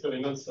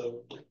experiments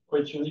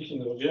quite unique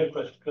in a real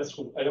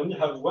classroom. I only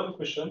have one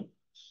question.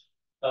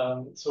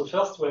 So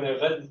first, when I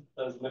read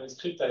the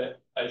manuscript, I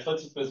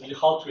thought it must be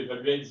hard to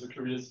evaluate the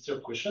curiosity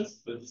of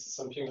questions, but this is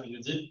something that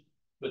you did.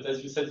 But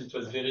as you said, it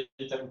was very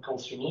time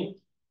consuming.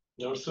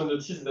 I also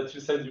noticed that you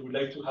said you would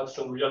like to have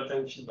some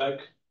real-time feedback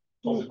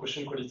for the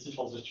question quality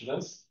for the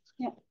students.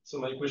 Yeah. So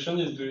my question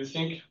is, do you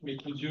think we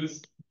could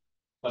use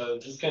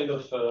this kind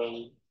of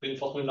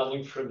reinforcement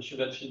learning from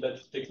feedback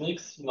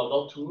techniques in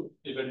order to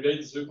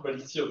evaluate the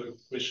quality of a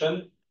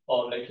question,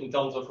 or like in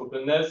terms of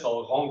openness,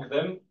 or rank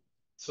them,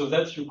 so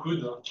that you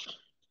could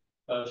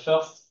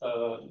first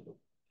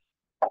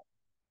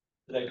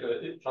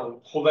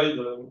provide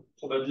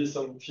probably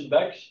some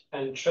feedback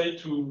and try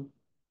to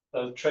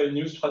try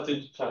new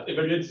strategy,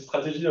 evaluate the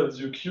strategy of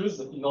the cues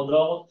in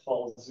order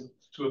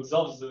to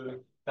observe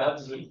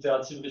perhaps the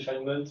iterative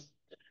refinement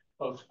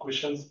of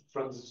questions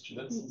from the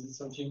students. Is this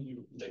something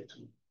you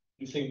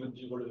think would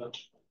be relevant?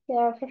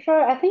 Yeah, for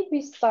sure. I think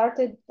we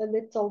started a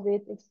little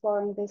bit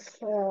exploring this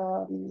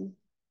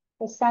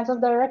kinds of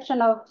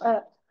direction of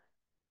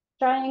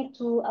trying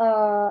to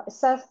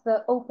assess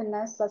the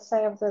openness, let's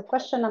say, of the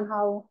question, and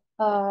how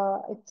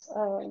it's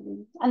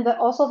and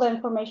also the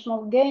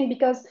informational gain.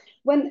 Because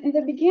when in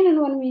the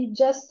beginning, when we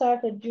just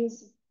started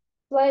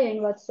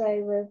playing, let's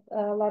say, with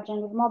large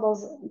language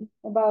models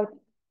about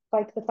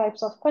like the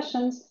types of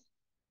questions,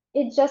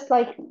 it just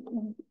like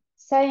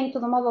saying to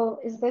the model,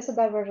 is this a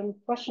divergent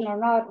question or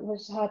not,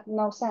 which had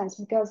no sense,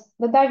 because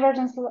the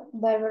divergence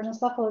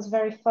level is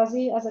very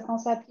fuzzy as a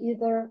concept.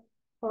 Either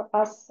for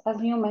us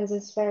as humans,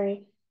 it's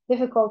very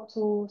difficult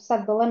to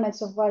set the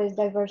limits of what is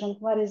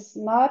divergent, what is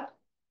not,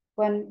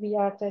 when we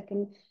are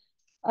talking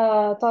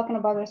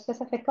about a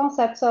specific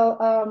concept. So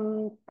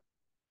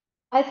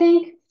I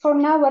think for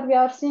now what we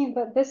are seeing,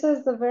 but this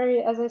is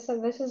as I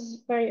said, this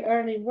is very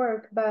early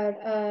work, but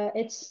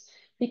it's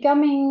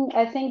becoming,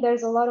 I think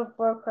there's a lot of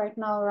work right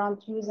now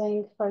around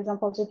using, for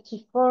example,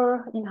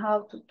 GPT-4 in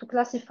how to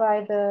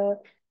classify the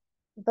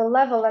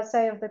level, let's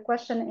say, of the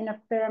question in a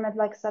pyramid,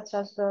 like such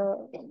as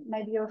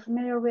maybe you're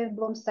familiar with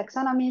Bloom's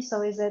taxonomy.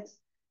 So is it,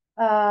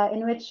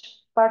 in which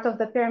part of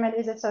the pyramid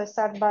is it? So it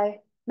starts by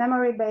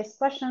memory-based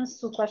questions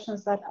to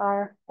questions that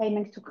are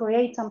aiming to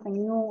create something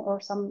new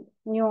or some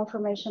new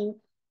information.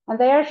 And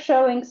they are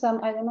showing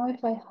some, I don't know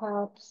if I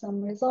have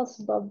some results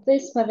about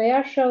this, but they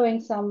are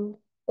showing some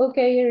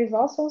okay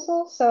results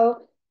also.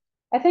 So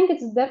I think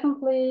it's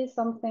definitely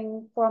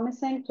something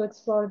promising to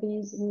explore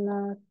these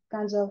in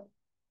kinds of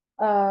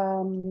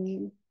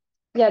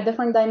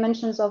different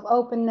dimensions of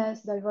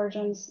openness,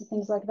 divergence,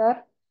 things like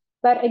that.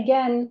 But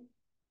again,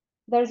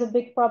 there's a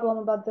big problem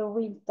about the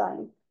read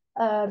time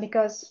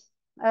because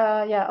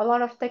a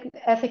lot of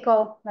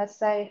ethical, let's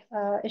say,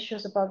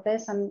 issues about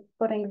this, and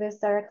putting this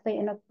directly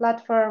in a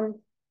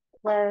platform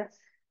where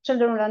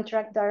children will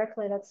interact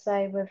directly, let's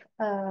say, with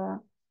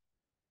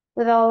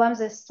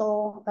LLMs is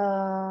still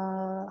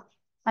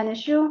an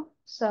issue.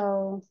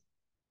 So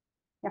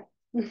yeah.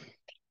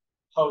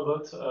 How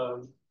about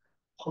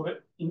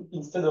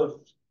instead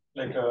of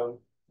like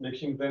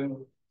making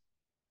them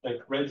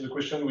like read the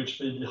question,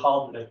 which may be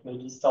hard, like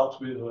maybe start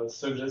with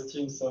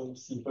suggesting some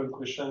simple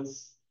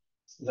questions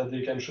that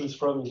they can choose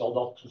from in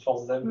order to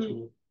force them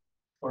to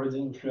already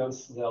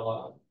influence their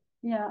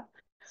yeah.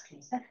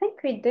 skills. I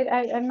think we did.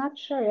 I'm not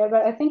sure, yeah,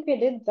 but I think we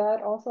did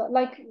that also.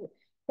 Like,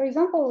 for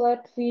example,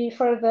 what we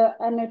for the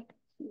I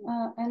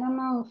don't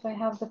know if I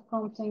have the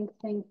prompting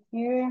thing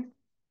here.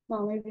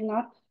 No, maybe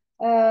not.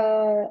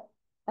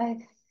 I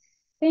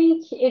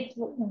think it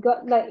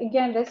got like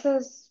again. This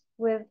is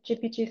with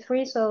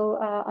GPT-3, so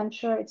I'm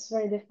sure it's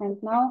very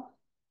different now.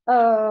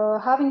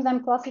 Having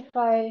them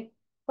classify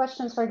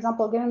questions, for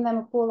example, giving them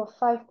a pool of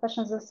 5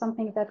 questions is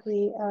something that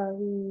we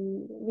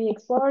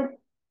explored.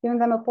 Giving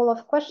them a pool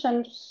of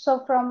questions.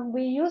 So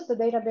we use the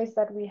database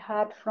that we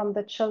had from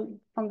the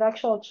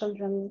actual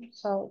children.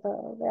 So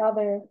the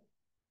other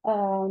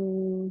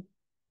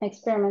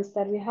experiments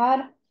that we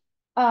had,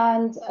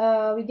 and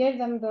we gave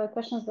them the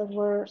questions that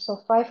were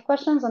 5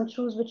 questions and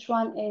choose which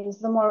one is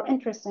the more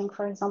interesting,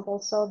 for example.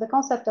 So the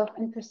concept of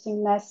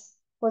interestingness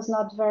was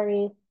not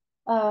very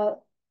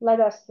led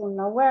us to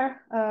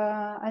nowhere.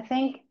 I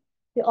think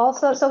we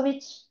also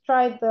we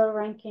tried the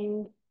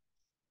ranking.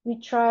 We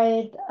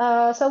tried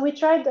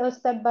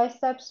step by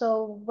step.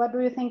 So what do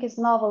you think is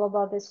novel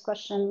about this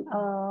question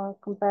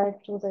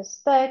compared to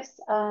this text?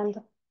 And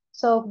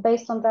so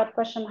based on that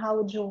question, how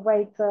would you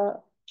rate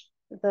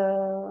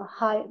the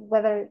high,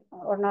 whether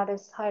or not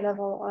it's high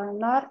level or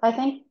not? I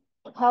think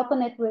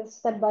helping it with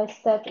step by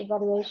step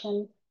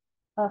evaluation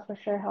for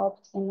sure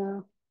helped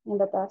in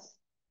the test.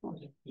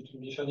 Okay. It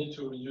will be funny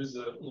to use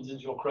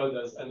indeed your crowd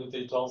as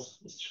annotators.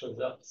 Show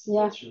that, so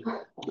Yeah. that you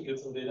get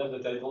some data,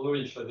 but I don't know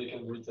if they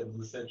can do it at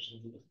this age,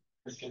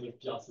 this kind of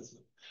peer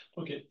assessment.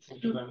 Okay,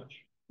 thank you very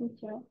much.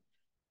 Thank you.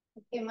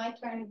 Okay, my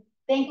turn.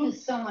 Thank you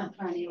so much,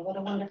 Rania. What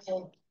a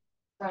wonderful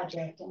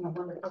project and a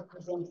wonderful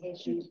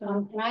presentation.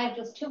 And I have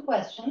just 2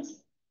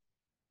 questions.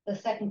 The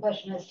second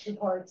question has 2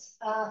 parts.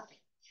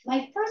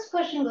 My first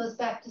question goes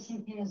back to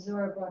something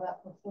Azura brought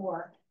up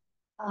before.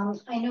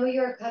 I know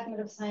you're a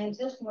cognitive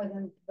scientist more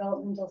than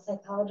developmental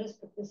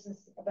psychologist, but this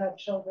is about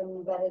children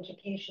and about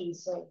education.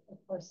 So of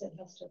course it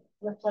has to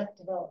reflect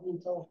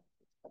developmental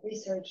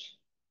research.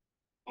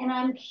 And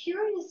I'm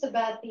curious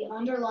about the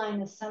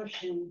underlying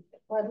assumption,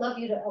 or I'd love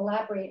you to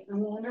elaborate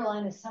on the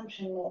underlying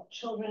assumption that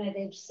children at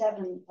age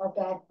 7 are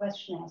bad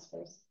question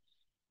askers.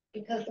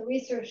 Because the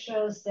research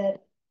shows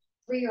that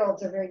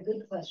 3-year-olds are very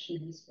good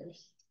question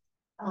askers.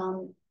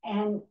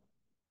 And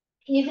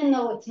even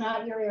though it's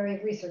not your area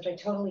of research, I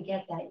totally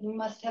get that. You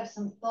must have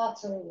some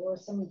thoughts or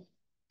some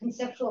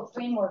conceptual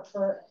framework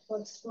for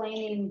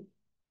explaining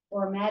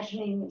or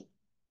imagining,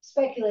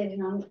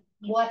 speculating on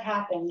what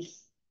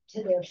happens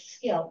to their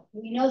skill.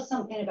 We know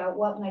something about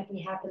what might be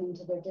happening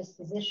to their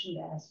disposition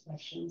to ask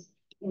questions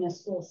in a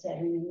school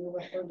setting, and you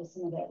referred to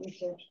some of that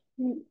research.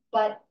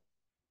 But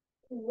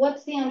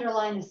what's the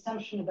underlying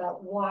assumption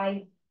about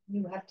why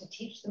you have to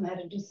teach them how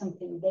to do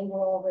something they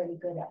were already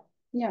good at?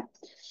 Yeah.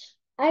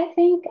 I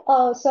think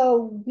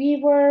so we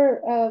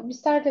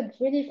started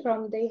really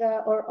from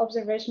data or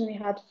observation we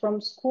had from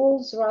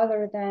schools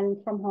rather than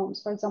from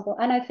homes, for example.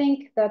 And I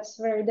think that's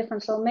very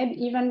different. So maybe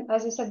even,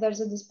 as you said, there's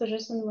a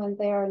disposition when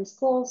they are in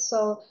school.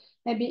 So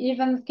maybe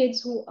even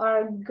kids who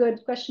are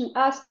good question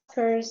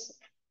askers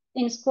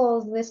in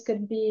schools, this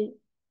could be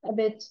a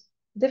bit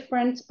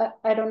different.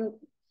 I don't.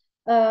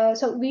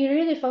 So we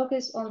really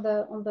focus on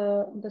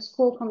the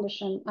school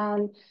condition,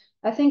 and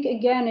I think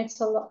again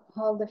it's a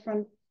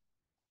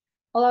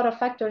lot of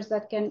factors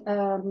that can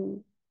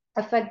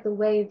affect the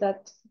way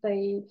that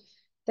they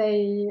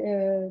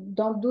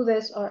don't do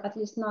this, or at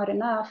least not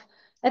enough.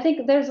 I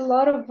think there's a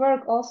lot of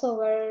work also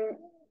where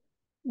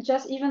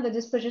just even the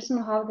disposition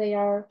of how they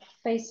are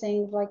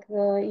facing, like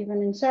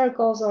even in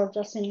circles or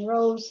just in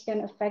rows,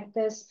 can affect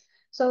this.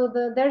 So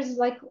there's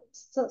like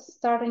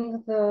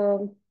starting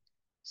the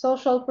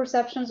social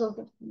perceptions of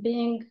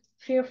being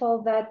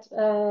fearful that,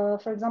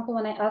 for example,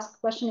 when I ask a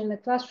question in the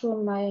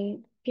classroom, my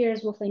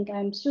peers will think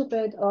I'm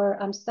stupid or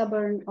I'm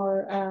stubborn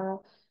or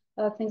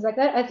things like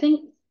that. I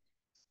think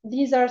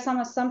these are some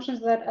assumptions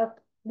that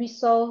we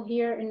saw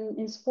here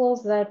in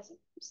schools that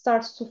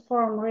starts to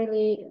form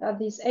really at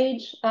this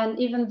age. And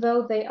even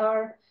though they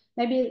are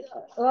maybe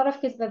a lot of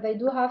kids that they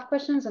do have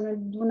questions and we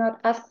do not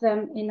ask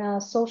them in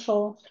a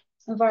social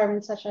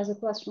environment such as a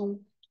classroom.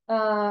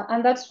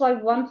 And that's why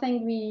one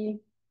thing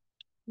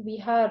we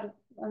had,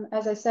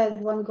 as I said,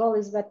 one goal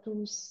is that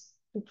to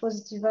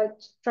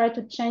try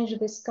to change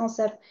this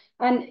concept.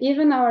 And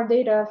even our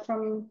data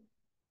from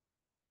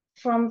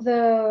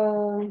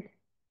the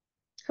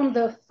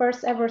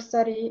first ever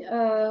study,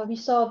 we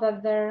saw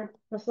that their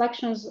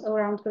reflections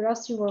around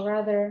curiosity were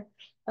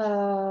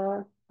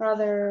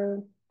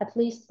rather at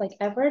least like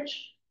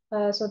average.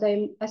 So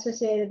they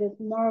associated it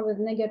more with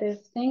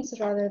negative things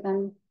rather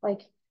than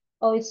like,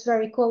 oh, it's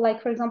very cool. Like,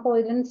 for example,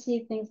 we didn't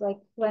see things like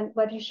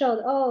what you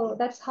showed, oh,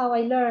 that's how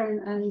I learn.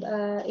 And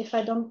if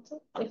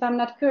I'm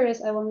not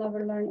curious, I will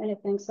never learn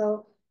anything.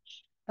 So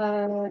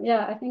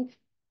yeah, I think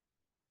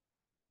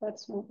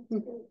that's one.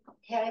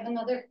 Okay, I have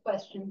another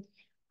question.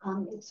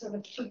 It's sort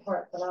of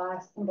 2-part, but I'll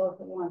ask them both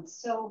at once.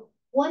 So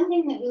one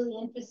thing that really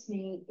interests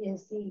me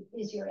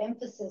is your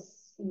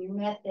emphasis in your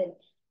method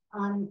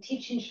on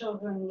teaching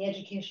children the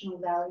educational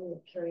value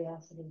of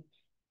curiosity.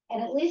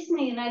 And at least in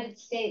the United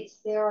States,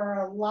 there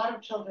are a lot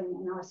of children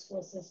in our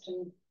school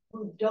system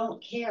who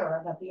don't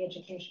care about the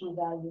educational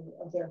value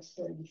of their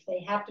experience.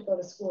 They have to go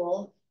to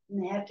school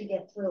and they have to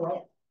get through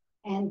it.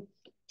 And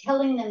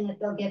telling them that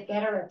they'll get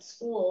better at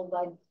school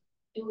by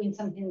doing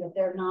something that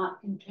they're not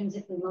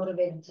intrinsically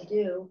motivated to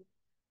do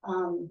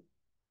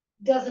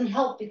doesn't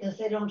help because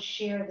they don't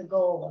share the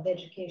goal of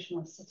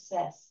educational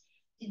success.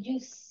 Did you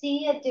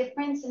see a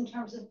difference in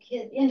terms of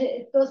kids? And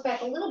it goes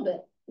back a little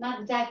bit, not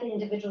exactly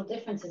individual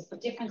differences,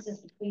 but differences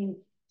between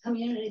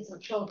communities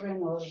of children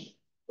or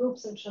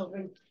groups of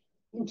children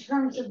in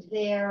terms of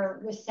their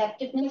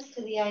receptiveness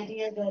to the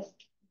idea that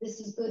this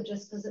is good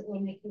just because it will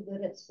make you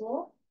good at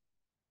school?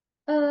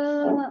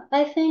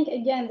 I think,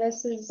 again,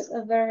 this is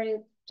a very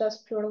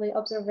just purely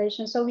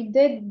observation. So we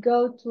did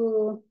go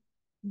to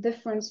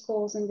different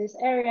schools in this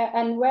area,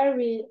 and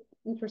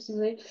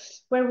interestingly,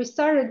 where we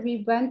started,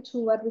 we went to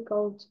what we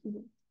called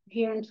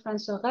here in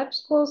France a rep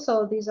school.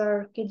 So these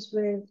are kids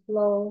with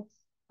low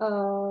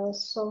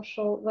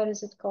social, what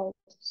is it called?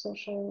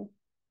 Social.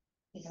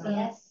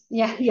 Yes.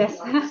 Yeah, yes.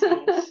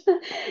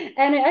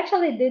 And I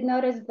actually did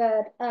notice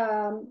that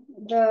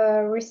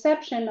the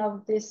reception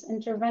of this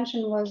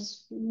intervention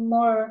was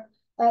more,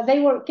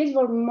 kids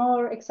were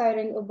more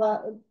excited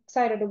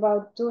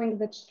about doing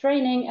the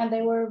training, and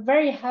they were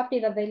very happy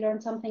that they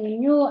learned something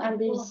new. And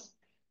these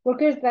were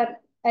kids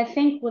that I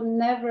think would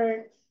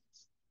never,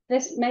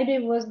 this maybe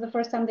was the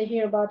first time they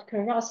hear about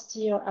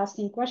curiosity or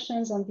asking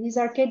questions. And these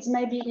are kids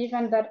maybe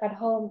even that at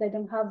home they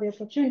don't have the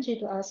opportunity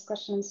to ask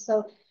questions.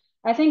 So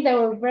I think they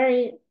were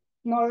very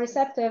more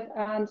receptive,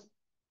 and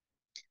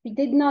we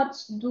did not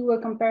do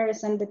a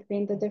comparison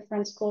between the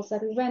different schools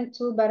that we went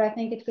to, but I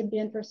think it could be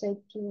interesting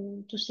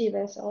to see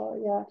this. Or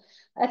yeah,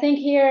 I think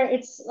here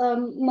it's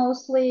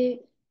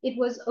mostly it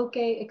was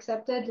okay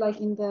accepted, like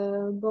in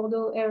the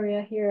Bordeaux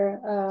area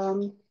here.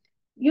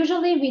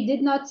 Usually we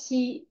did not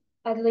see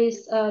at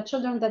least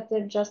children that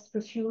they just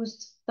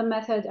refused the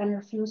method and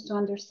refused to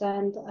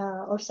understand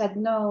or said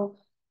no,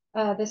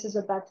 this is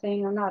a bad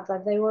thing or not,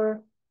 but they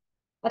were,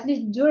 at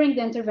least during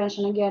the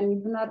intervention, again, we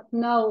do not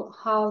know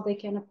how they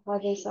can apply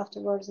this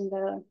afterwards in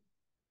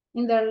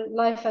their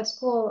life at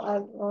school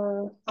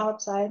or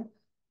outside.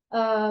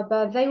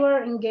 But they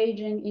were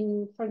engaging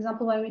in, for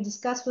example, when we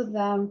discussed with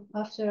them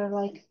after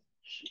like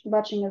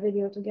watching a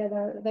video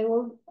together, they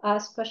will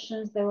ask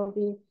questions. They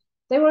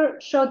were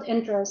showed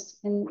interest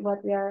in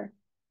what we are,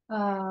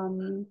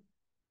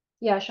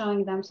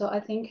 showing them. So I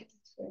think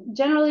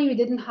generally we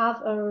didn't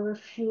have a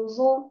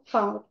refusal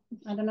found.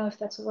 I don't know if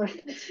that's a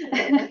word.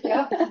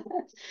 Yeah.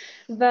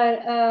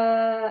 But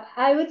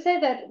I would say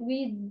that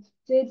we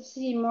did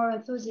see more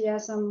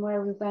enthusiasm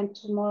where we went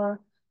to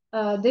more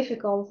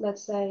difficult,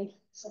 let's say,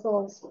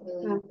 schools.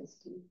 Really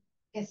interesting.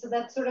 Okay, so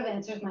that sort of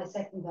answers my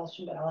second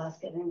question, but I'll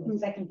ask it in the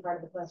second part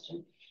of the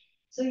question.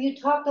 So you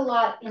talked a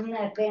lot in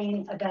that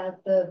vein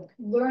about the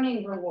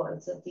learning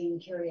rewards of being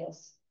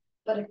curious.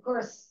 But of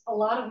course, a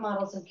lot of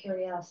models of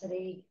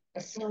curiosity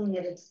assume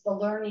that it's the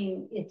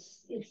learning,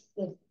 it's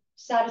the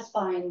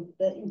satisfying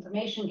the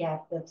information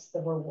gap that's the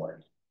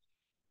reward.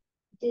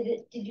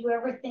 Did you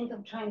ever think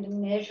of trying to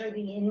measure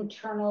the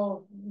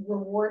internal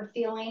reward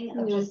feeling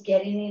of just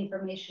getting the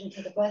information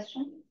to the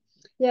question?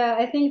 Yeah,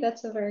 I think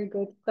that's a very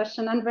good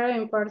question and very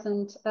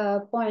important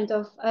point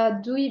of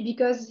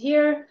because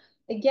here,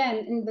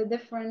 again, in the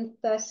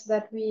different tests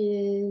that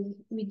we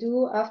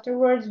do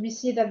afterwards, we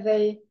see that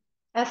they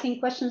asking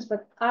questions,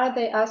 but are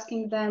they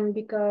asking them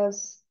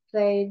because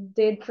they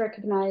did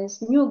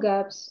recognize new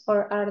gaps,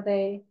 or are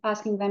they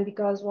asking them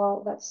because,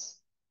 well, that's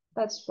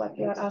what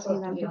we are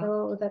asking them to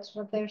do, that's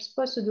what they're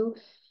supposed to do.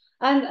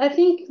 And I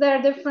think there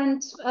are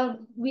different,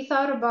 we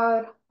thought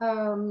about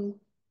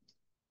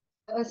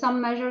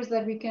some measures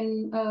that we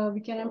can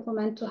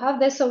implement to have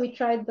this. So we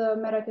tried the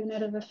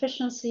metacognitive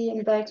efficiency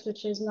index,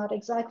 which is not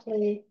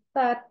exactly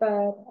that,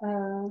 but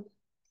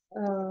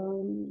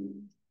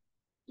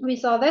we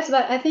saw this.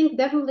 But I think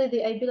definitely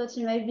the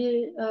ability,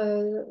 maybe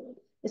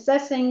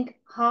assessing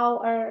how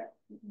are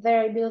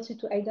their ability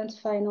to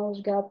identify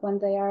knowledge gap when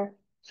they are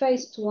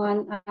faced to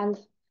one, and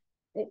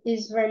it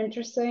is very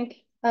interesting.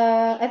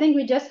 I think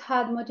we just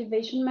had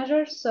motivation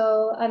measures.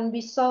 So, and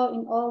we saw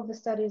in all the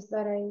studies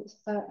that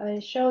I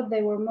showed,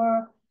 they were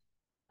more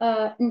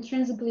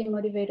intrinsically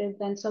motivated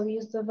than. So we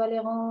used the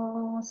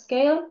Valéran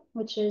scale,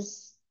 which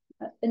is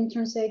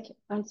intrinsic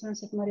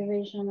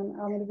motivation, and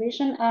our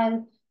motivation.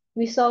 And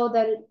we saw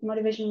that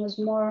motivation was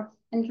more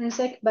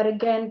intrinsic, but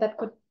again,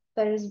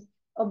 there is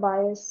a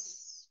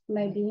bias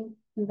maybe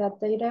in that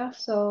data.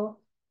 So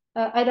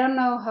I don't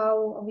know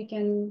how we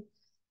can.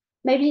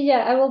 Maybe,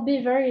 yeah, I will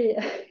be very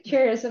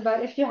curious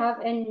about if you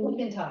have any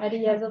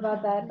ideas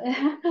about that.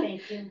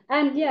 Thank you.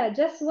 And yeah,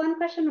 just one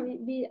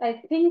question.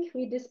 I think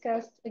we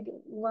discussed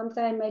one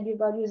time maybe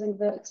about using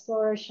the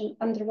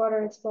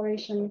underwater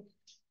exploration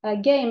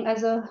game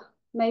as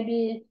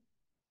maybe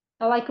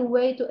like a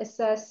way to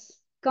assess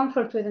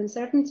comfort with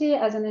uncertainty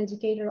as an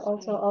indicator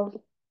also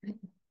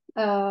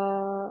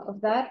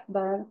of that.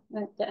 But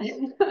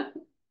yeah.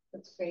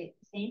 That's great.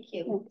 Thank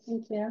you.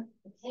 Thank you.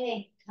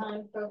 Okay,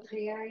 time for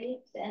priorities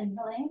and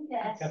Helene.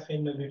 Yes.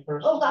 Catherine, maybe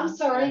first. Oh, I'm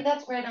sorry.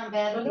 That's right. I'm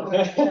bad.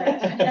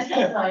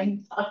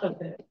 I'm part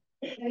of it.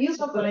 You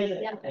go first.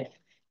 Yeah.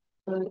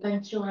 So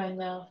thank you,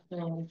 Rania,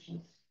 for this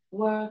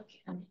work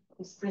and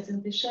this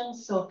presentation.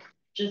 So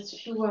just a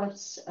few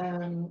words.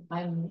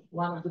 I'm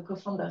one of the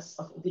co-founders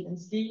of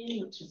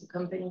EvidenceD, which is a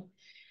company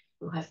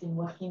who has been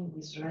working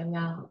with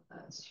Rania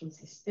through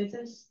this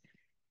thesis.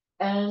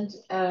 And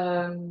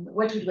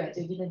what we do at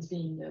EvidenceD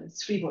in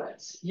 3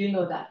 words. You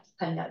know that,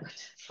 Rania, but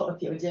for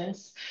the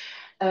audience.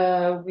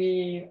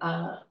 We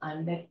are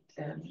an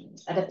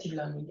adaptive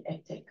learning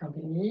edtech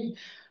company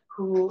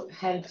who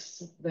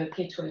helps the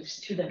K-12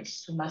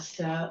 students to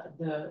master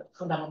the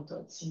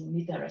fundamentals in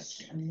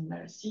literacy and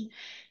numeracy,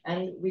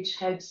 and which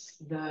helps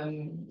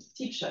the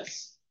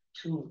teachers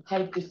to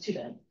help the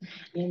student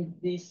in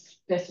this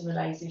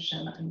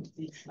personalization and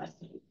this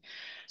mastery.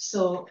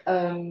 So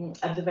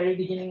at the very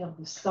beginning of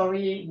the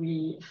story,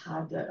 we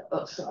had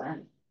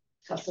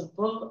first of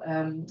all,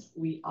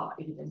 we are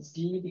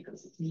evidence-based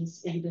because it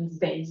means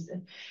evidence-based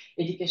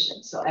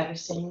education. So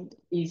everything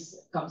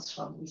comes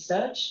from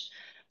research.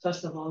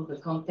 First of all,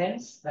 the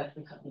contents that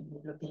we have been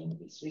developing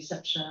with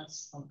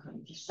researchers on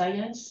cognitive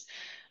science.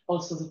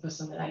 Also the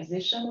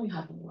personalization, we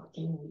have been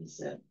working with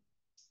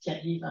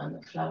Thierry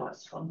and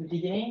Flowers from the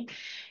beginning.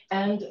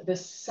 And the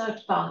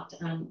third part,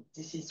 and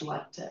this is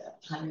what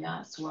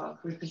Rania's work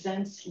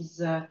represents,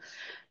 is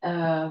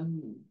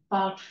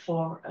part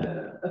for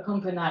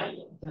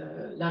accompany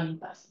the learning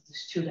path of the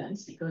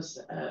students, because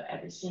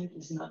everything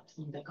is not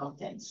in the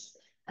contents.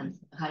 And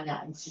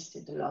Rania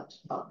insisted a lot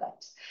about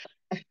that.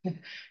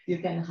 You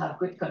can have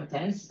good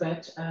contents,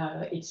 but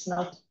it's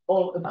not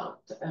all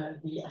about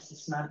the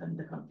assessment and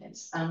the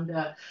contents. And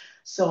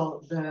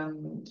so the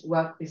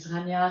work with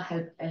Rania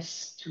helped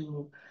us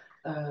to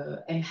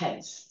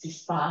enhance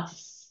this part.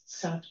 This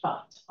third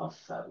part of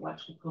what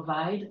we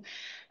provide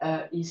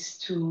is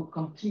to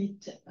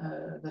complete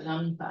the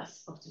learning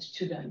path of the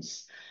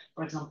students,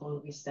 for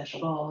example, with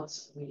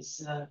dashboards,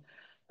 with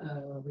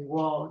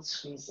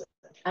rewards,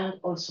 and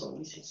also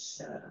with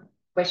this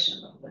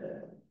question of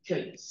the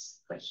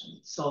curious question.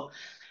 So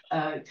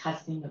it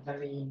has been a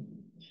very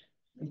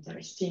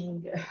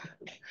interesting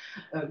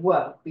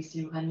work with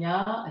you,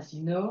 Rania, as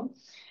you know.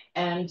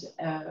 And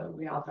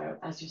we are very,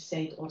 as you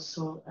said,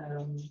 also,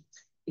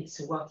 it's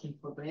a work in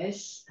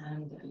progress.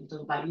 And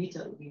little by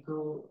little, we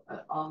go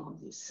on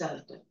the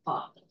third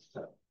part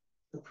of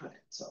the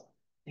project. So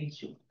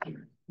thank you.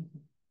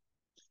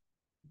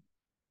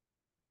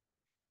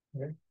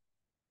 Okay.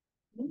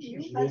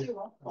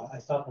 I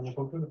start and you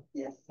conclude.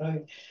 Yes.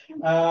 Right.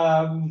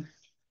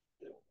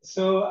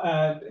 So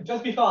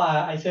just before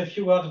I say a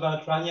few words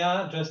about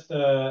Rania, just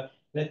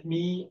let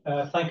me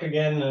thank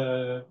again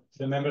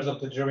the members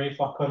of the jury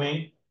for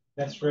coming.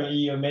 That's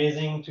really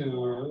amazing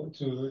to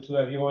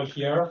have you all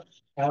here.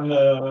 And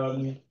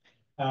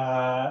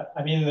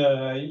I mean,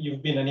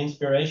 you've been an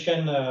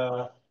inspiration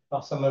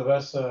for some of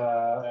us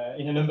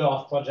in a number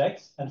of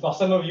projects, and for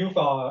some of you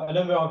for a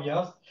number of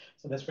years.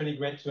 So that's really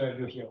great to have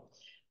you here.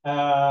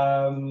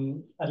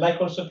 I'd like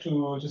also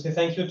to say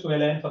thank you to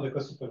Hélène for the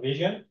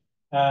co-supervision.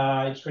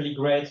 It's really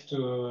great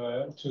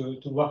to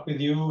work with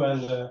you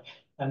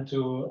and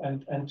to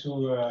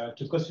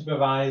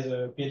co-supervise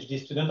a PhD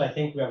student. I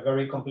think we have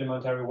very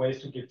complementary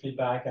ways to give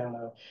feedback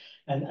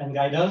and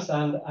guidance.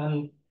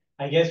 And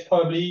I guess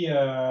probably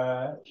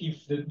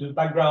if the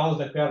backgrounds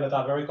that we have that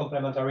are very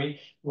complementary,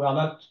 we are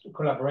not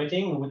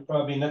collaborating, we would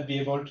probably not be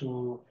able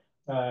to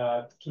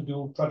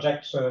do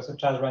projects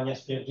such as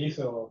Rania's PhD.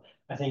 So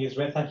I think it's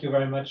great. Thank you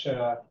very much,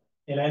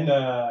 Hélène.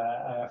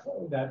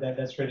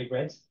 That's really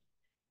great.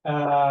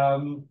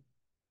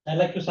 I'd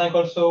like to thank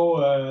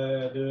also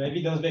the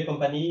evidence-based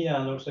company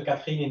and also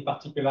Catherine in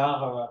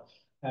particular,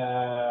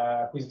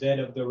 who is the head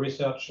of the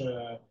research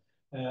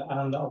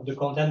and of the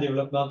content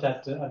development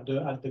at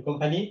the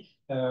company,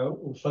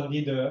 who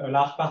funded a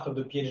large part of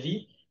the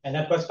PhD. And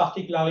that was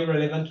particularly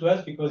relevant to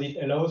us because it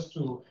allows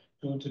to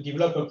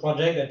develop a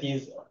project that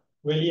is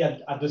really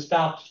at the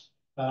start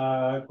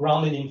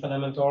grounded in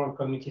fundamental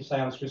cognitive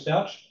science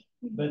research,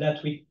 but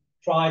that we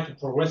try to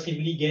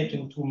progressively get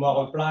into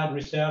more applied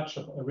research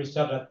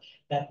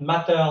that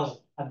matters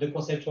at the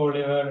conceptual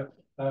level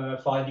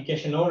for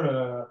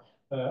educational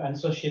and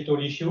societal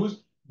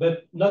issues,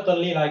 but not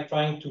only like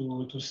trying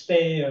to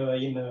stay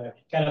in a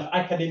kind of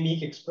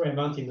academic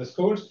experiment in the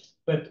schools,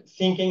 but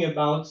thinking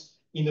about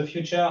in the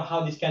future how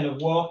this kind of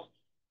work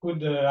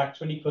could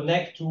actually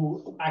connect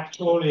to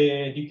actual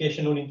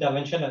educational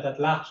intervention at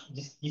large,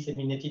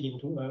 disseminated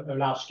into a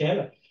large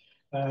scale.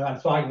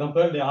 And for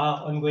example, there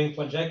are ongoing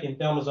projects in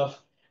terms of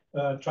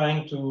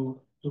trying to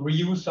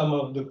reuse some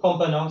of the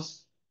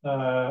components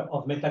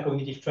of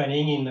metacognitive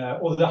training in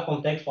other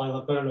contexts, for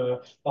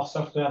example, for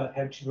software that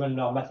help children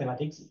learn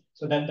mathematics.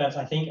 So that's,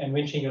 I think,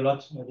 enriching a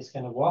lot this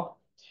kind of work.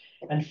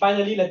 And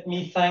finally, let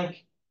me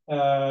thank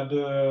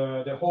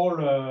the whole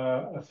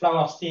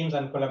Flowers teams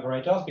and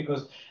collaborators,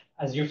 because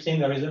as you've seen,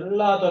 there is a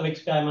lot of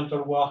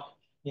experimental work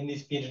in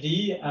this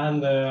PhD,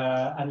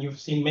 and you've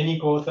seen many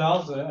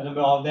co-authors. A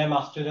number of them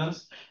are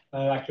students,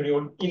 actually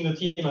all in the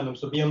team and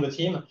also beyond the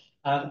team,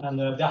 and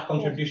their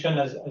contribution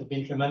has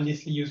been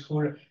tremendously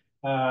useful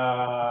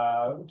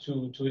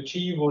to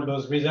achieve all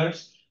those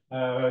results,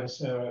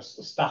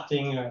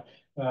 starting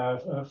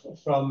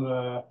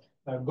from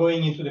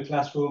going into the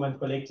classroom and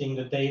collecting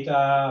the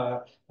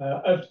data,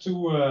 up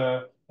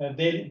to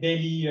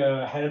daily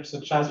help,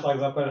 such as, for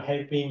example,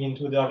 helping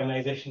into the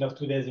organization of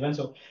today's event.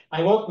 So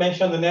I won't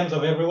mention the names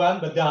of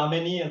everyone, but there are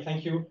many, and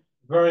thank you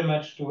very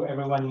much to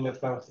everyone in the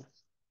class.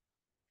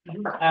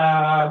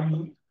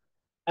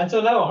 And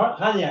so now,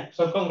 Rania,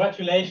 so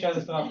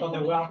congratulations for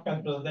the work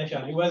and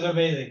presentation. It was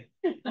amazing.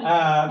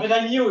 But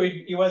I knew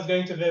it was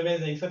going to be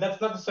amazing, so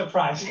that's not a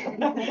surprise.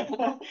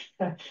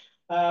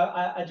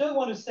 I just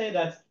want to say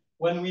that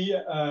when we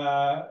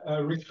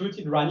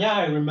recruited Rania,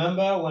 I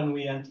remember when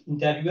we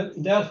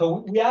interviewed her,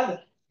 so we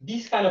had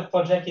this kind of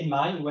project in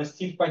mind. It was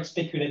still quite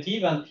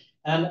speculative,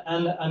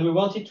 and we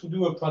wanted to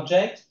do a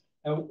project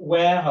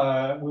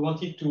where we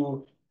wanted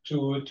to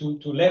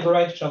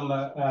leverage some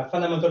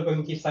fundamental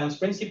cognitive science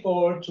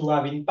principle to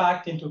have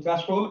impact into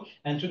classroom,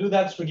 and to do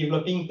that through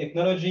developing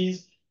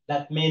technologies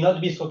that may not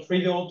be so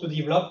trivial to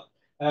develop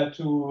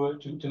to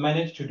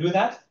manage to do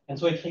that. And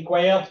so it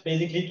required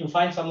basically to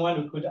find someone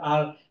who could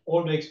have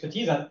all the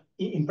expertise. And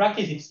in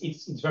practice,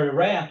 it's very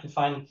rare to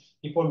find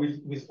people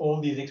with all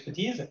these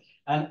expertise.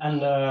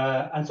 And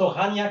so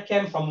Rania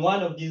came from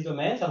one of these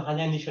domains. And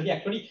Rania initially,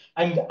 actually,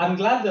 I'm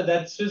glad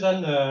that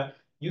Susan,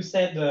 you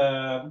said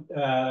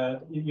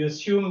you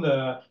assumed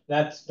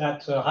that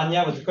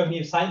Rania was a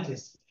cognitive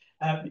scientist.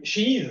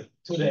 She is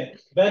today,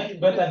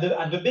 but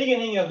at the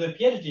beginning of the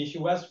PhD, she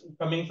was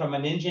coming from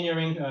an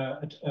engineering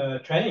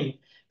training,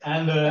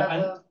 and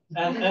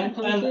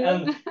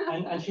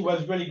she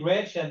was really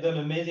great. She had done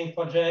an amazing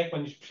project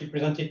when she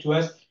presented to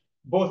us.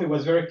 Both, it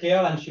was very clear,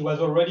 and she was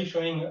already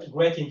showing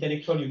great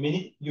intellectual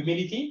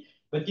humility.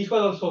 But this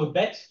was also a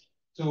bet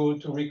to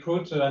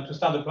recruit and to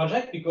start the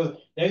project, because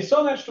there is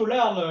so much to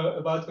learn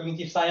about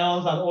cognitive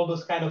science and all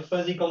those kind of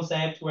fuzzy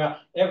concepts where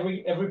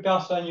every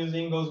person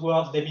using those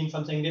words, they mean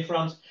something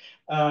different.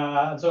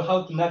 So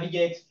how to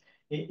navigate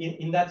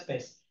in that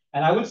space.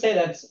 And I would say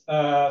that,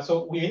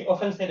 so we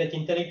often say that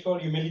intellectual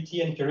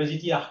humility and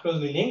curiosity are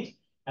closely linked.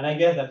 And I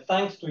guess that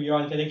thanks to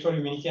your intellectual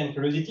humility and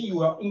curiosity,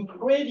 you are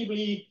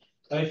incredibly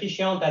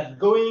efficient at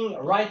going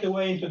right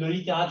away into the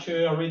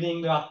literature,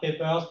 reading the art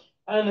papers,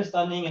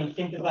 understanding and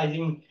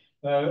synthesizing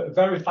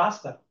very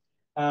fast, to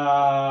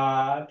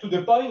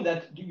the point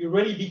that you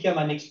really become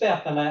an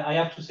expert. And I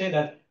have to say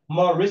that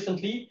more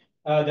recently,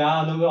 there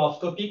are a number of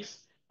topics,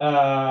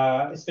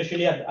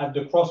 especially at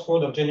the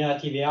crossroad of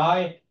generative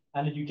AI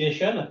and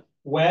education,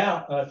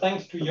 where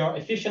thanks to your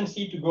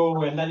efficiency to go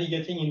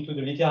navigating into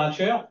the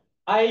literature,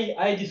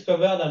 I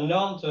discovered and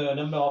learned a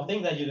number of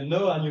things I didn't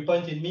know, and you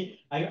pointed me.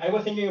 I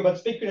was thinking about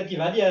speculative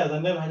ideas,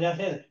 and then Rania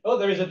says, "Oh,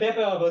 there is a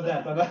paper about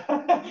that."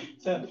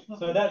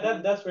 so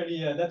that's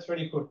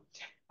really cool.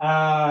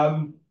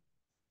 And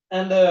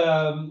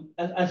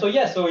so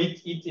yeah, so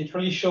it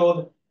really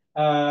showed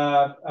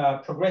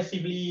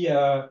progressively,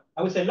 I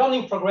would say,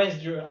 learning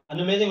progress, an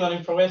amazing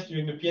learning progress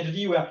during the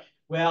PhD, where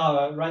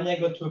Rania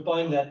got to a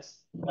point that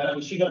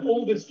she got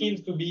all the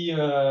skills to be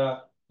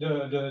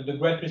the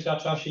great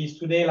researcher she is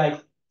today. Like,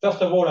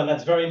 first of all, and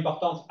that's very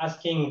important,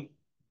 asking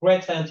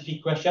great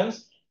scientific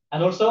questions,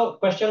 and also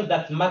questions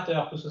that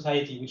matter to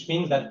society, which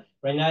means that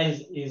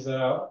Rania is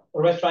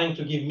always trying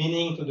to give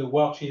meaning to the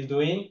work she's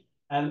doing,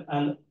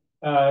 and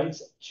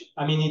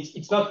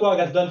it's not work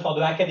that's done for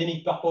the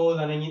academic purpose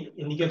and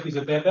indicate with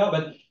a paper,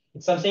 but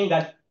it's something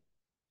that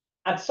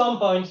at some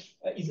point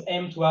is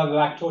aimed to have an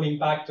actual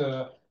impact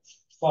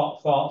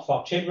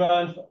for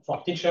children,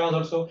 for teachers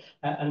also,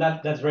 and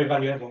that's very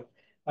valuable.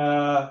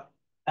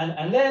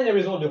 And then there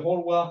is all the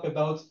whole work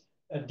about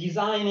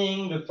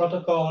designing the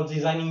protocols,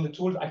 designing the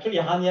tools. Actually,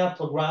 Rania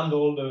programmed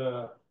all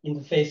the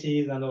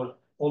interfaces and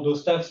all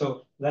those stuff.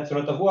 So that's a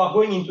lot of work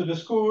going into the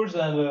schools,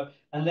 and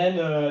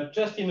then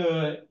just in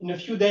a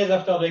few days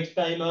after the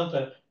experiment,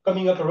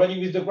 coming up already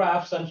with the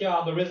graphs, and here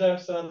are the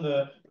results, and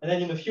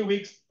then in a few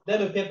weeks,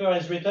 then a paper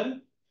is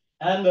written.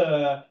 And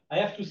I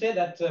have to say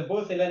that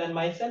both Hélène and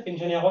myself, in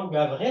general, we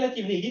have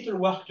relatively little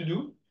work to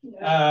do,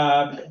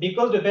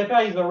 because the paper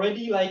is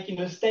already like in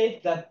a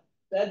state that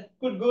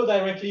could go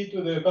directly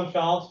to the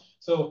conference.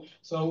 So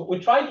we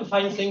try to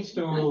find things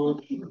to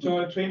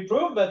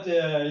improve, but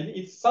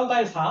it's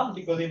sometimes hard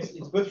because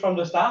it's good from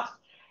the start.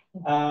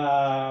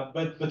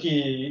 But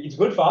it's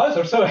good for us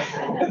also.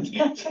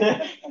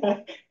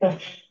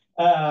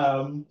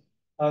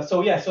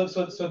 So yeah,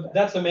 so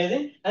that's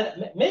amazing.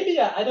 And maybe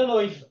I don't know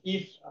if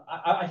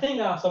I think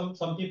there are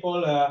some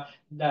people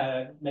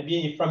that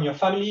maybe from your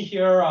family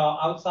here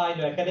or outside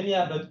the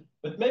academia,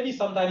 but maybe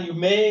sometime you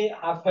may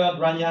have heard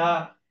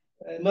Rania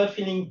not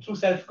feeling too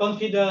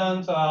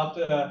self-confident,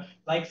 or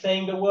like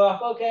saying the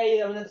work,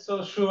 okay, I'm not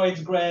so sure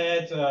it's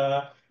great.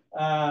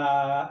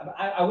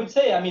 I would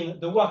say, I mean,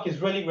 the work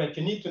is really great.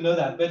 You need to know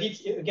that, but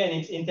it's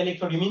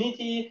intellectual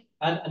humility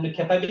and the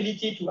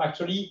capability to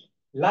actually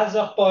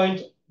laser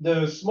point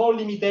the small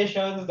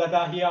limitations that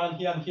are here and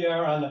here and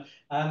here,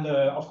 and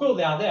of course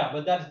they are there,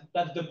 but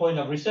that's the point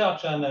of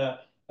research, and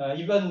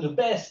even the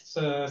best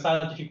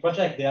scientific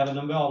project, they have a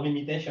number of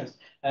limitations,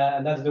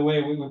 and that's the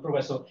way we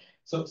progress.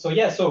 So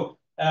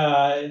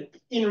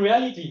in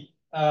reality,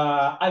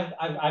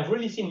 I've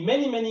really seen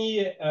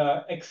many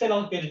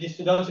excellent PhD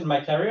students in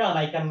my career, and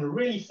I can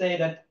really say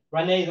that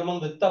Rania is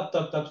among the top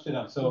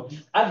students. So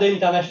at the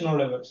international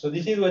level. So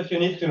this is what you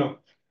need to know.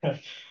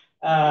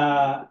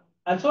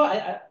 And so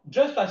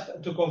just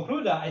to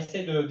conclude, I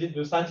said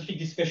the scientific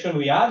discussion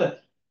we had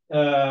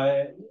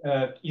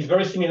is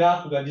very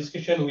similar to the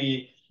discussion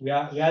we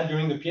had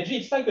during the PhD.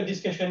 It's like a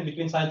discussion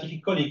between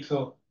scientific colleagues.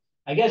 So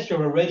I guess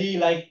you're already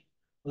like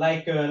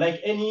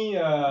any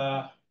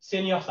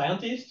senior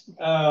scientist,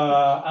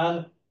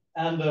 and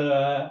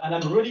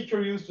I'm really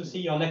curious to see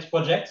your next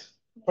project.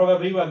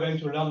 Probably we're going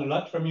to learn a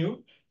lot from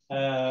you.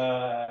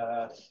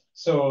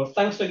 So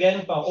thanks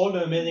again for all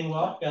the amazing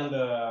work, and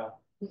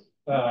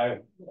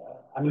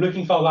I'm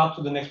looking forward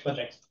to the next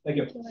project. Thank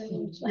you.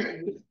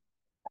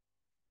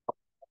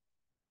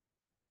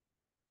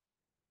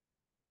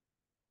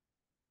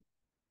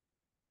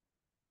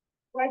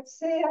 Let's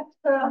say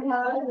after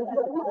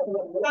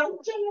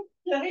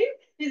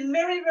it's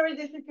very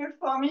difficult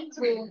for me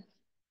to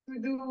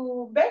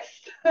do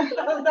best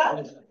of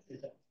that.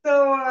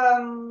 So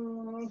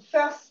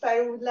first,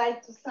 I would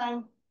like to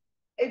thank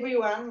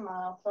everyone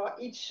for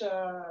each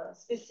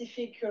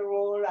specific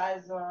role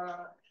as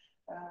a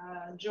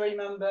jury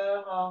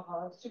member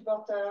or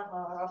supporter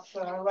of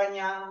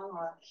Rania.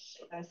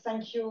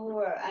 Thank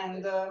you,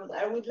 and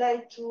I would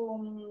like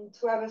to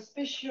have a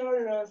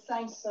special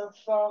thanks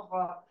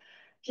for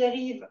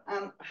Pierre-Yves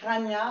and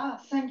Rania.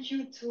 Thank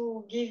you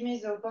to give me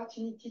the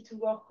opportunity to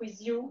work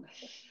with you.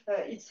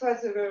 It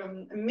was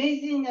an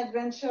amazing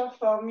adventure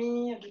for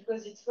me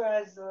because it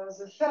was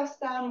the first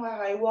time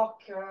where I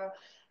work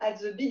at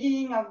the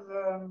beginning of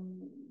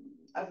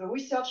a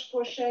research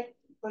project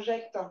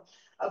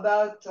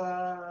about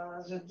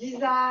the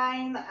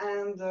design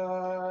and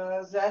the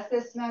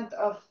assessment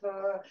of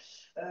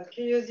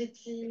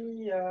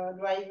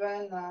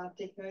curiosity-driven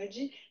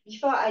technology.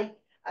 Before I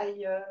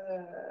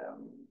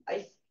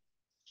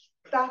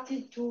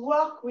started to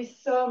work with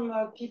some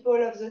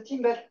people of the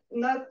team, but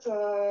not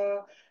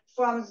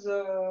from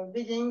the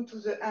beginning to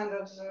the end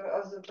of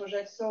the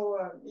project. So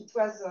it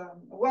was a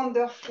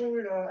wonderful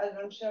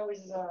adventure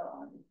with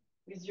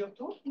you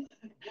two,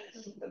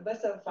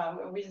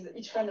 with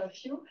each one of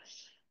you.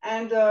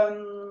 And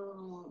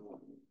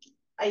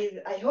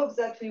I hope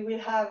that we will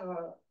have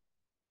a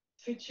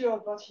future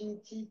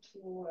opportunity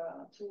to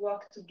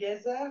work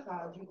together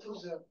due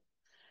to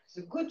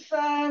the good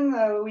fun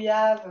we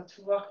have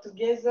to work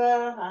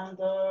together, and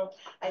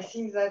I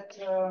think that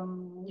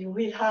you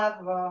will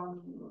have a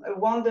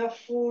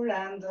wonderful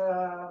and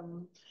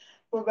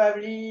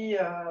probably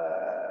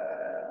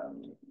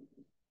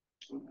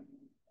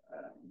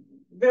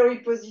very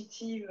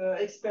positive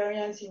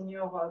experience in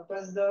your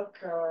postdoc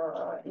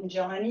in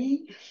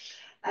Germany.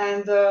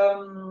 And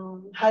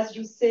as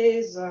you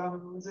say,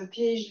 the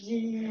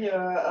PhD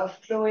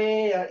of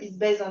Chloe is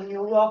based on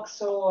your work,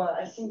 so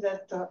I think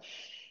that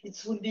it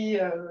would be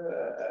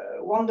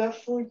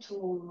wonderful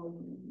to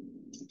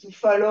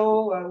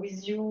follow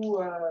with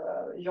you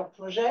your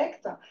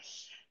project.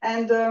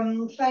 And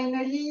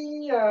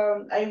finally,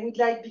 I would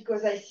like,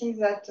 because I think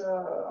that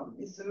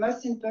is the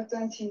most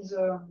important in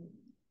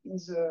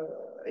the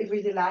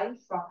everyday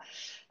life,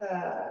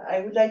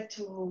 I would like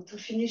to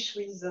finish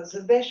with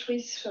the best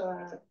wish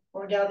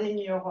regarding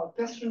your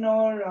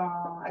personal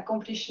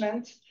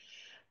accomplishment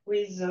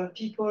with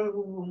people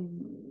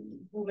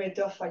who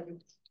matter for you.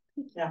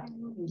 Yeah.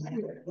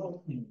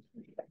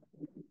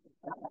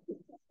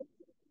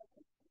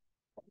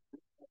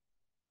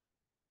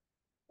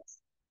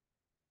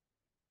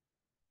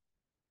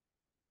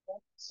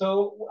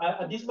 So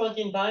at this point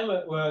in time,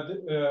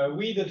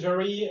 we, the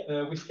jury,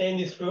 we stay in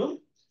this room.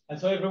 And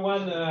so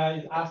everyone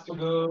is asked to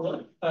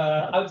go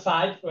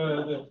outside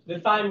for the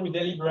time we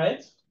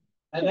deliberate.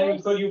 And then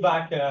we'll call you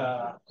back.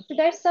 Should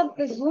I stop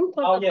the Zoom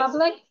for the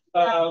public?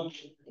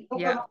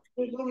 Yeah.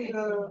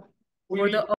 For the